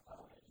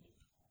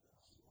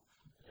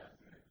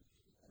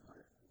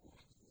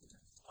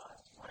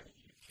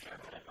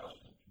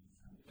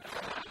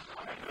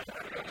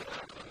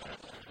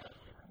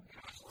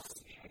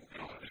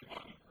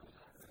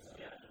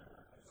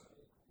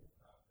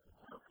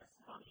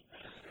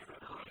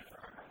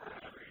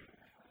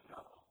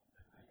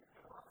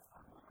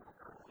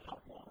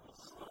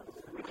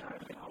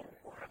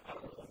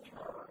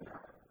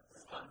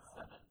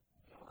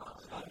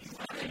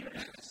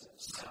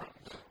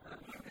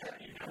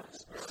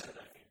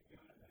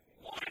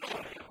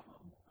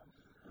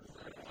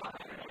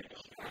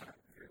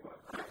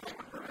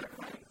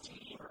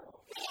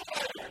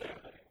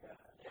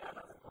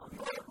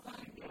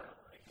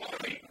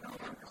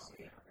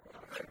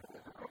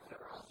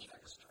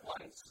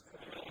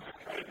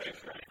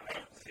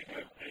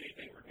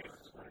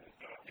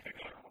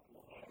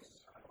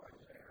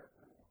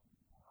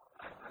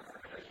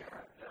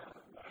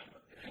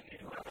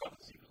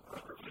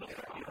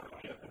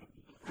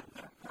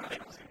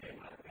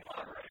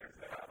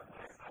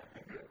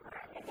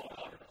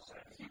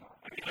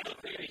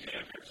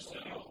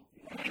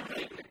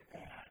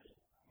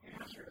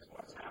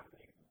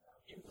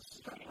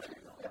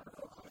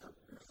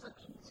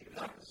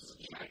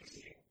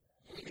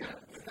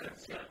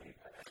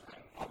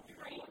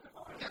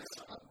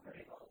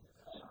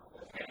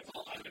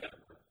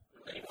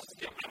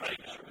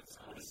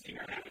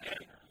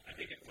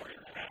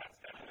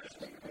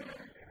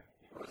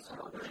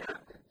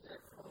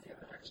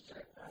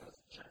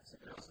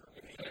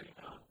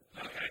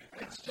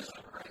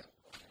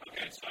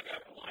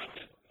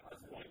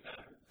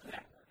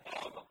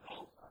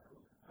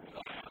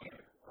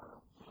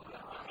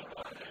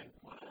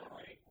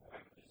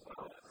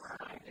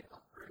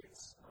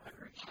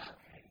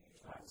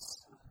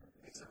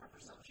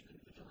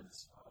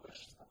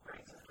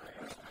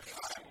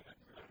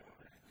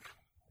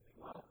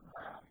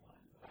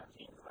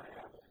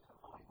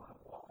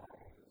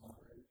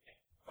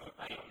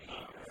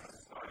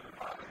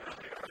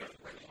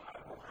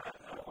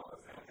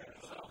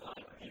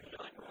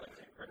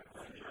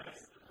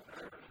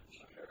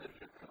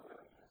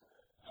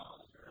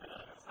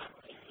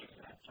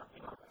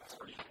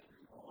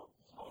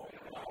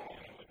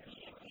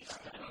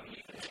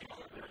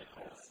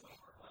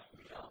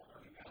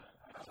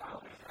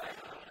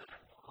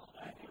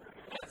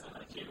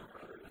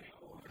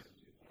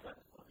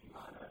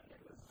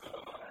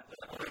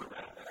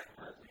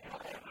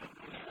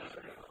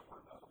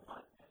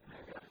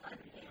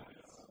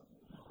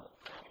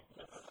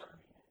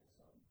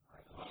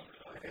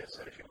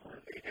section where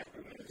they have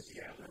to use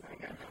the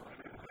advertising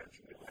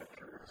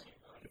adventures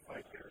to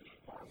fight their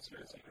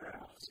monsters and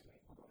drafts.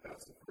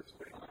 That's the first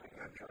way to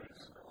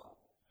adventures.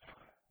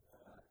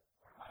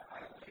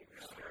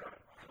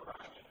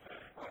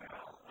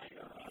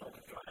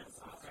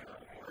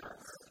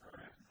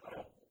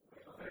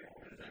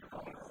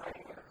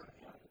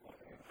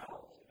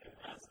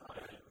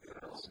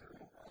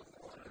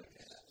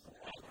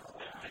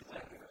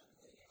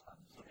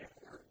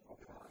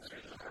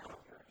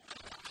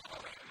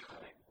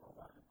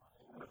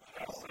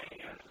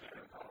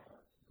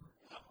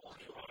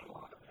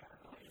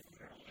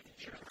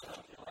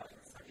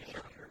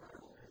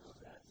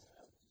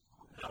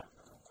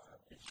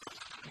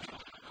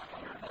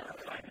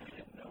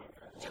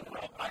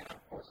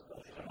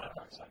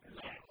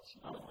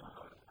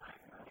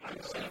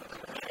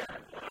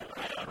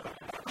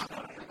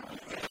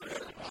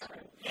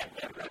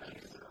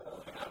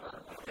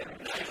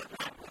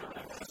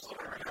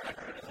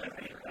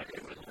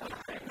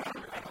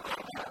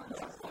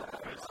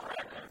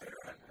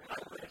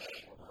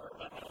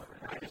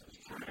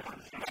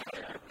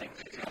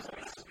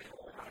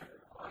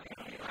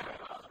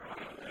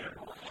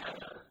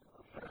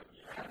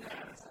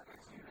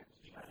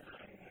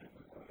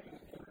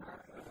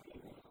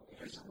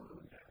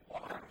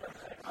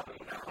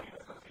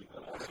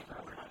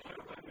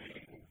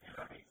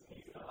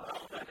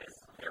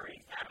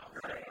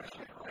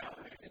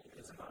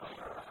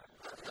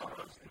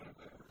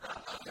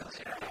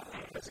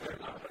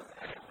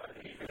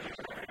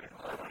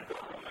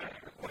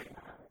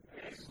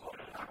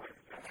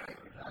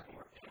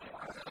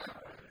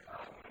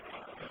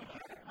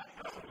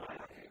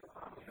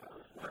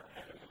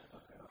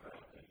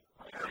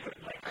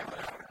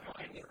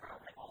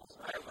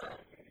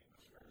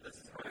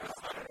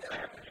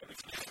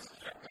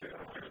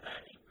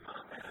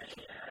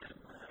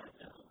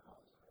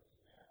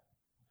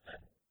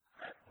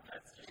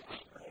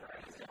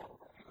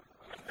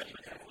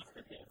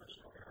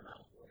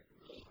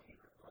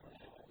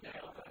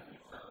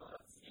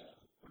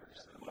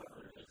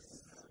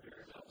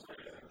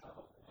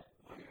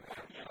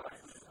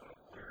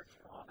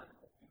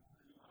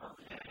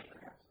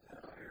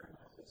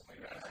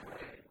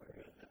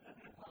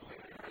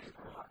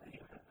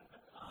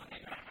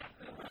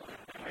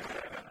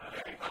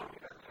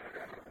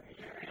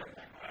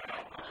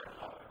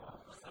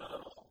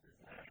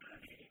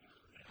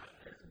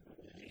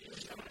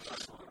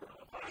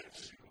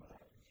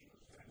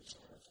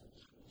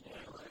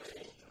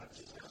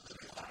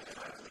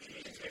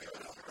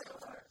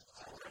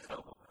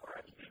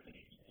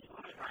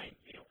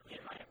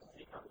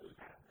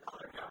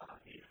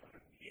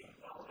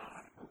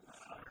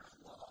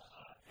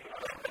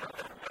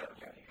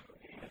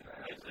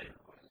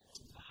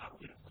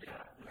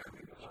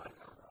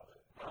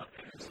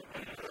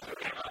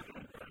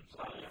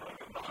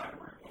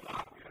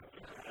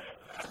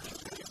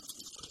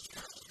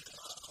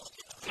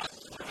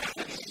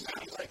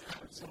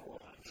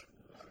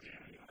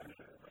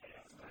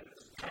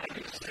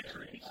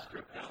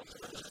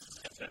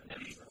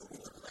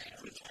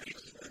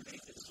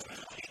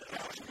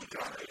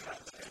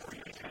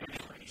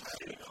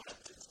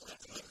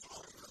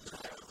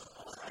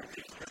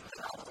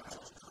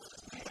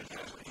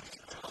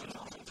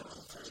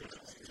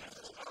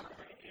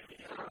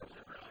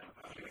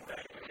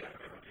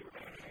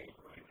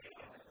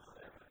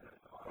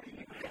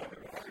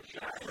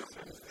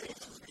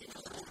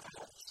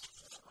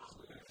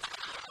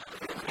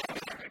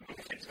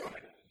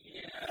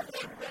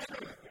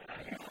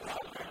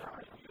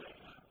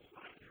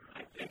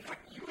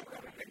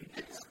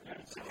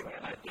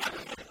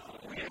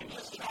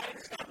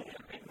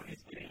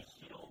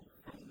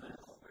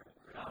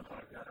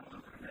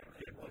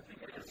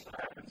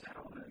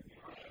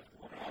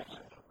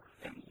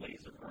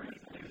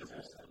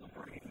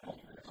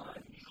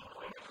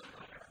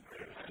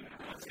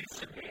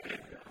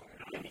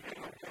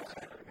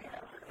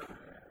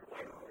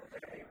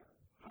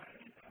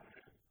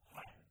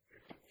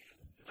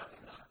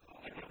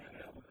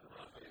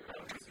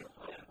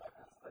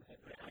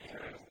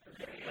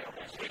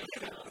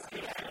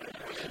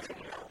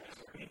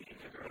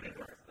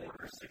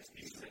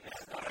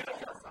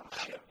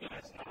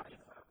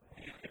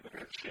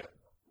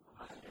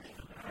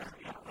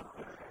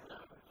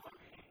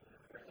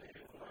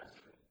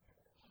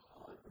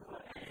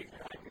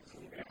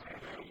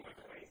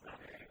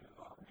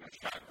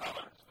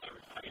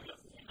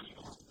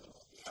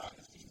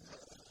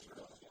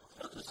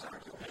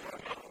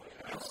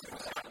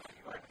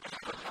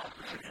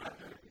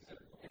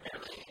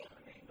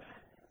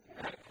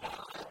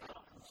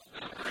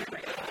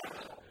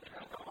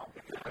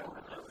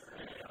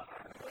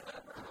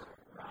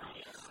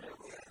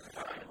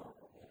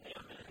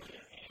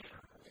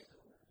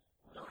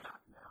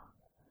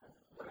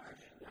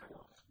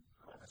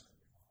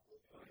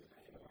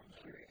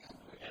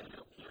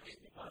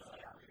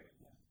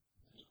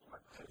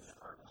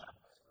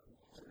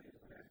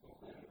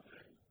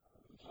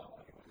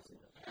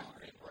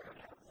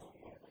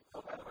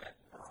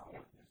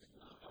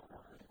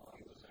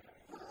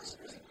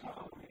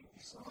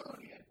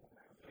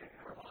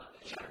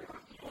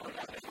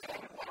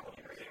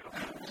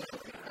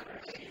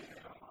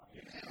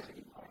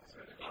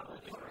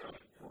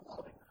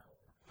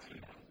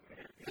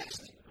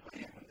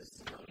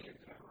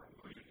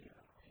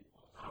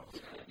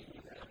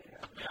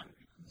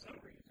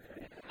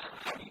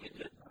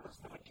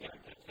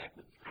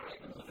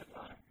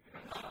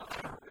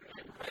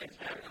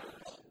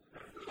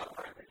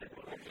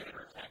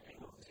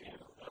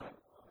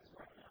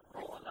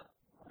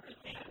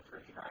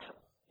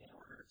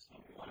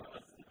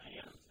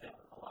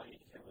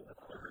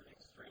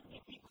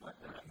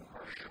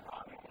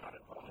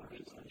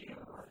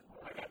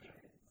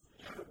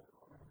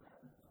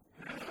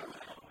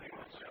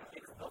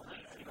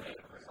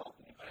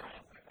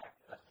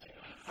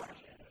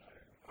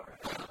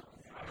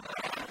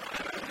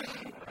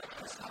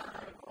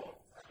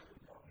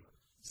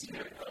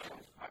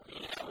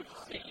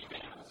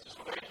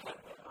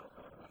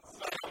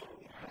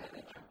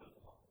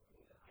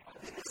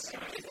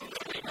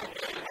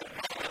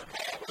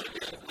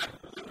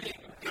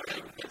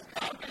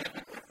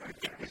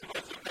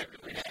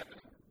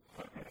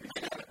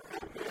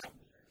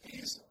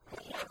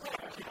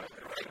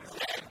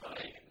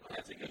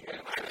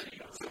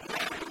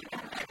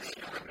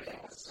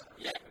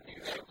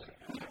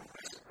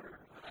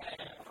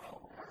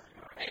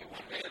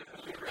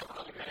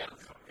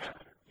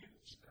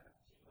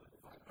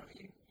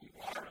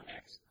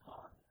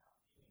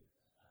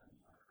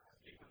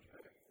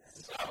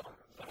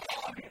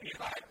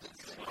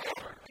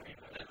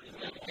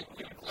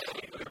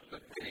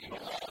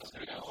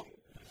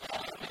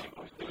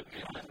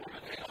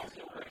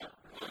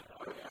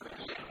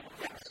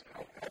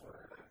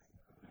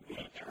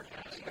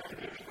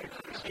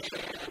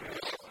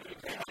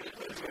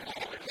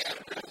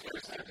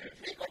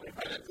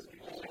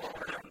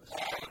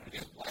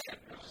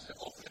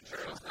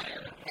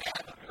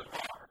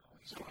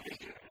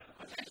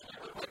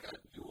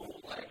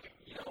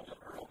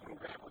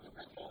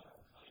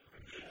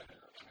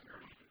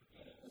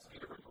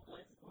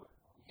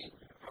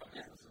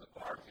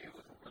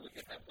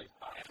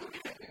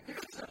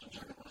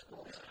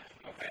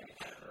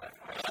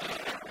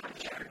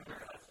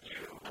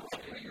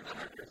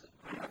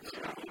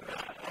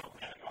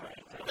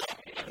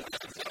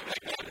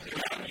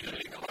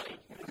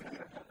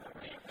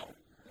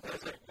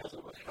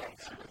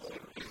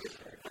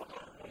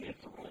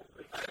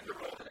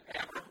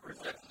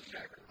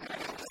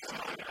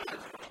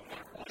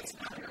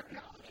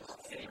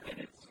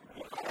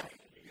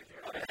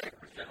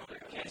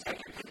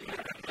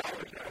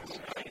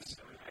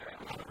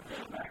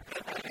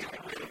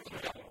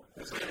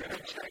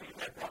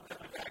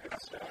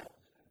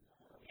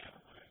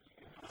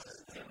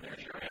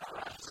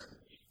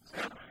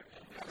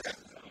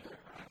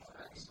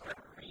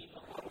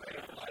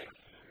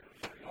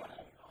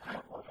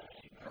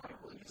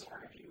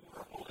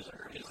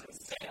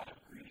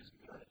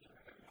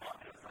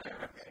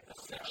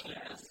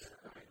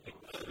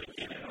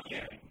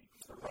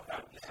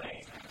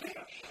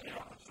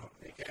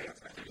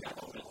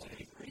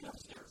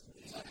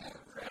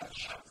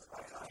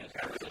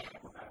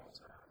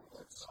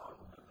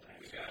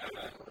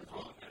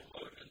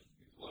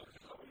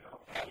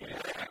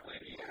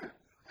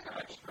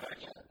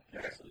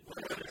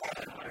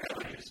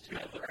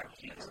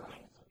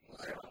 canceling.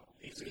 So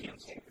he's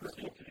canceling for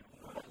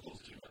multiple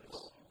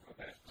students.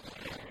 Okay.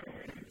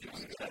 Two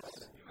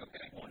success.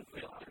 Okay. One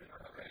failure.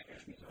 Okay.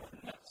 Which means one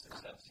net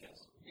success,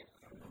 yes.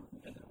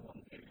 And then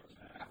one failure.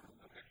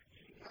 Okay.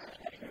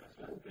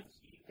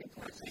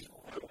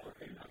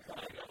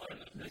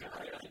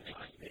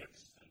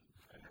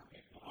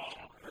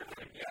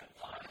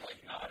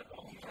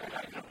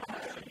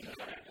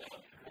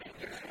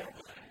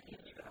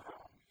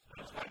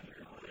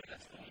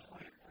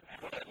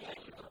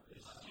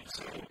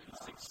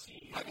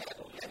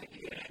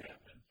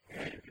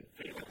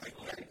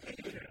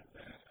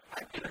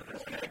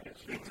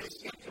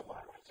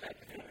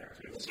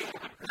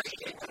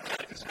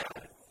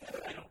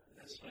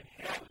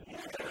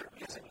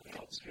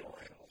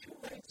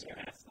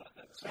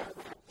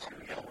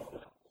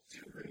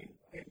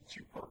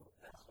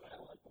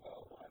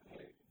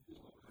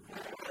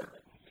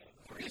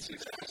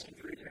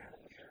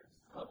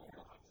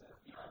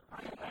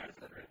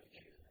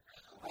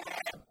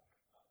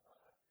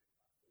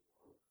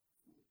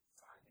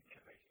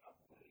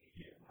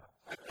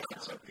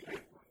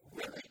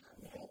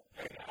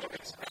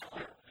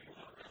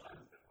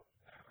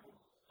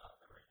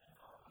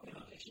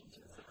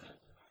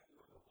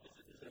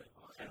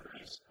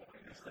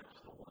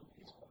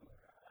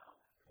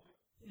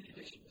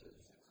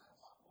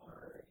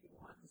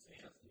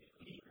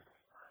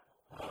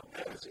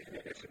 In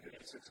addition to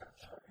the success.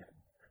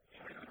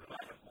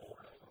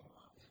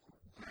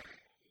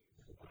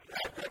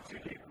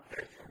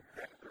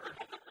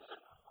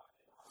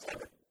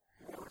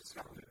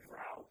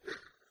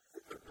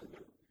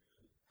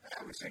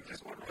 I was thinking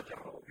just one more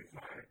job would be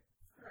fine.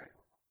 Right.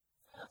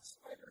 That's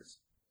spiders.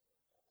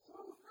 So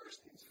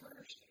first things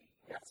first.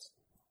 Yes.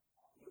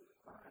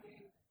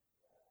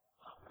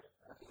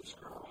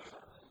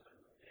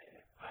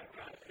 I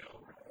got to go.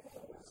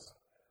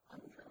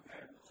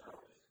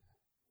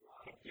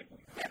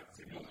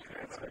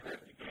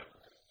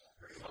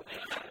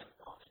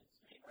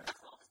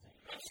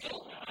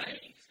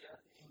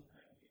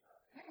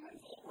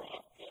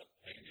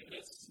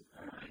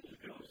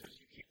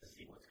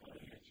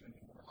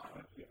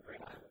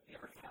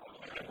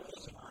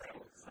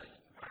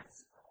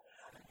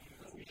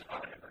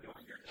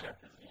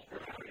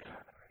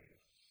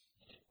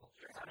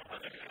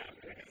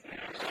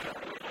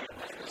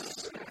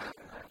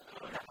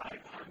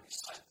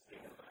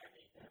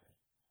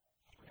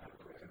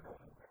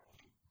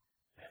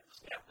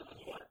 Yeah.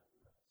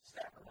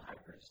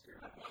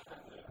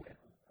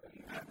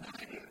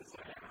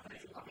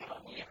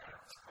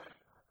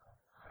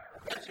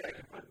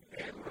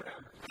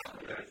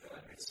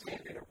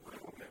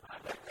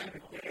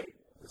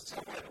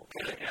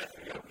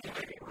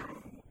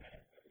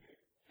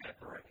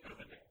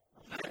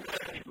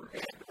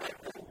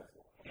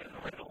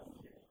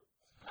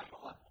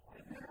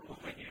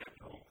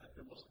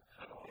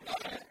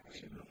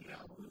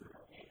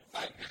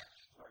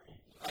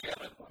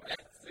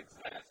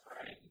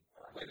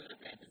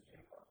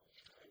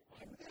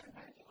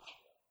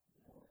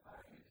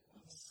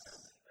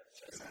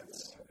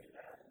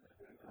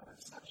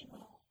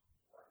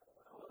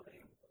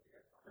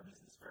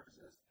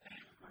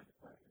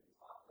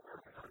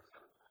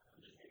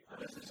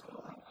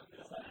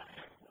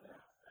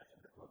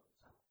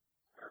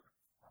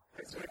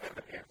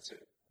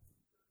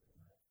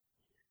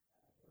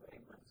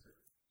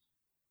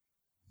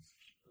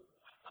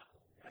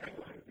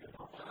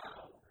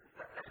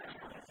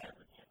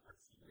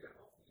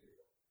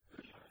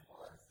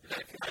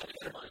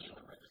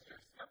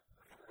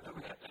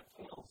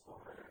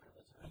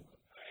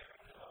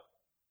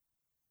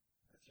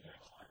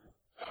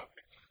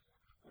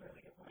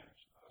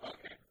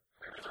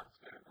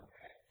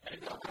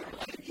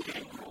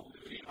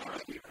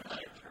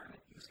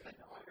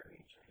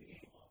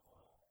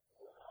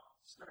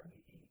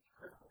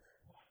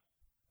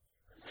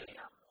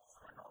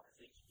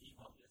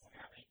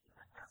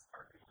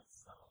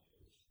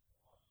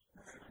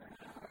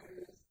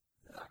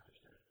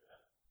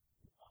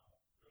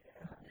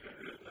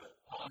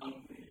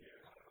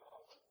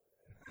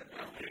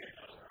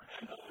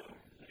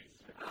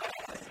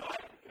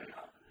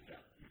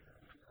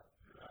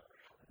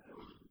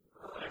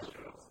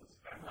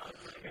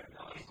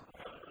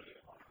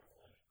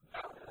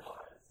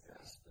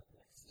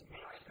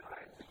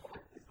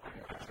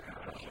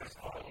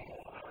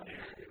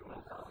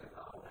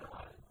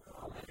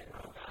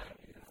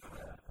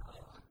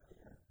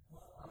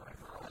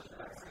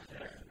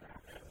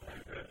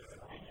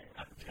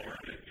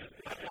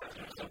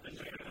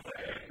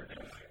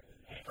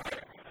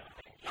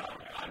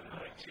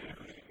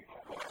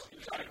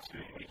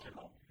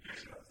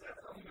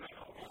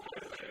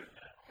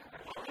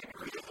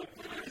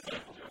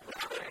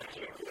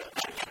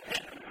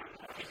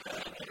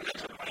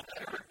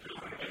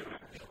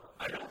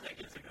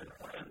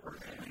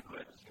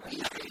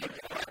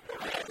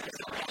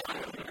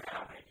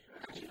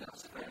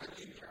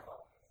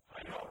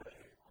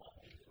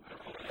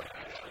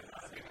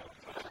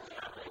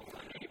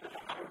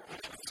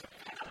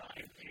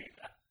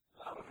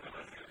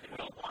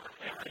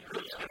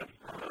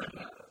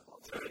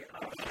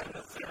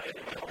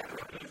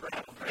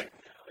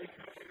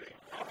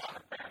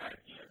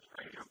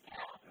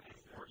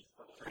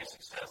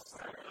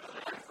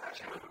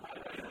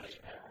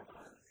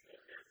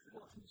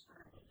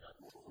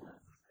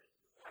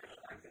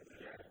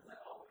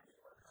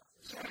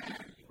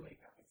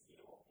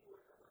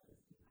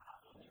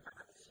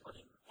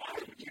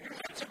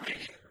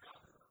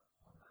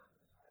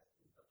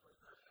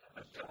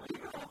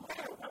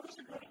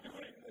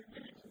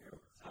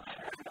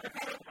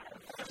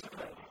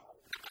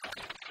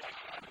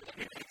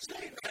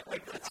 saying that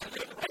like that's a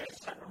good way to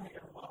start me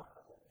a lot.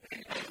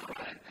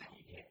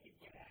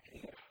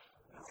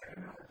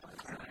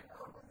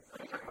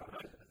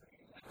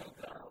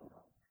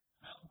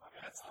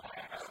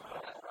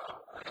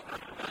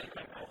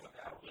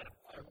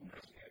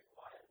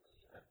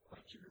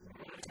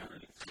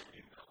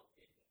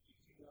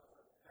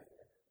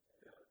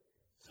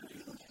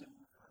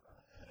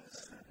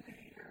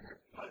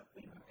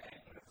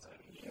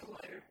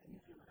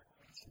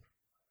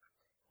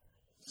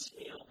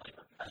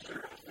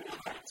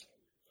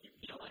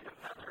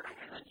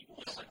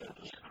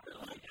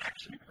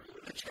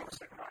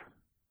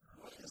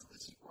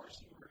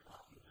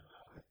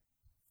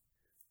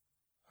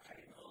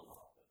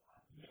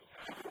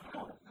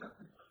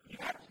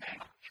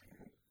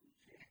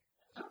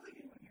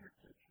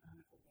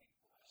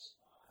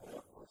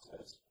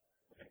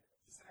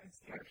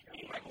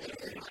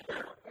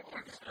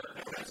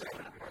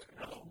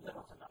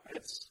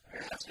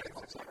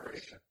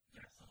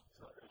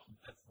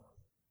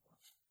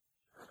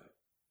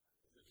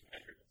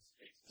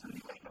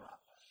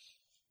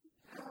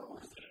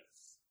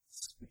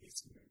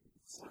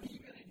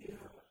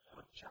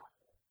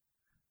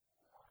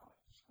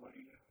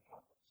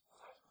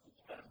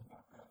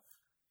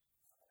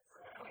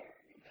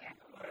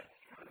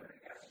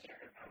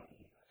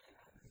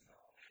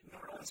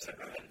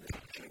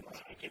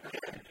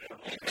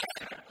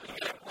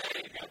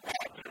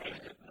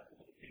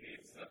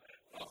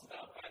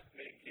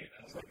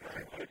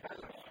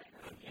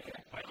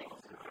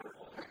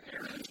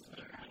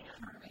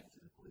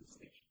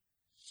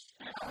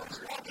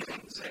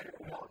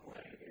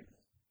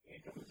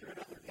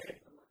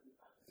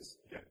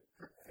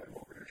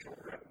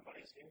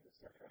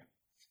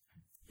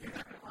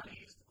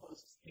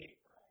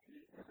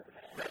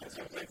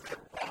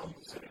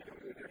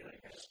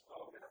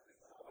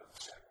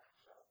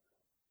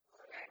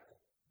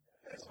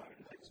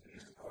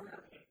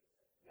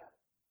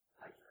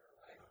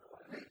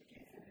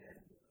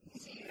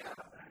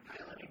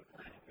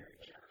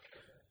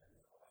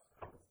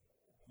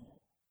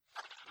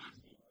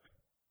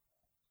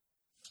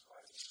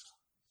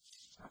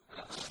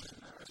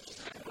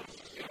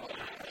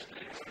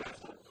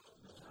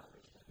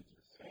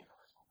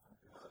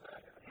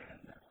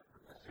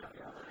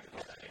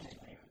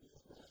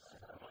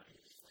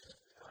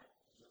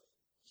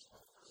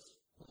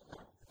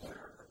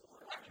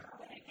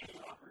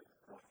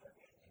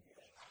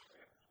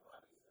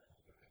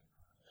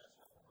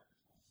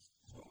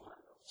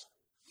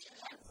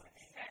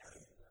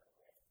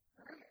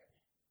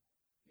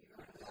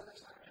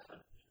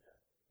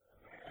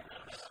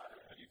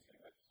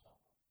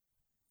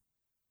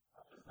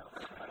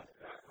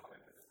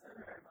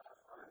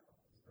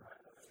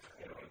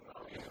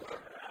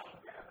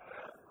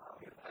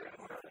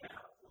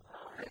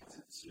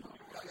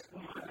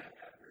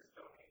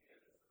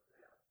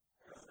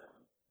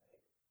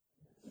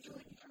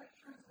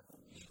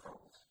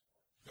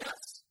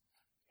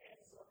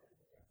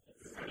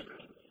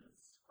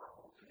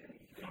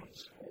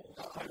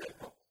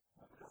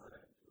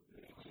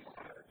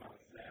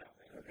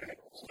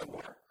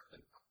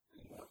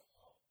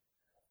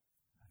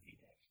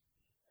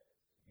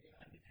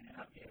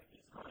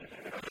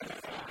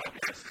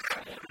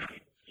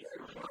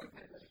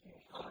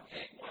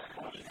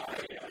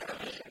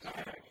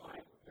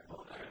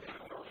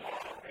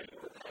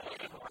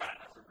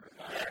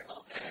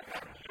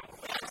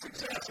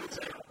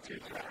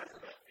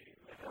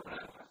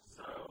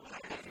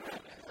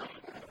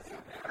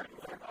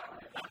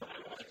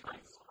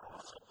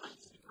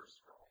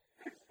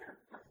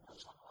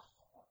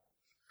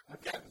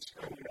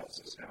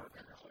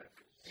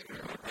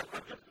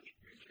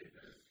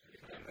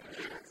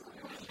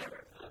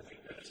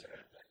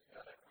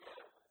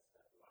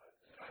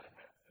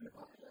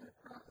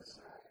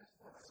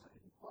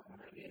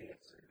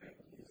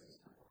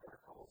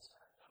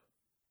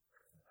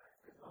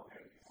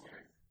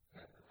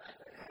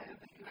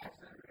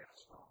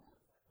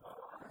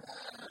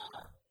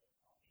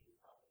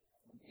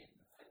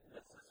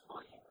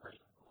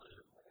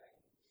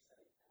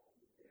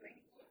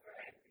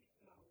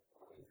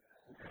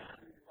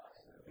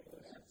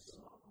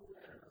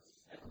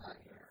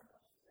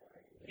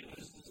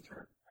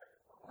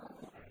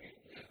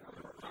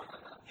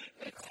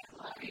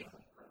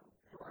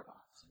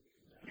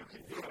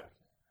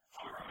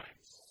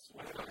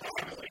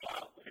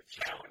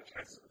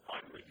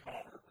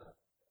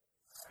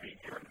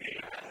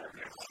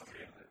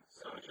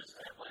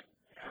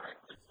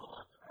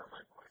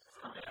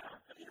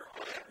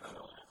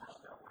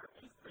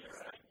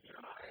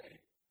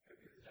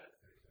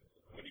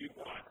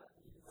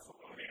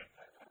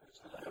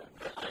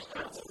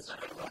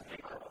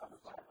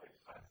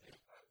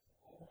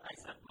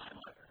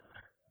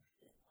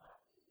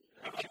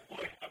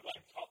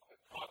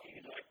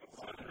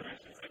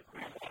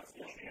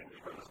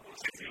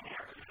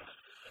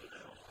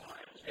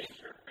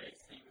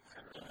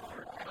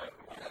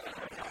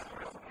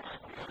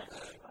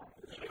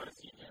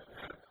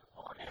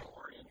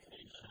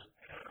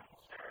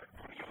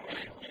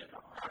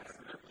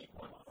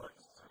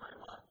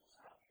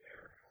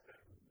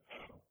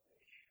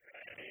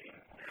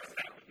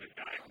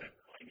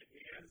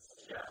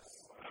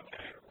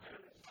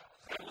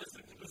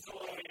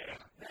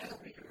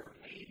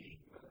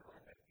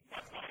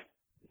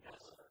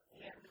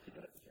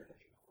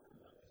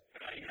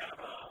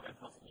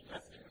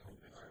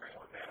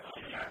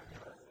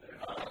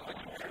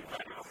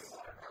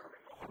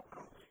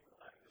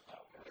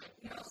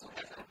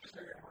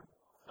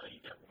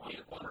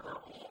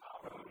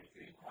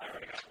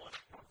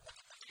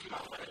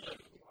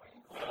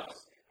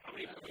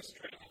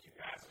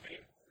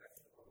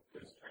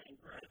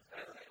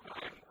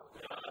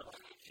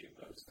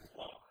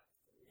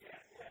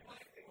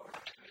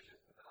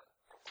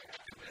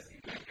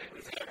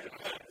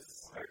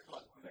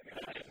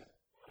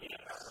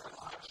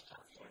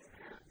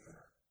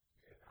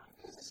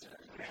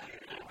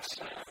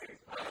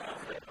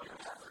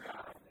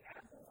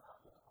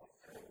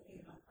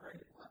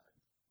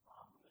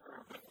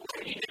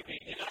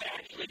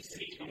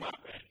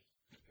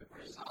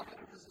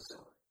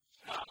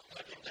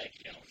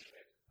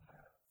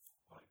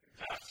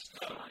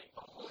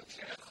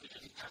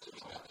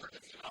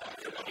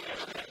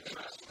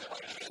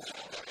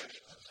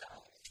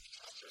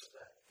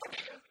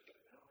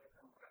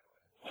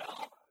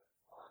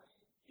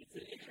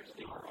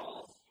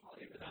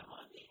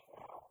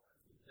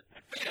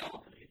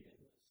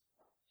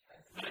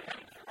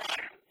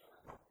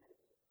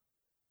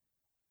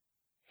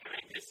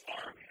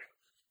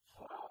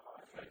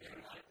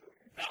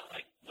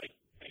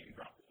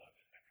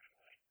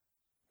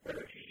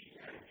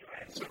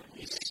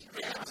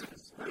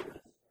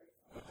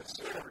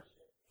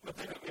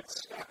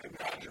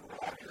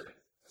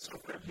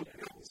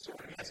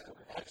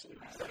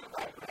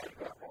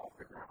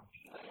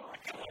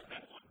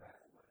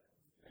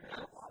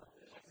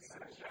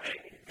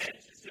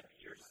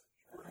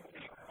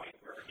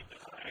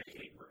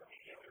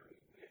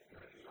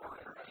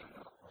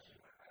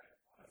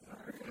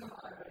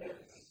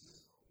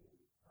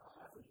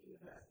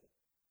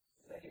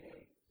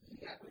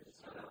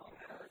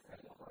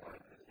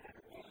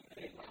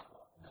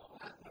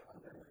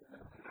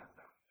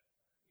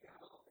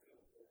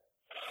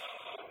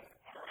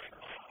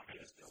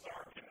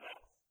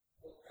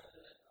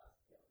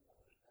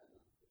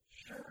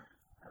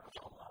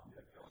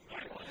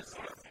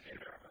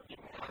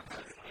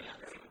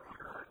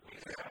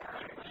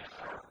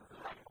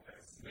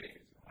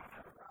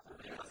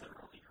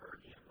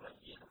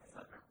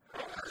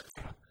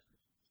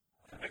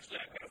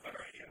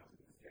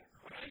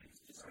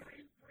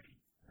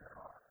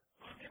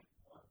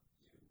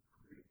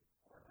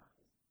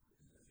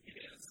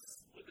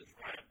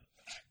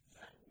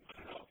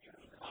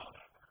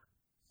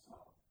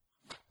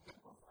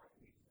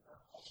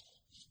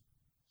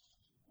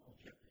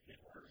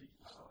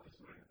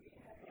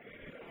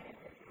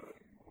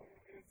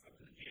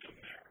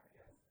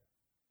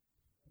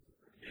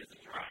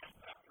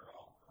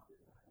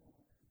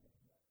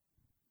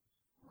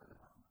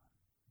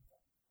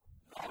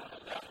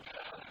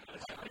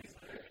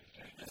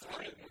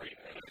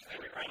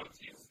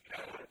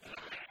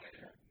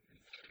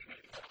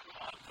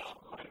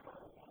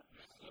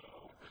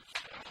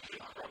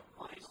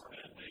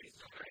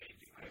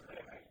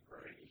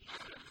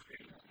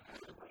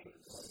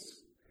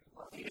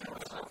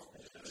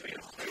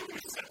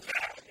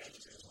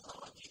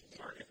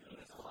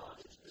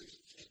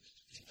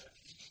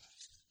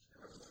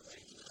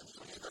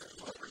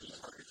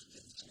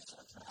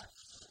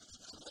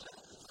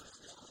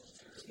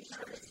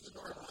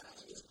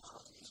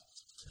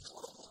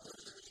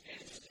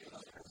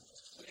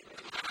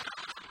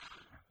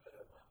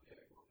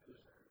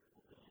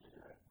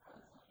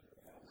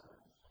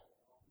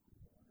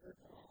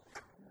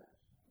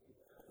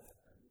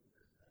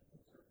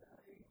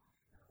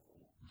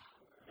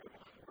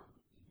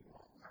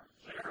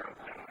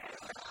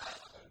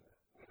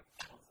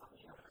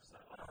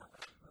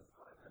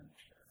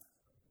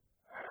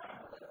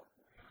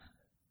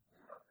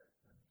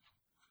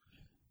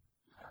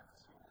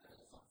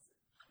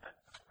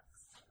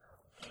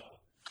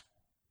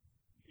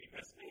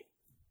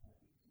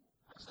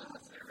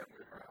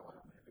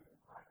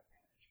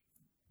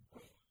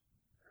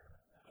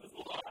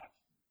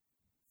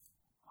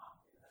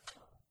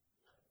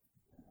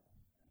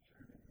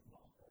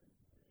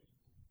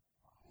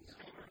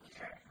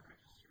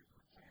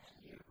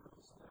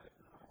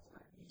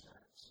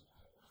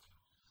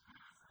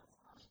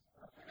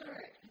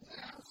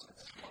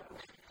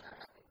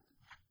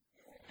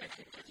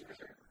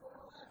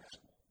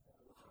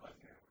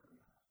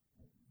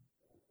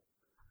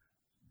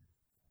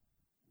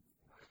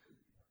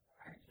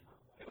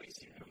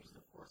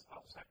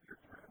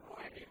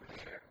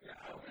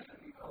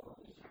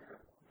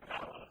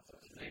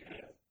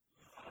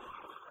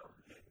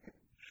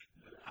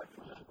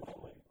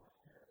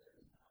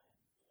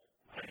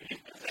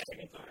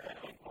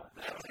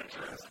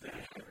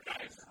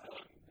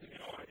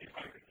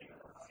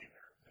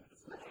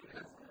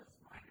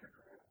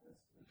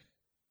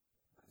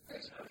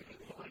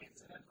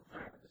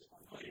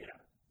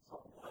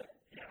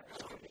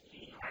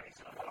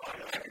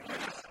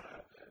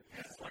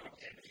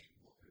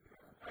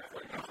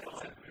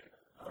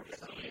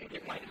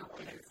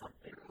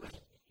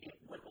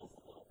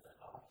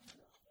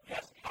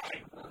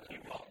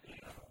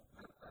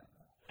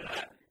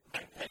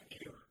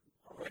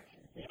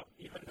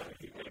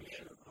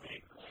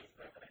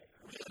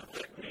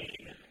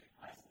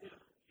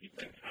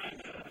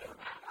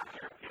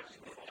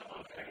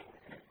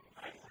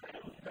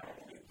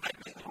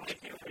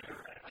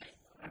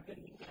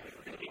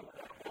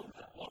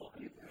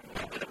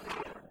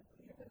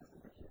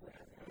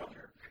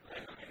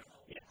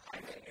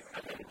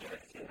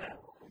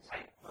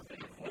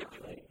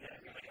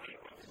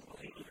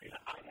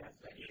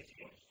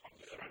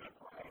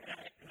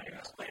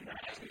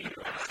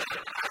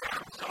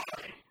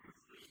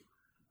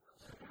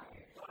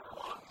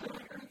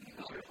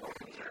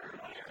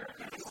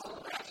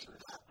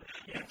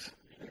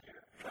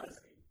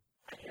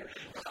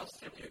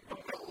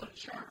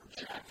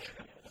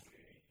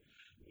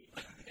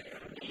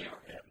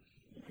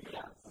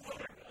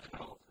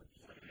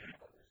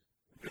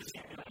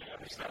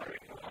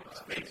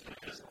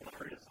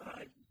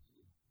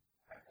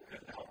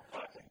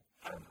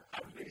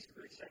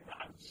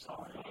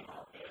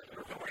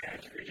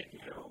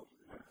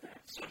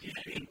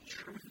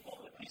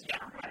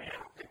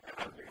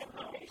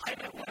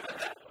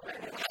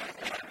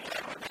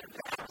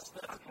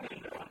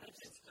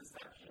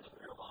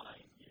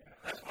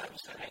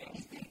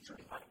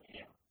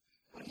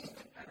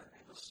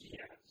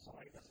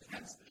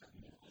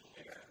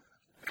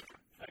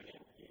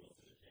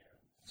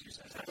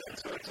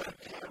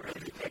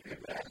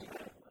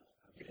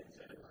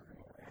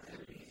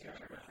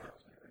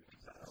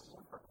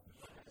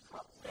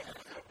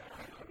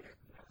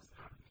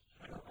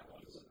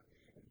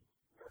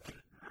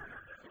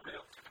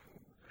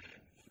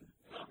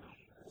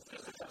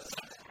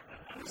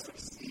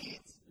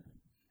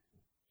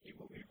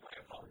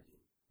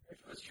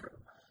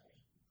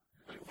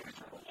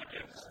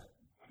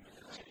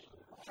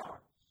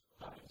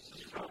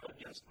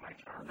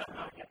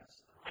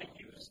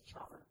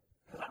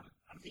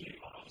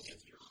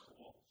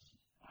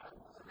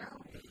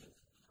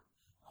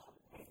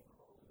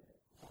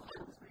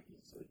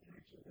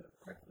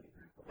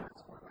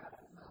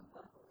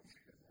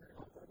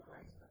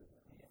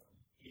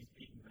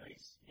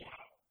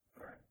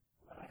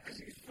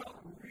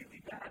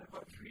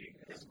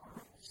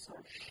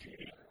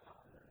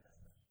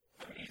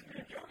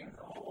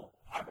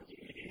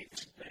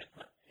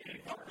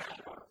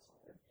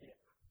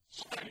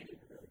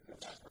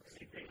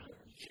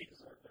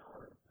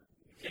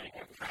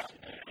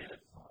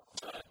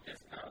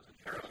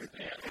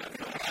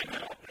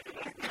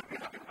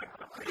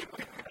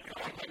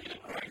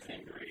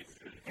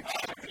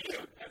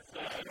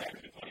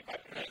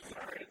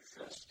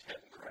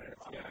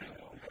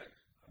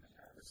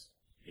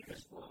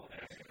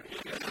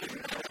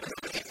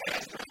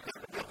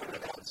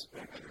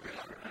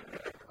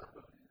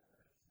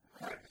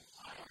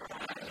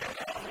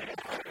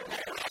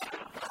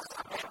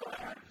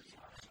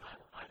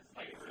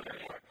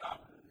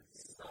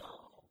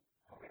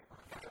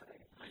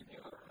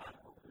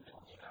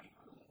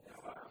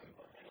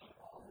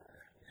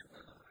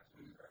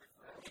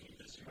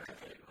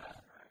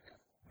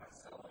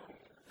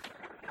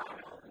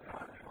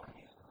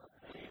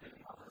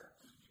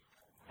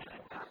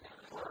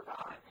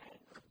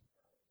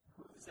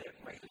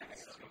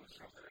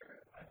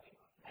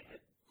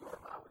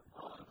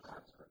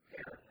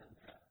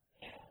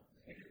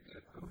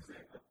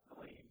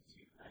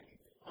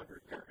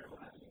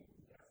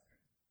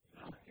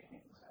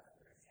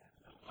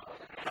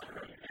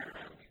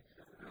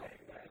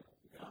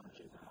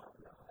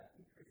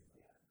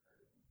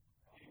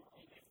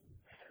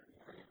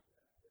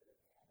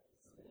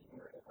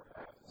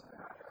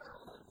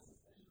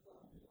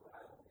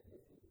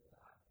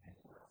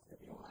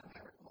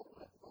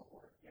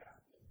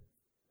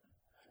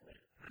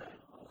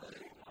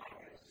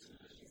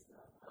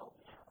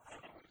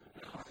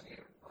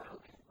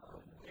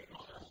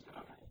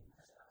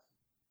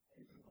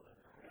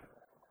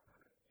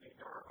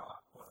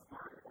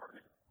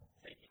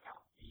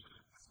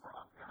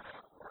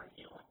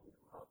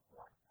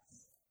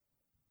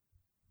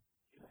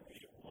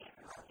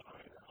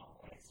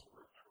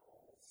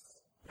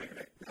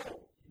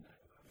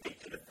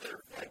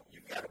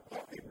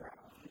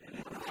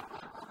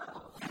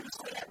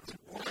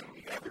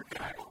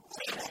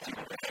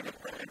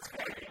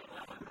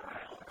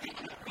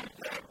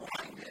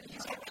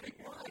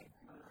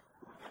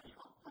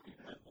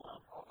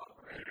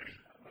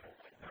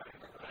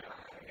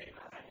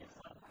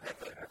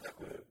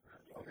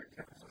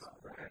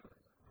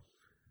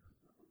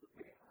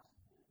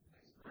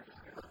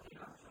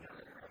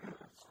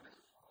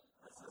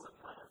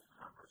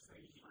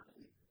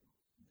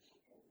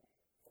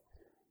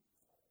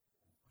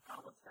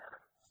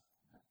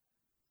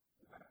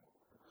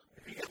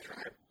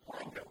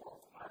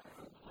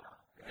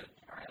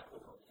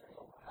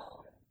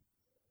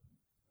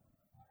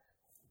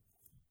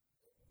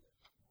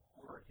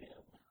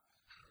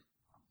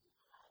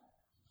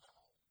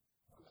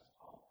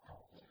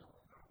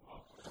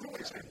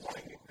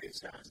 these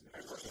guys, and I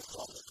work with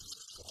all of them.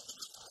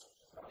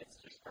 It's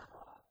just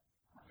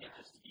it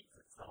just heats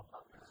itself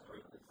up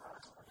extremely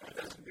fast. It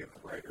doesn't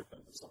get brighter than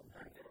the sun.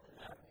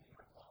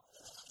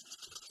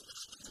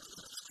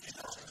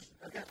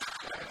 Again,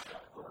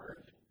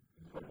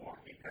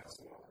 Milwaukee has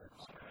the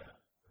waters.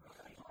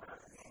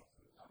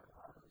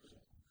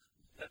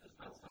 That does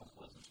not sound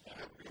pleasant.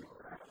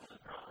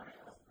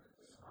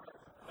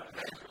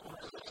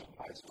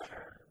 Ice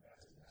fire.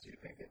 Do you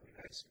think it'd be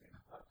nice?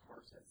 Of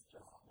course, it's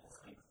just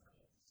misty.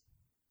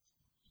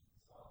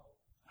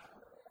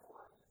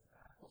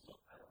 Also,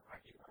 I don't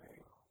like it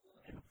very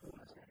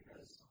influence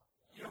because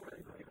you don't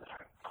really believe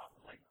that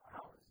like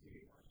powers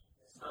you.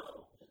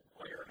 So,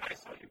 when you're I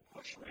saw you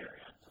push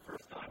Marianne the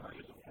first time I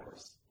used the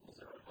force. Was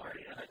it a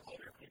party? And I told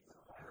her it's the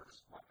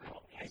first.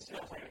 I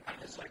still think I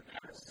just like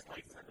that. It's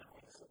like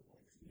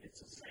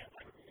it's a sand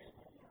like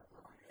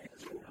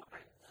it's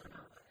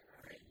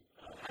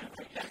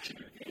the action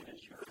you gave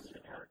is yours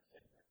and Eric.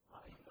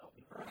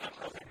 I'm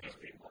hoping these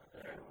people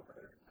there.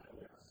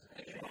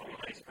 And you know,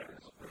 nice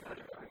betters.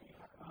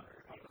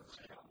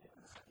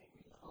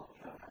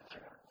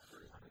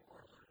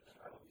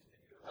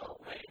 Oh,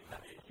 wait, I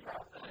mean, you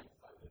brought that.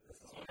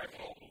 So I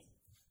told you.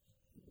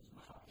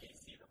 You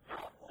see the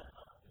problem.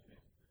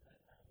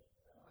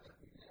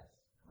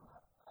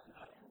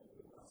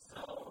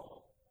 So,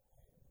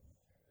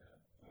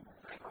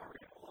 I don't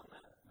recall on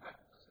that.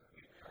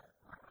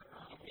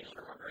 If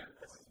you're wondering,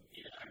 this is the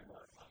issue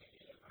was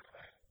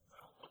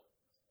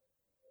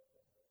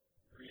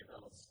three of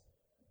those.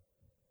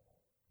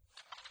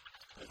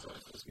 There's only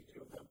supposed to be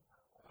two of them.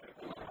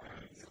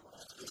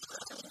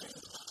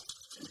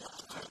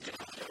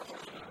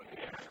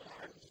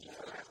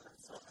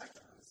 So I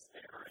can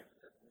stare at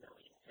the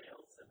million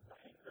tails and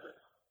think that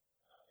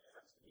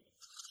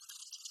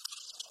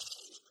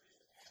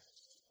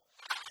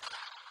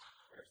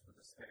there's the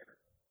despair.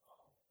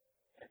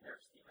 And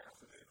there's the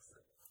massive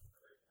success.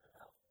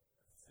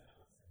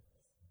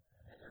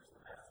 And there's the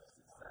massive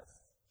success.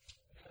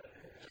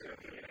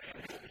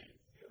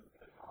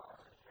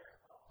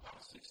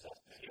 Success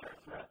is a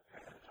threat.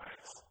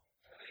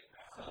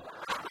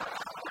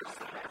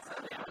 So that's how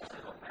they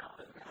actually don't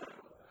happen.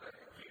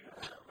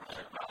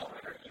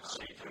 You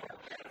say to them,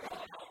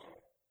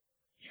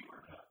 you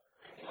are not.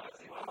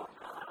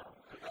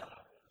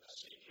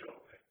 See you.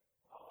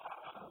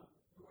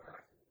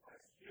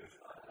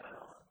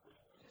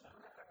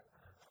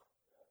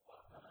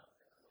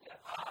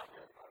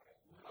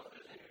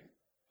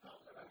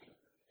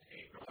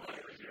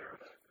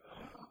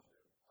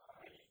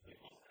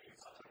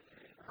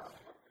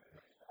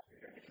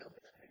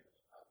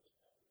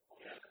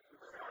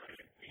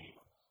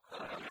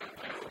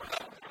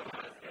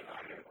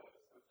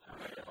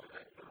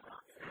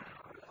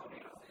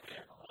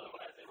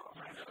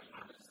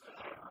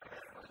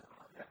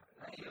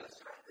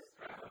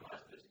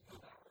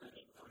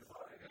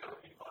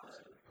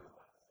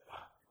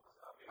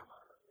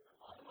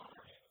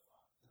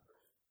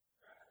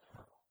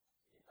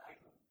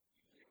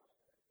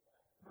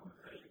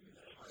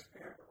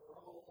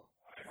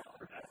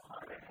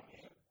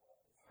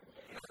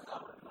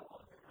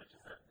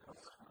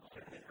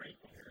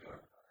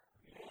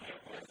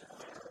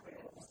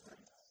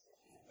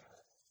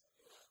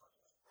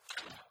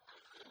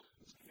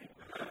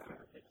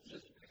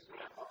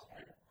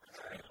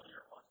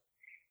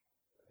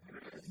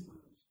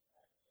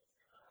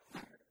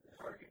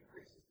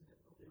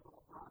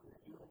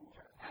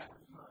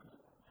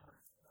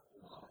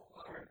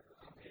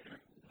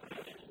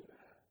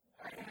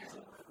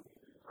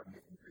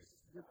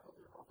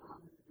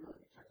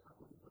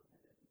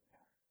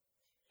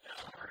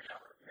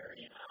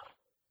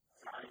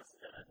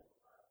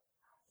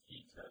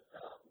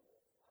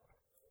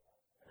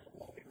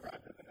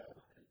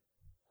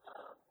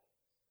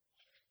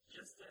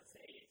 Just as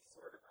a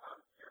sort of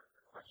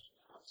character question,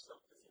 how so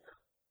does he have?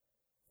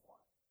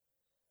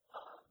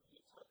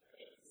 He took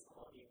a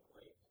slowing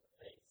blade to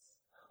the face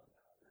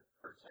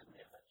for 10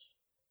 damage.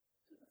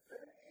 To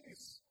the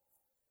face?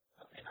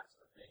 Okay, that's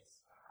the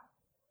face.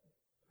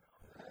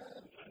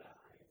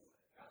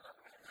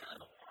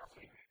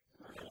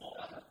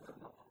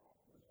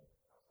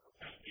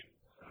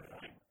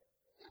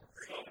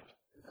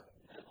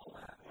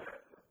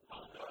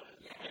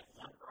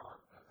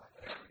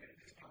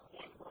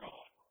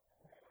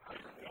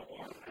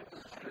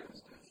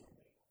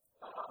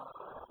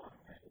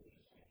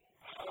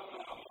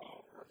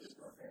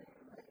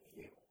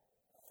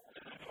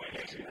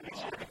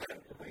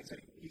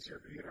 Easier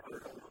for you to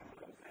hurt.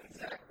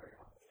 Exactly.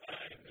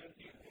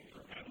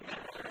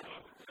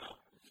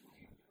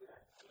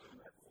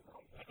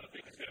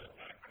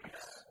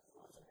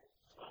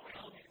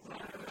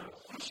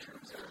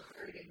 Mushrooms are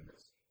very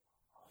dangerous.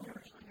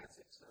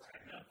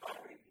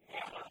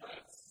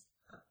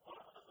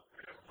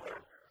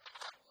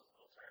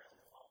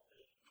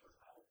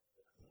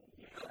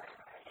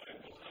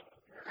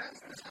 As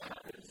this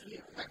happens, the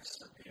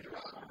effects of the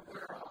drug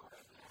wear off.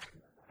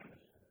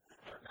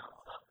 They're not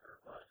tougher,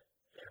 but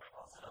they're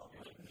also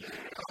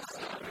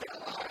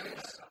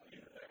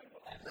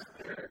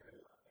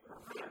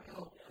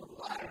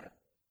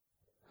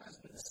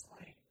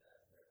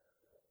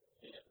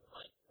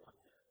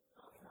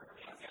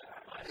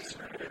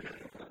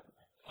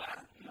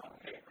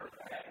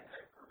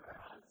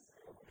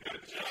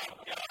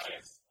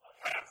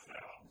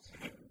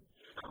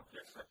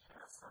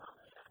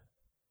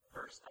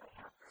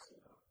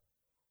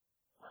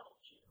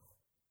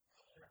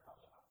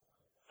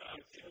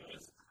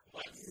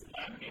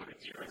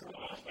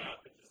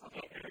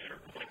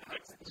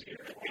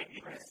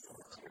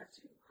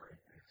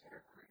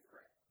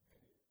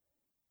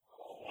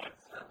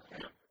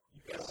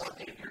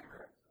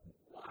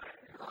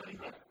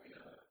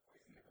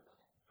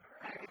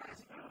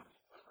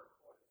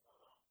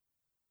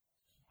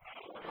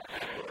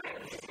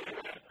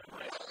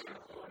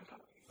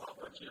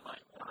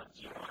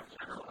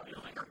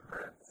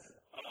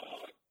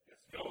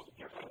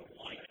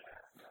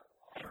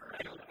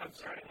I'm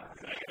sorry. I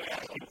could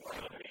ask you for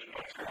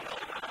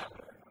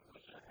the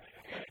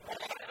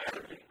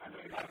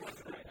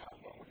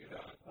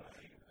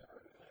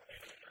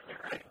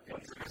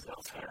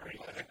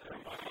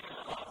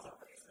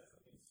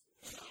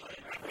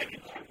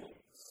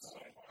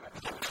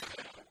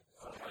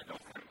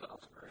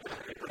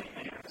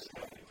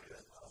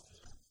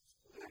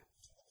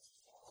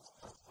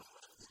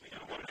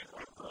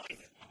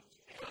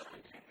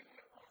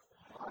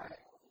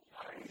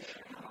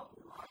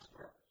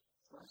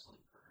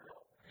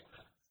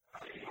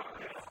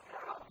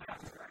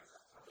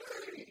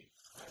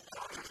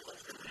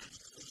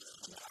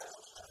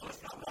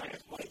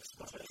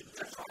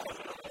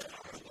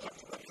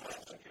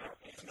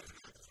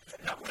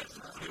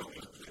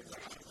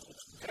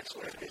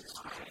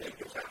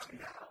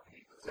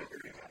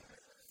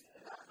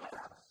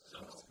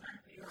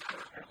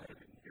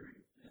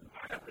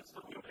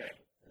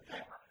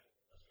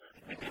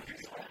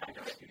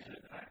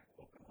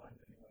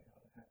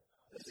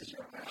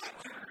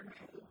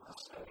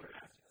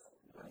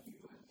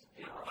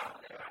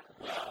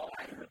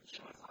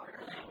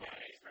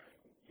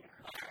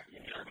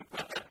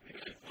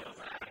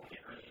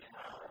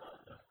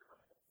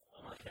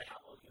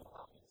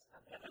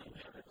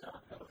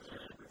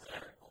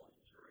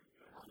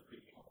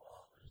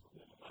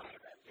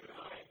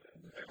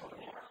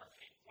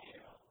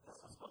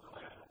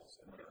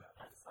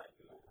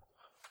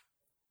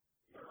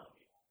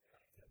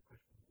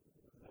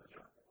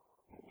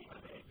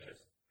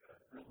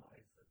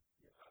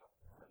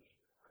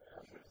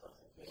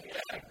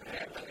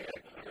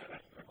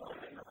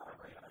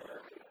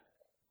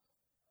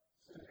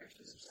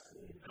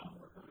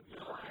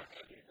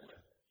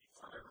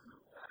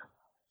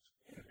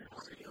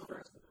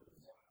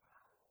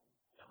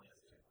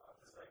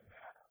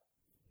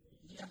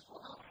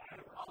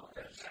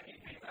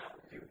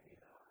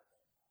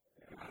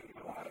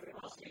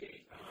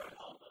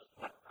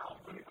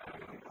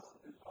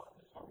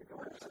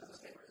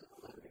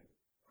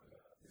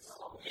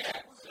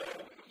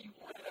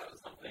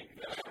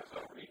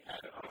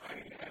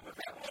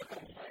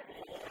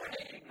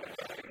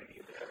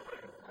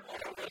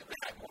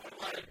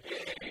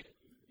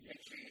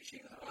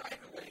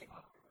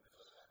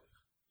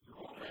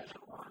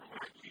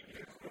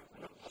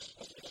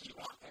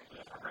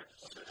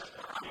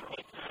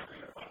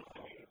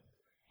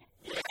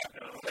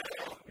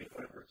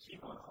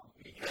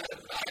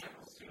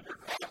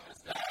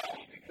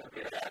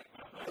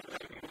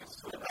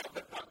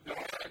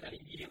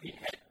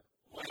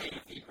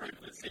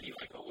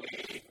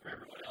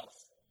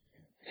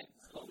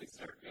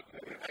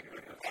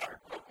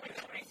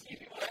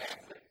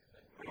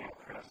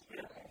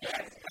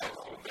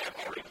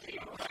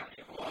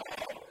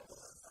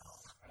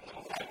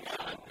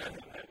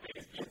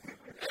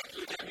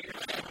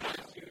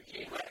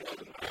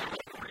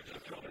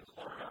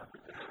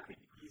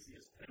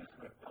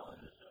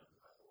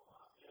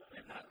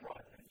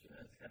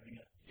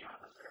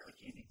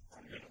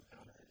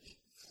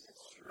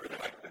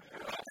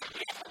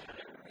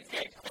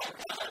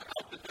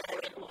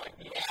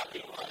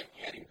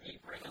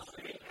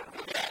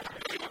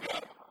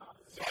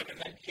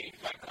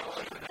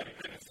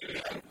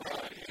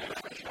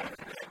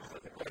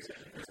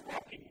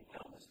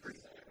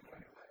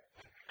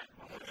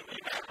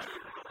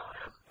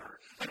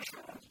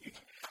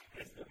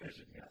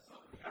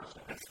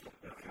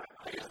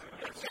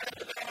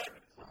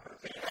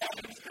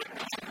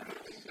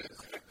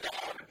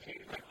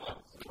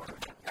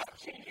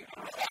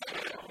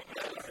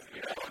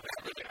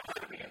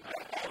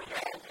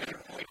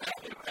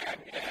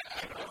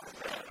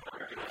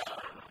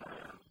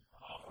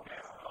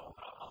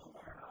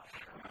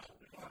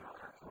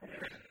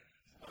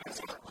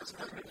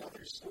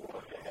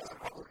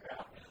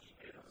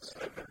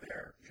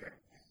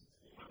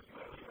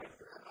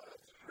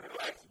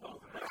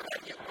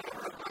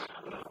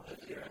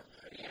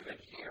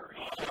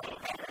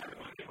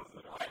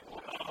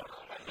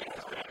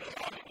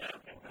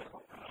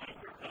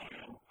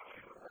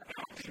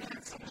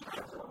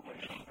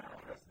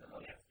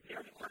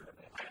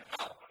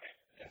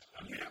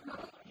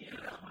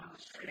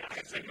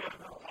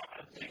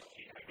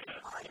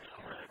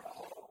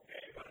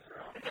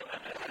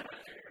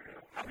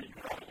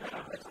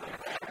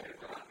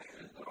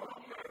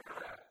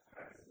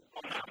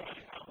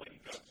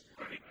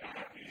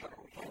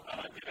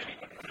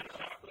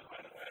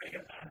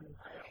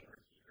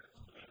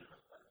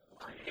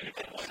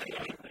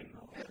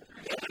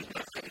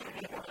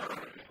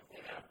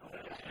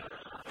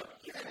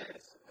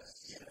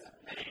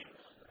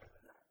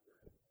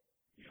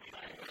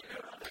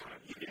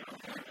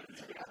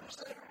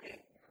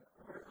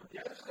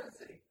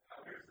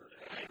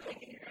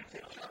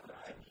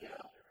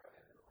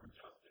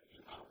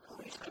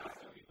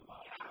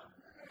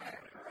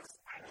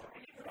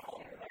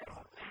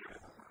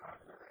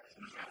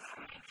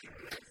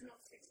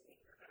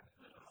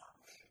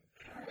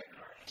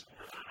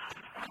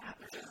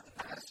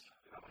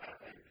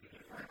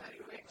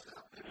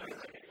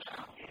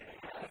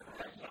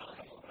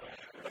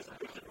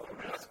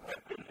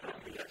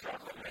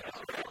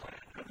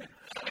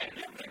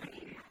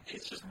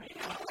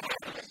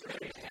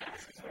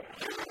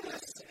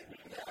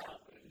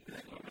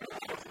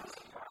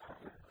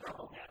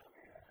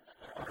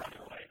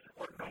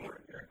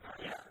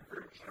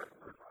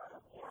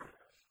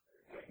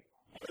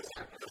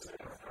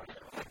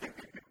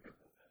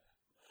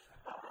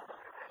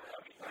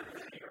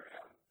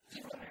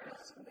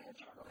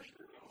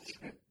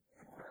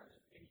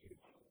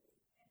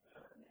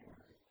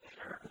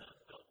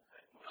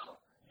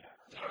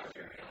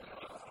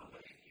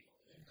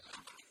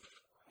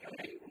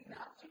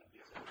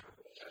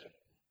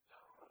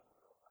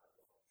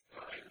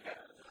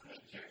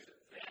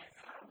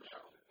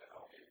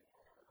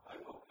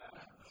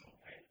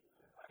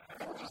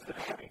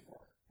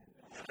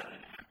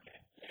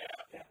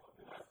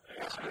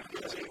Thank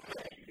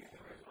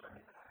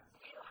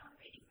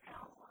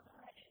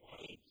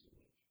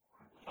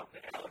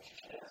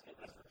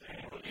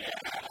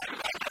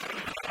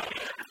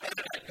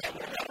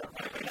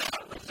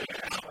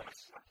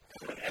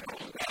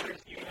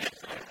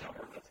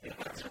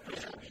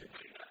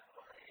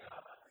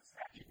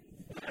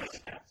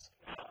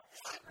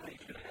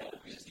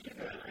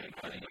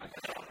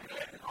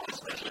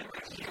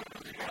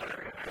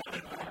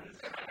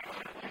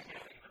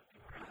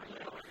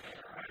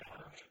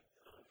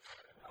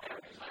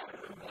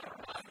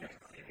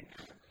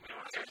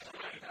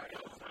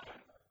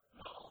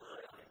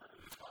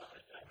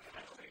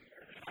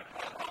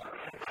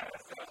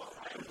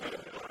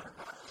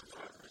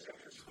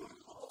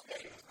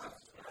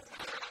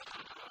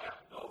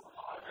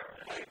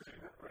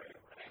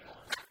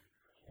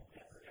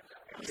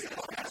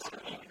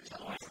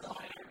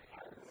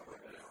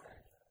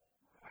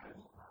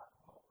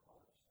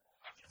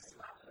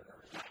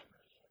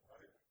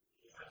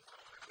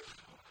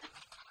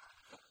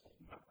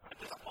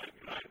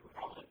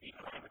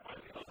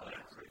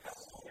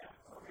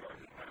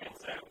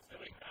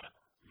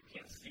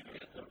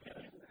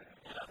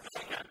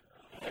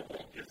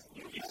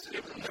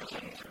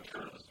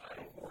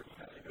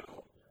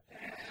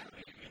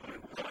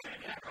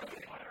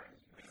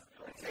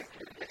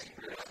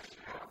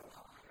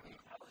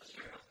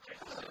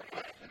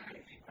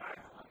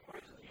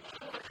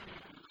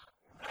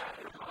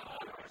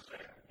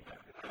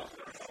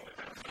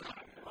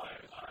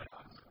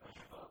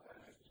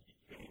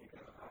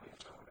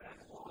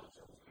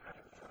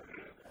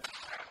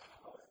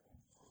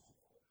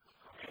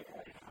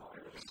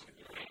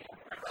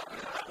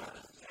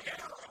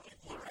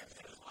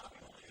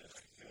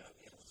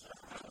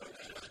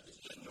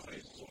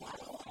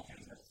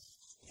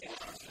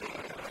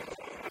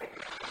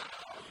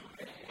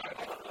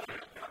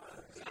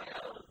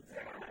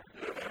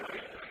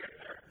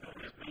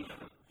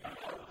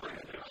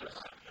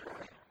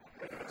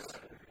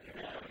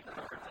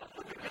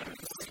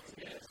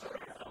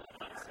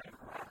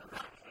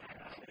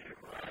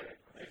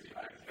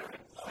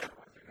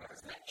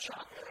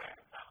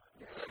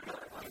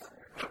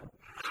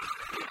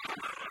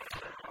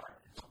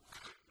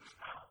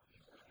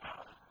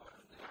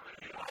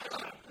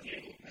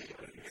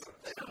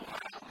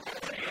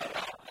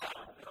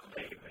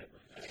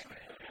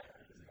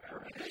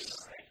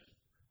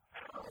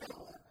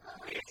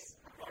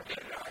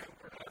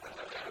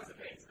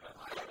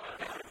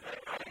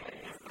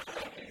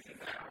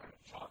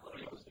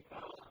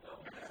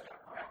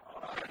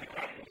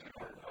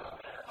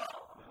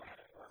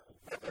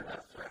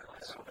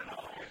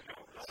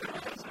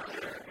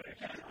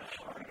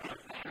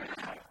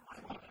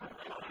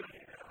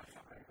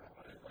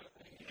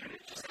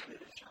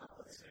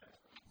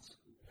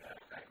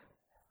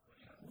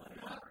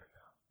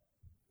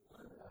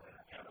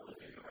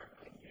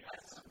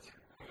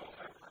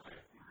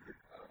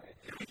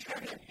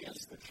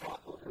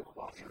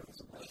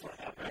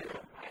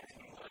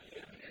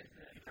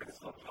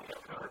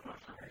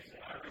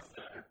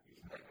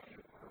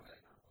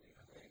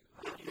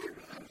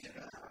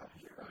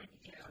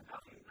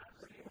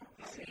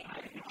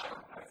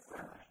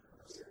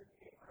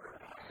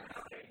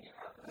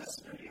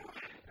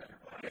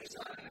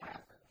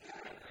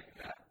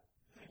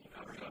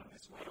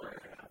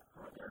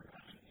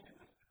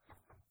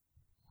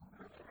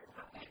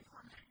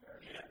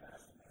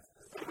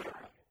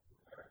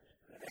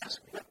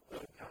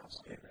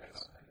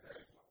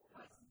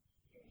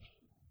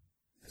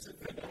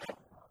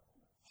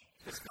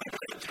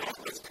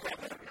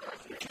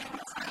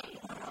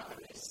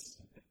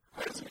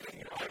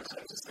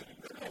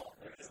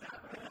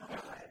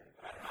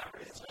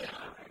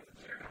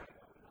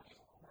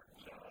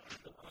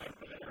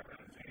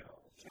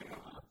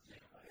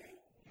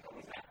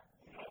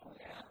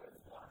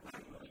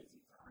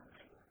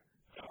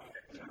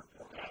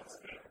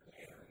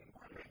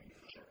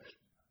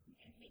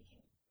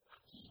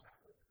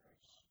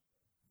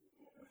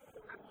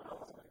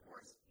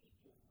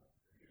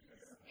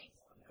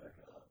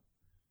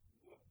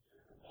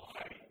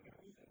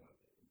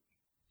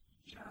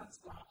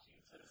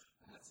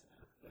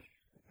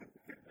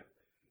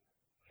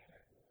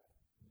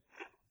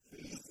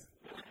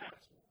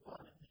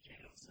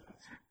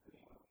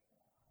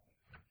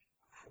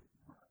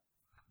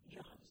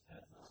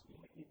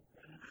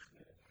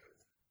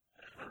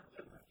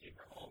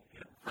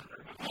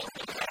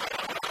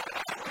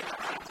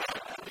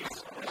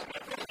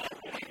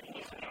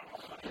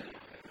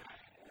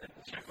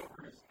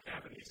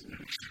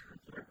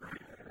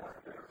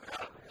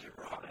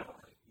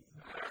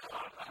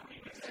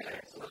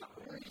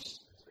you.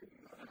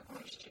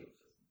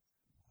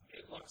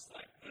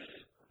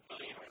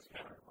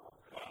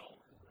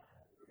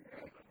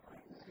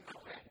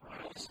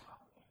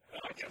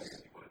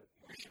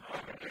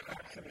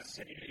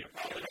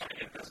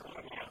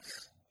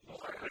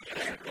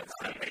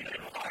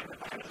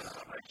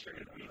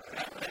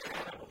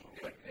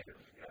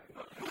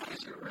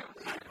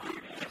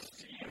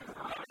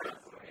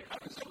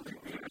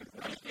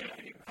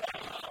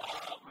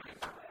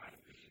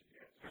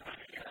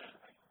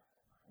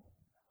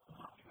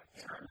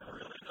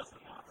 really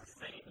doesn't want to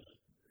say to me.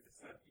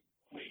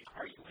 Wait,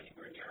 are you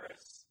anywhere near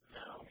us?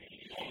 No,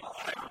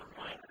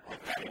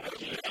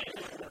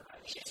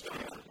 she's going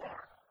to the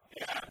bar.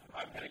 Yeah,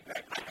 I'm getting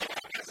back. I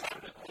guess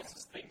I'm the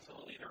closest thing to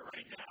the leader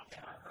right now.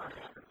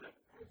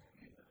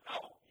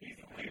 Oh, he's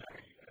the leader.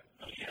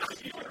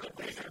 Yes, you are the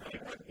leader. He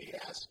would be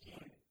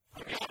asking. I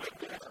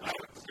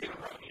would say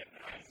Roddy and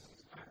nice.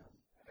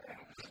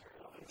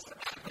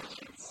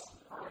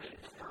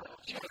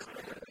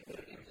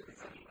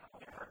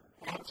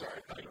 I'm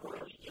sorry,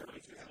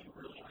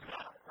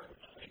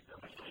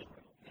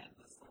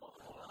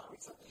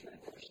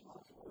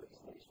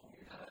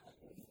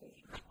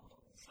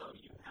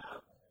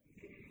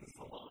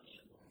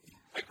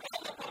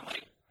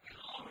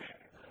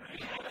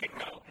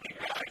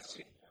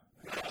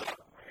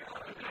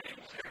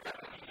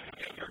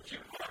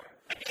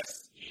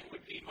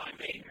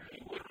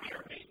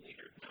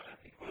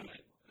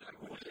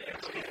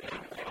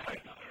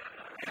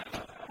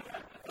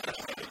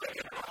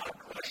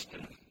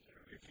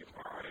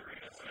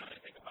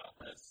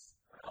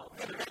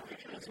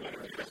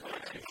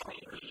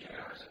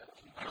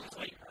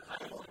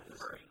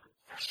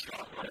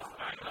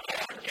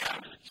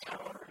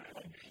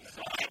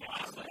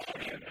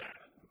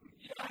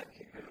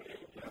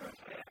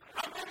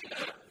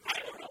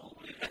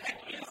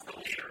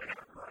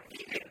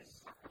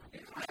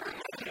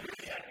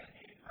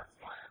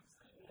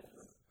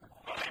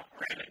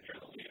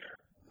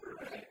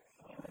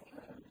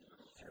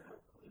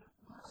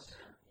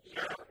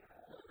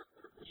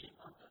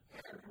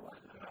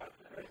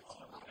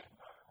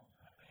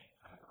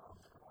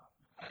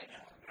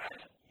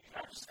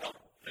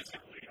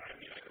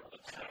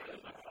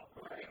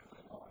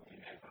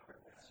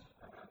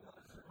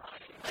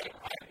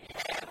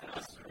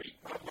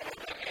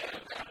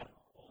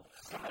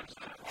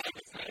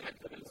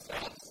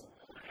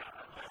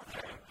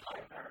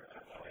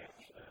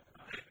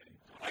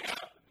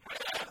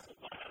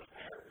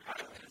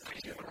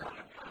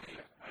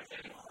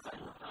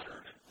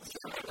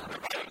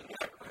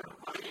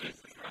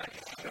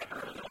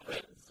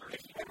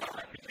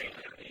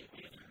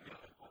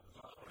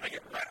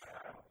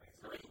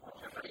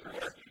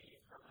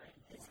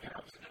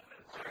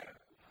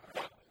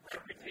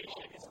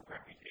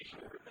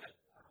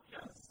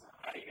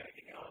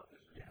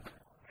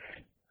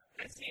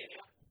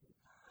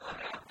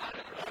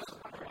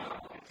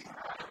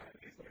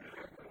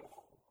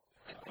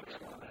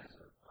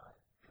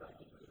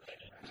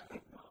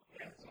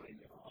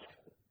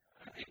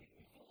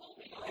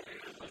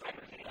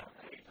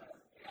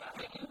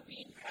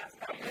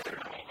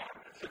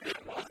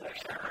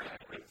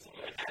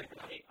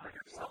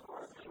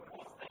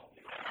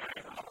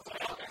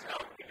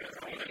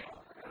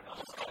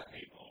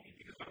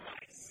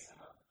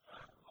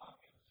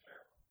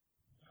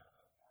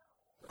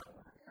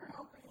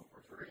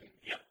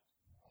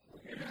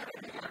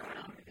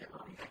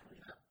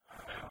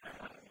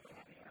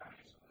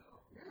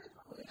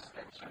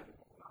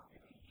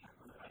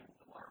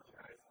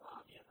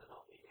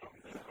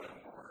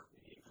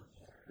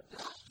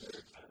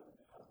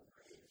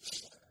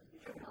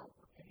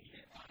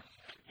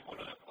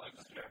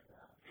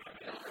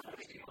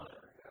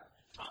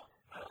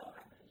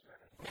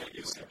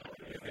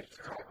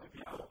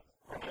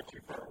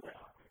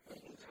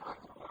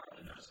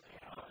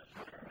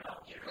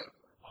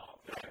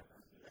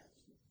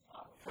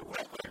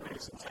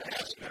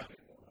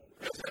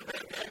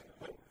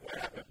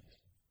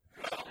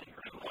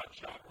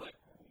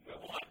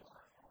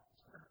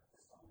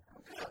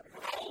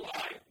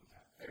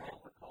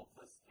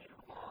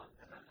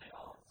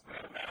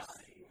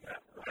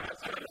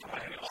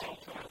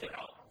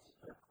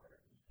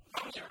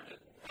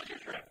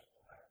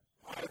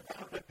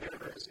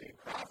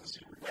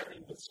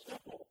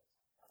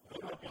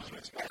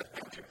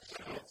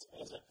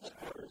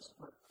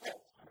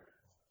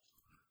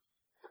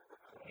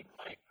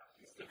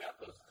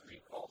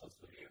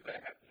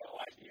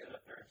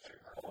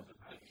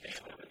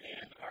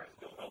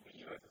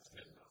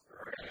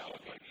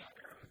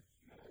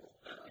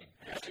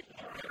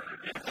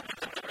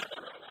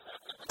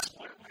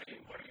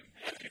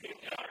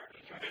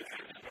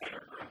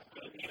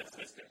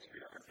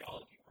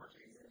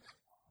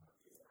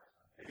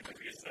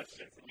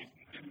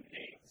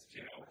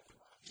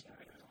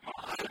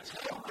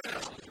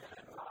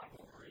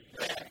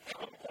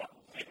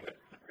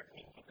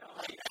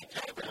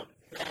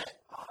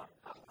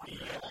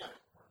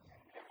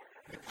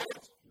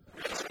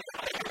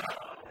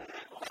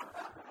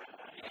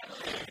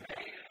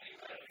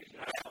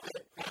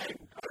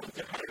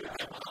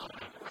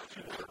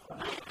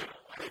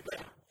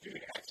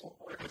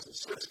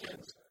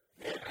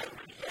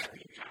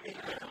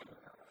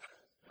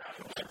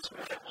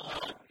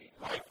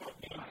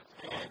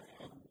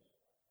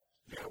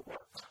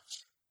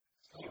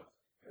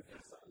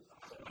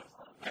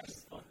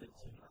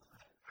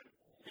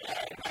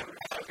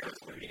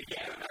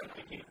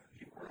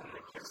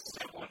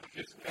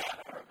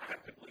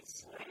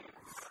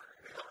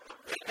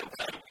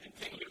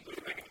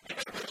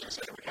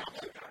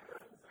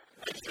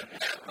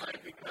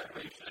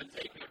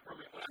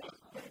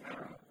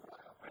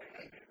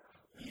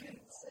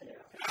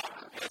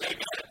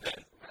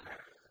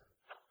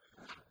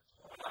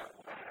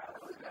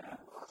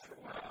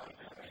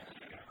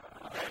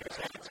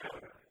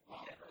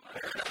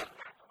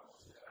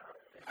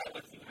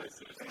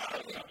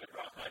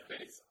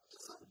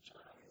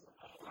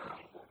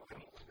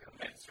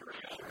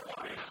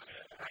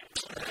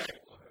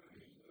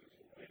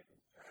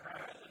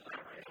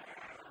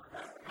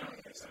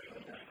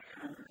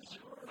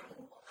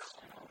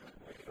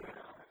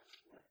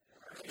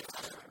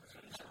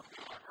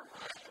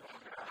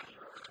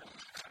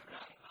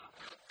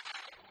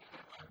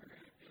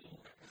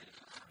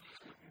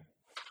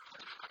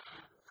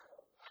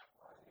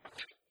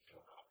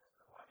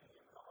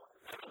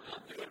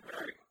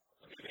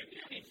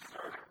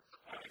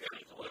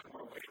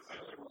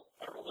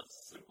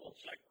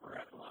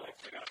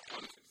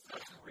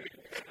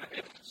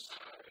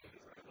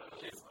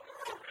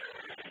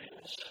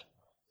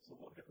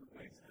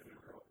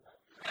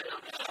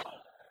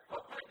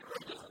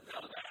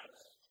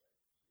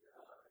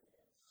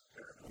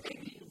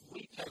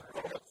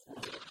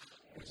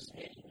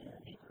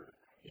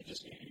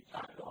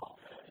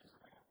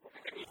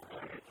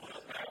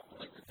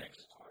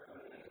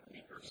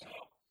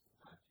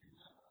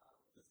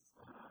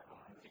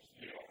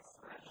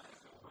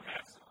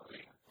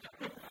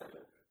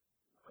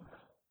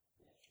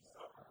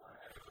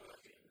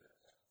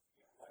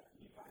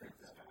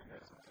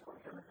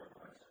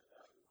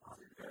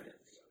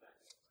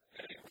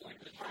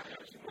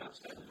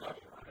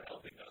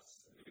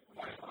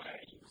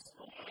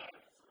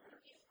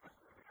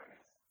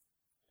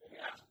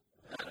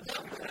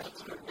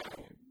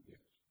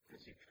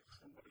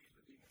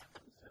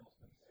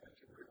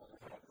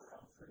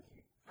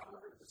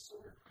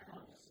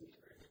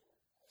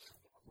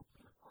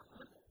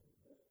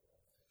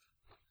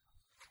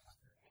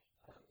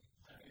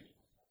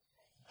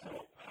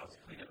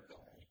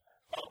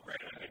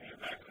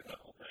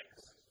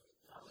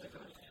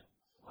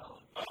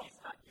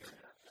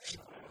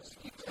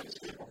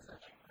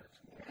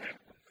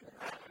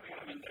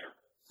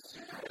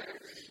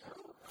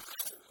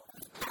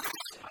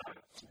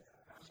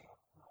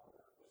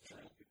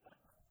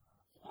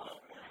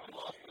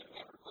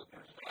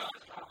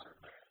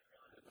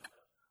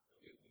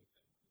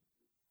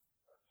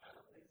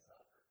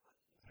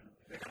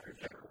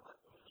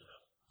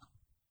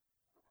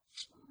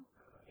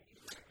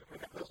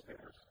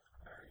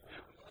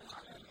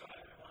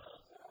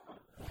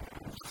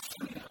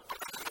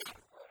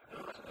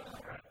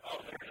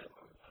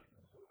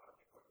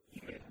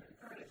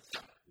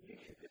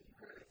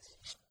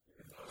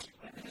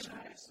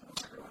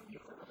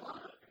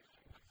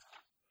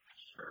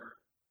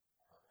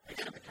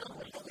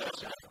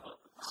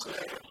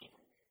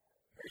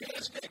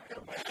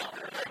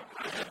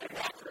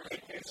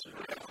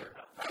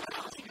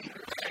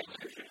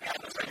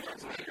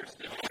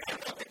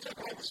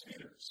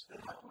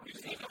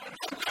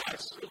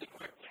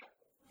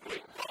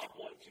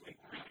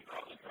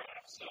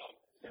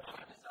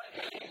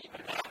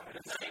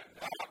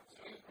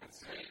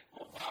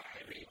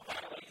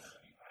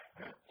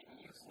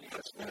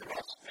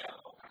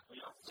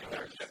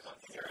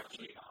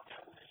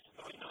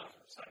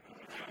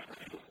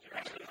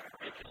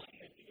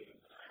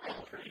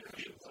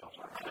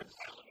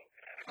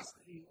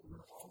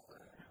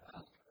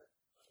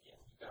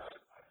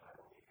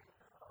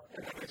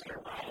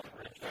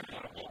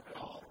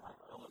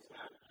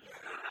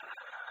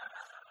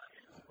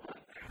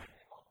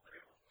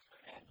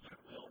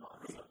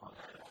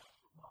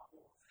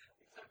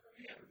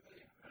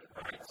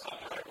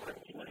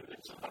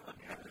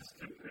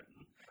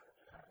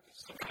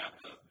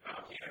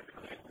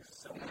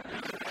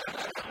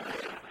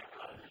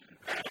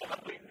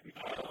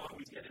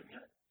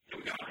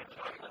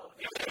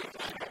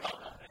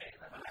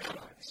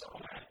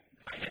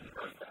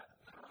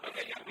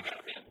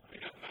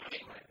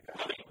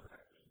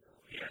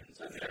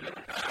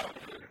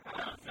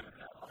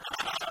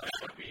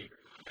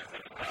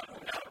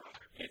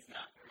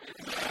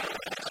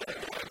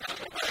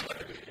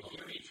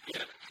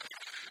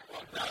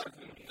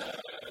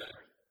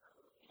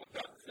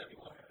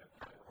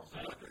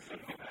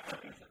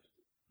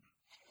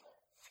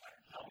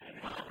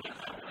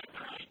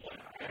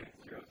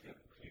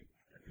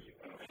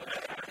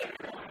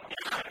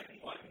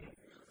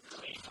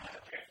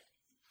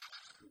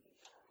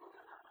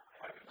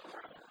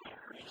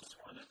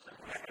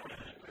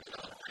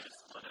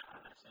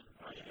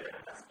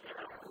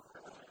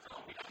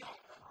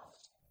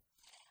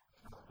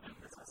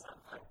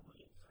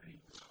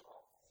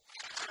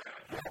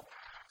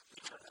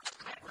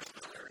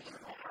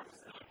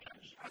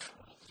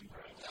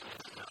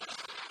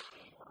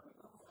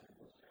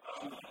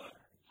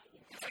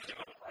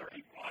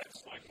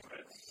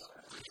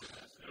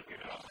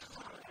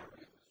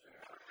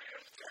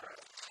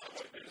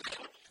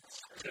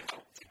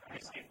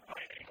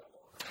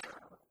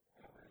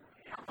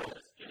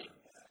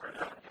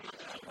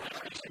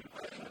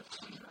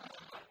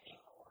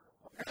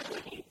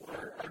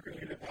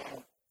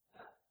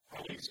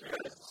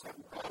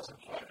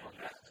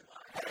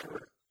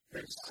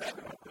 use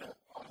 7 of them.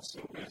 So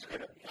we just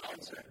get a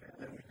concept, and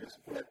then we just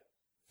put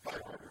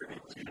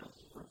 582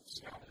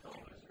 roofs on it.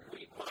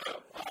 We put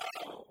up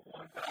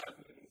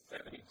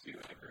 1,072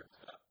 acres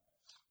up.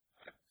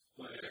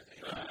 But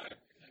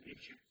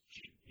if you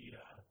cheat the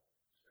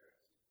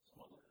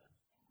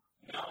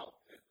no,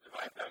 it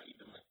divides out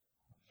evenly.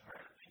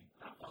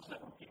 Not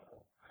 7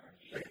 people.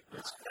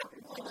 It's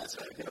fucking well, that's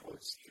how I get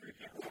was 3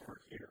 people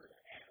over here.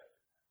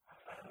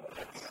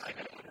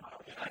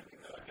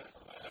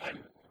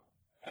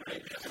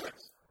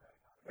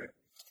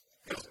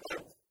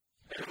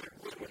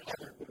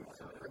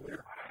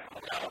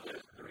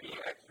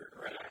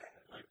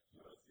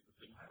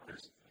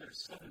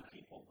 There's 7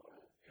 people,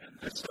 and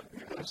there's some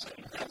people who say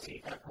that's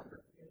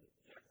 800.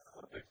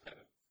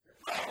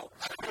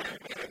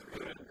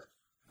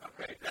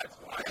 Okay, that's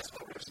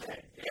what we're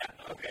saying.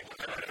 Yeah, okay.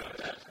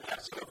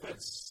 That's so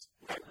it's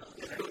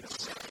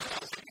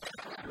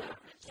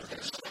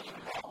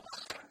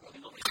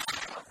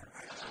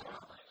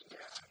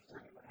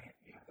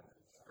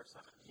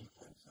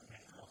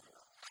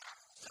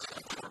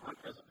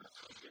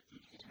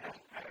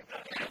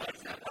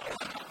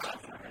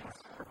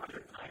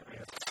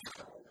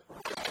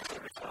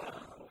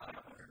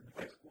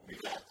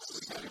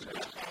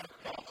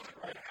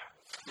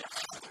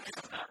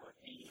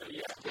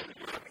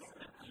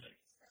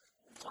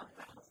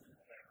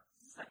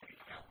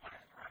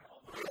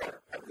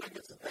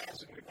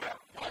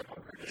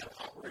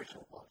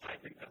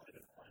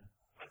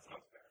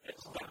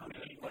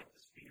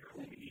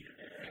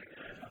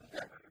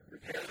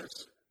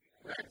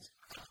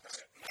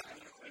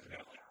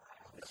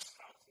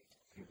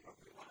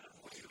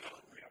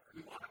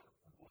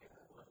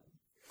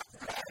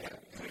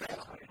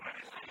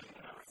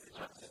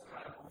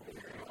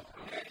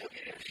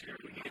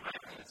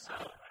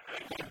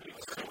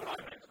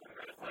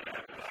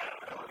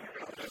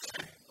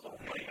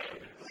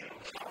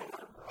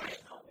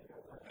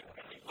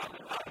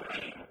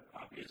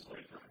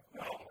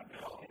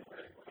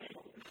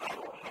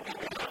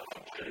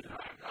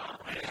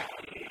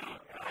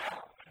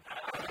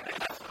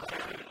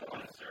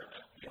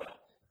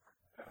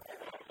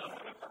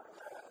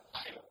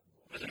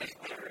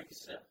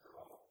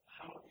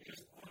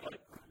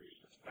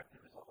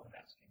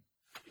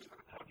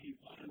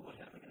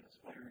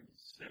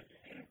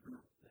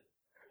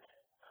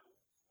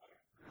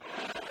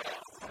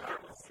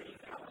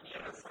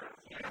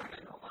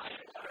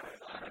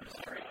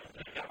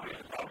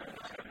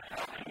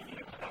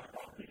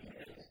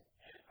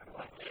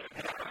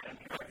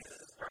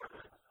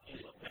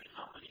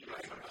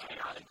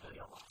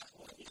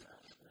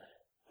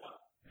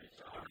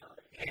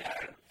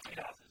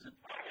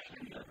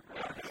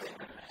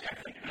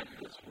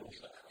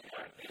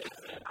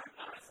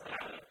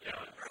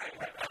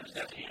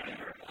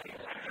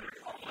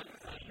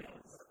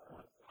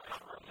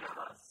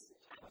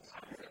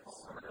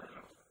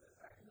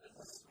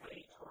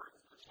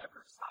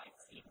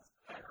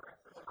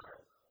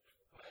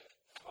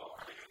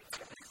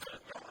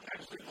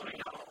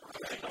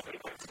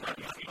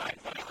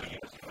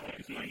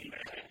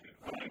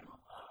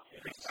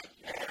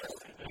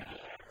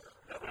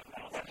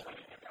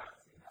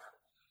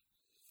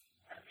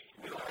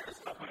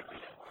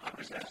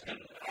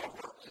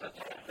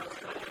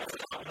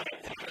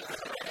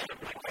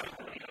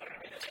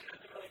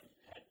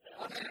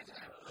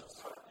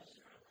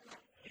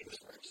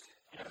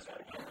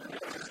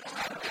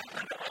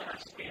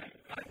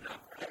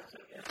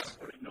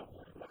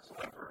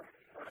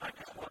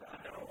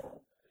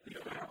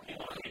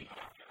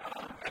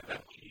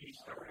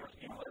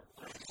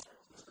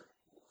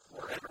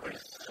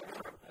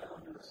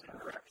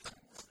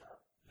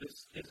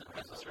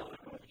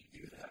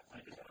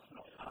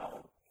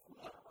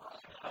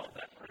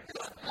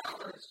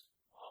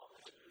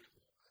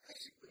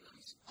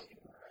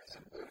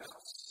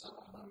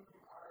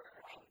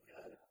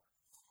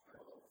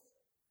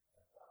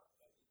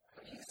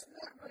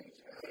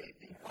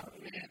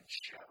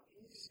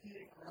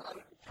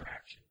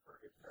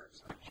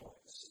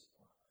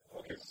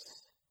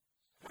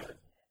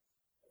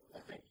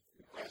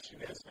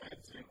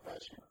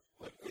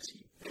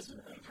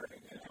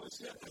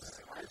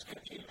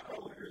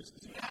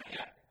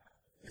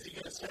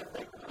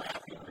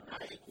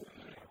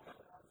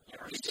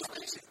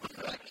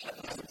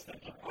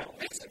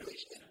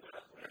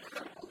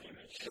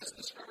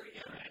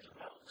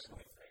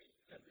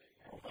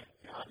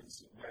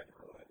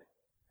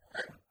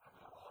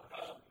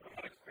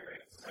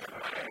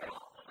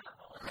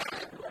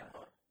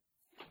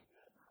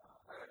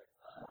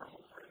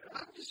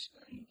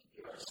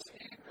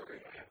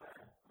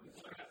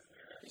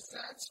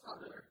That's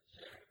other.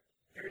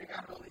 You already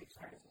got all the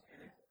experiences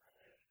in it.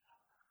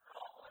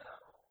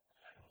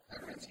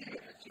 Everyone's getting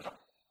it, you know.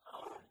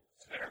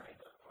 Fair.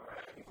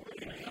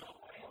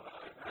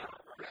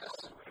 Yes.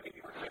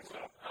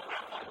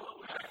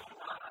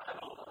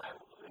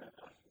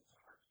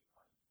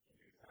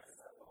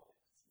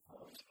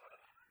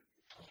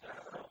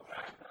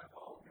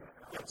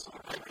 So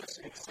I guess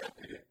I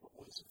accepted it, but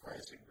what's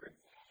surprising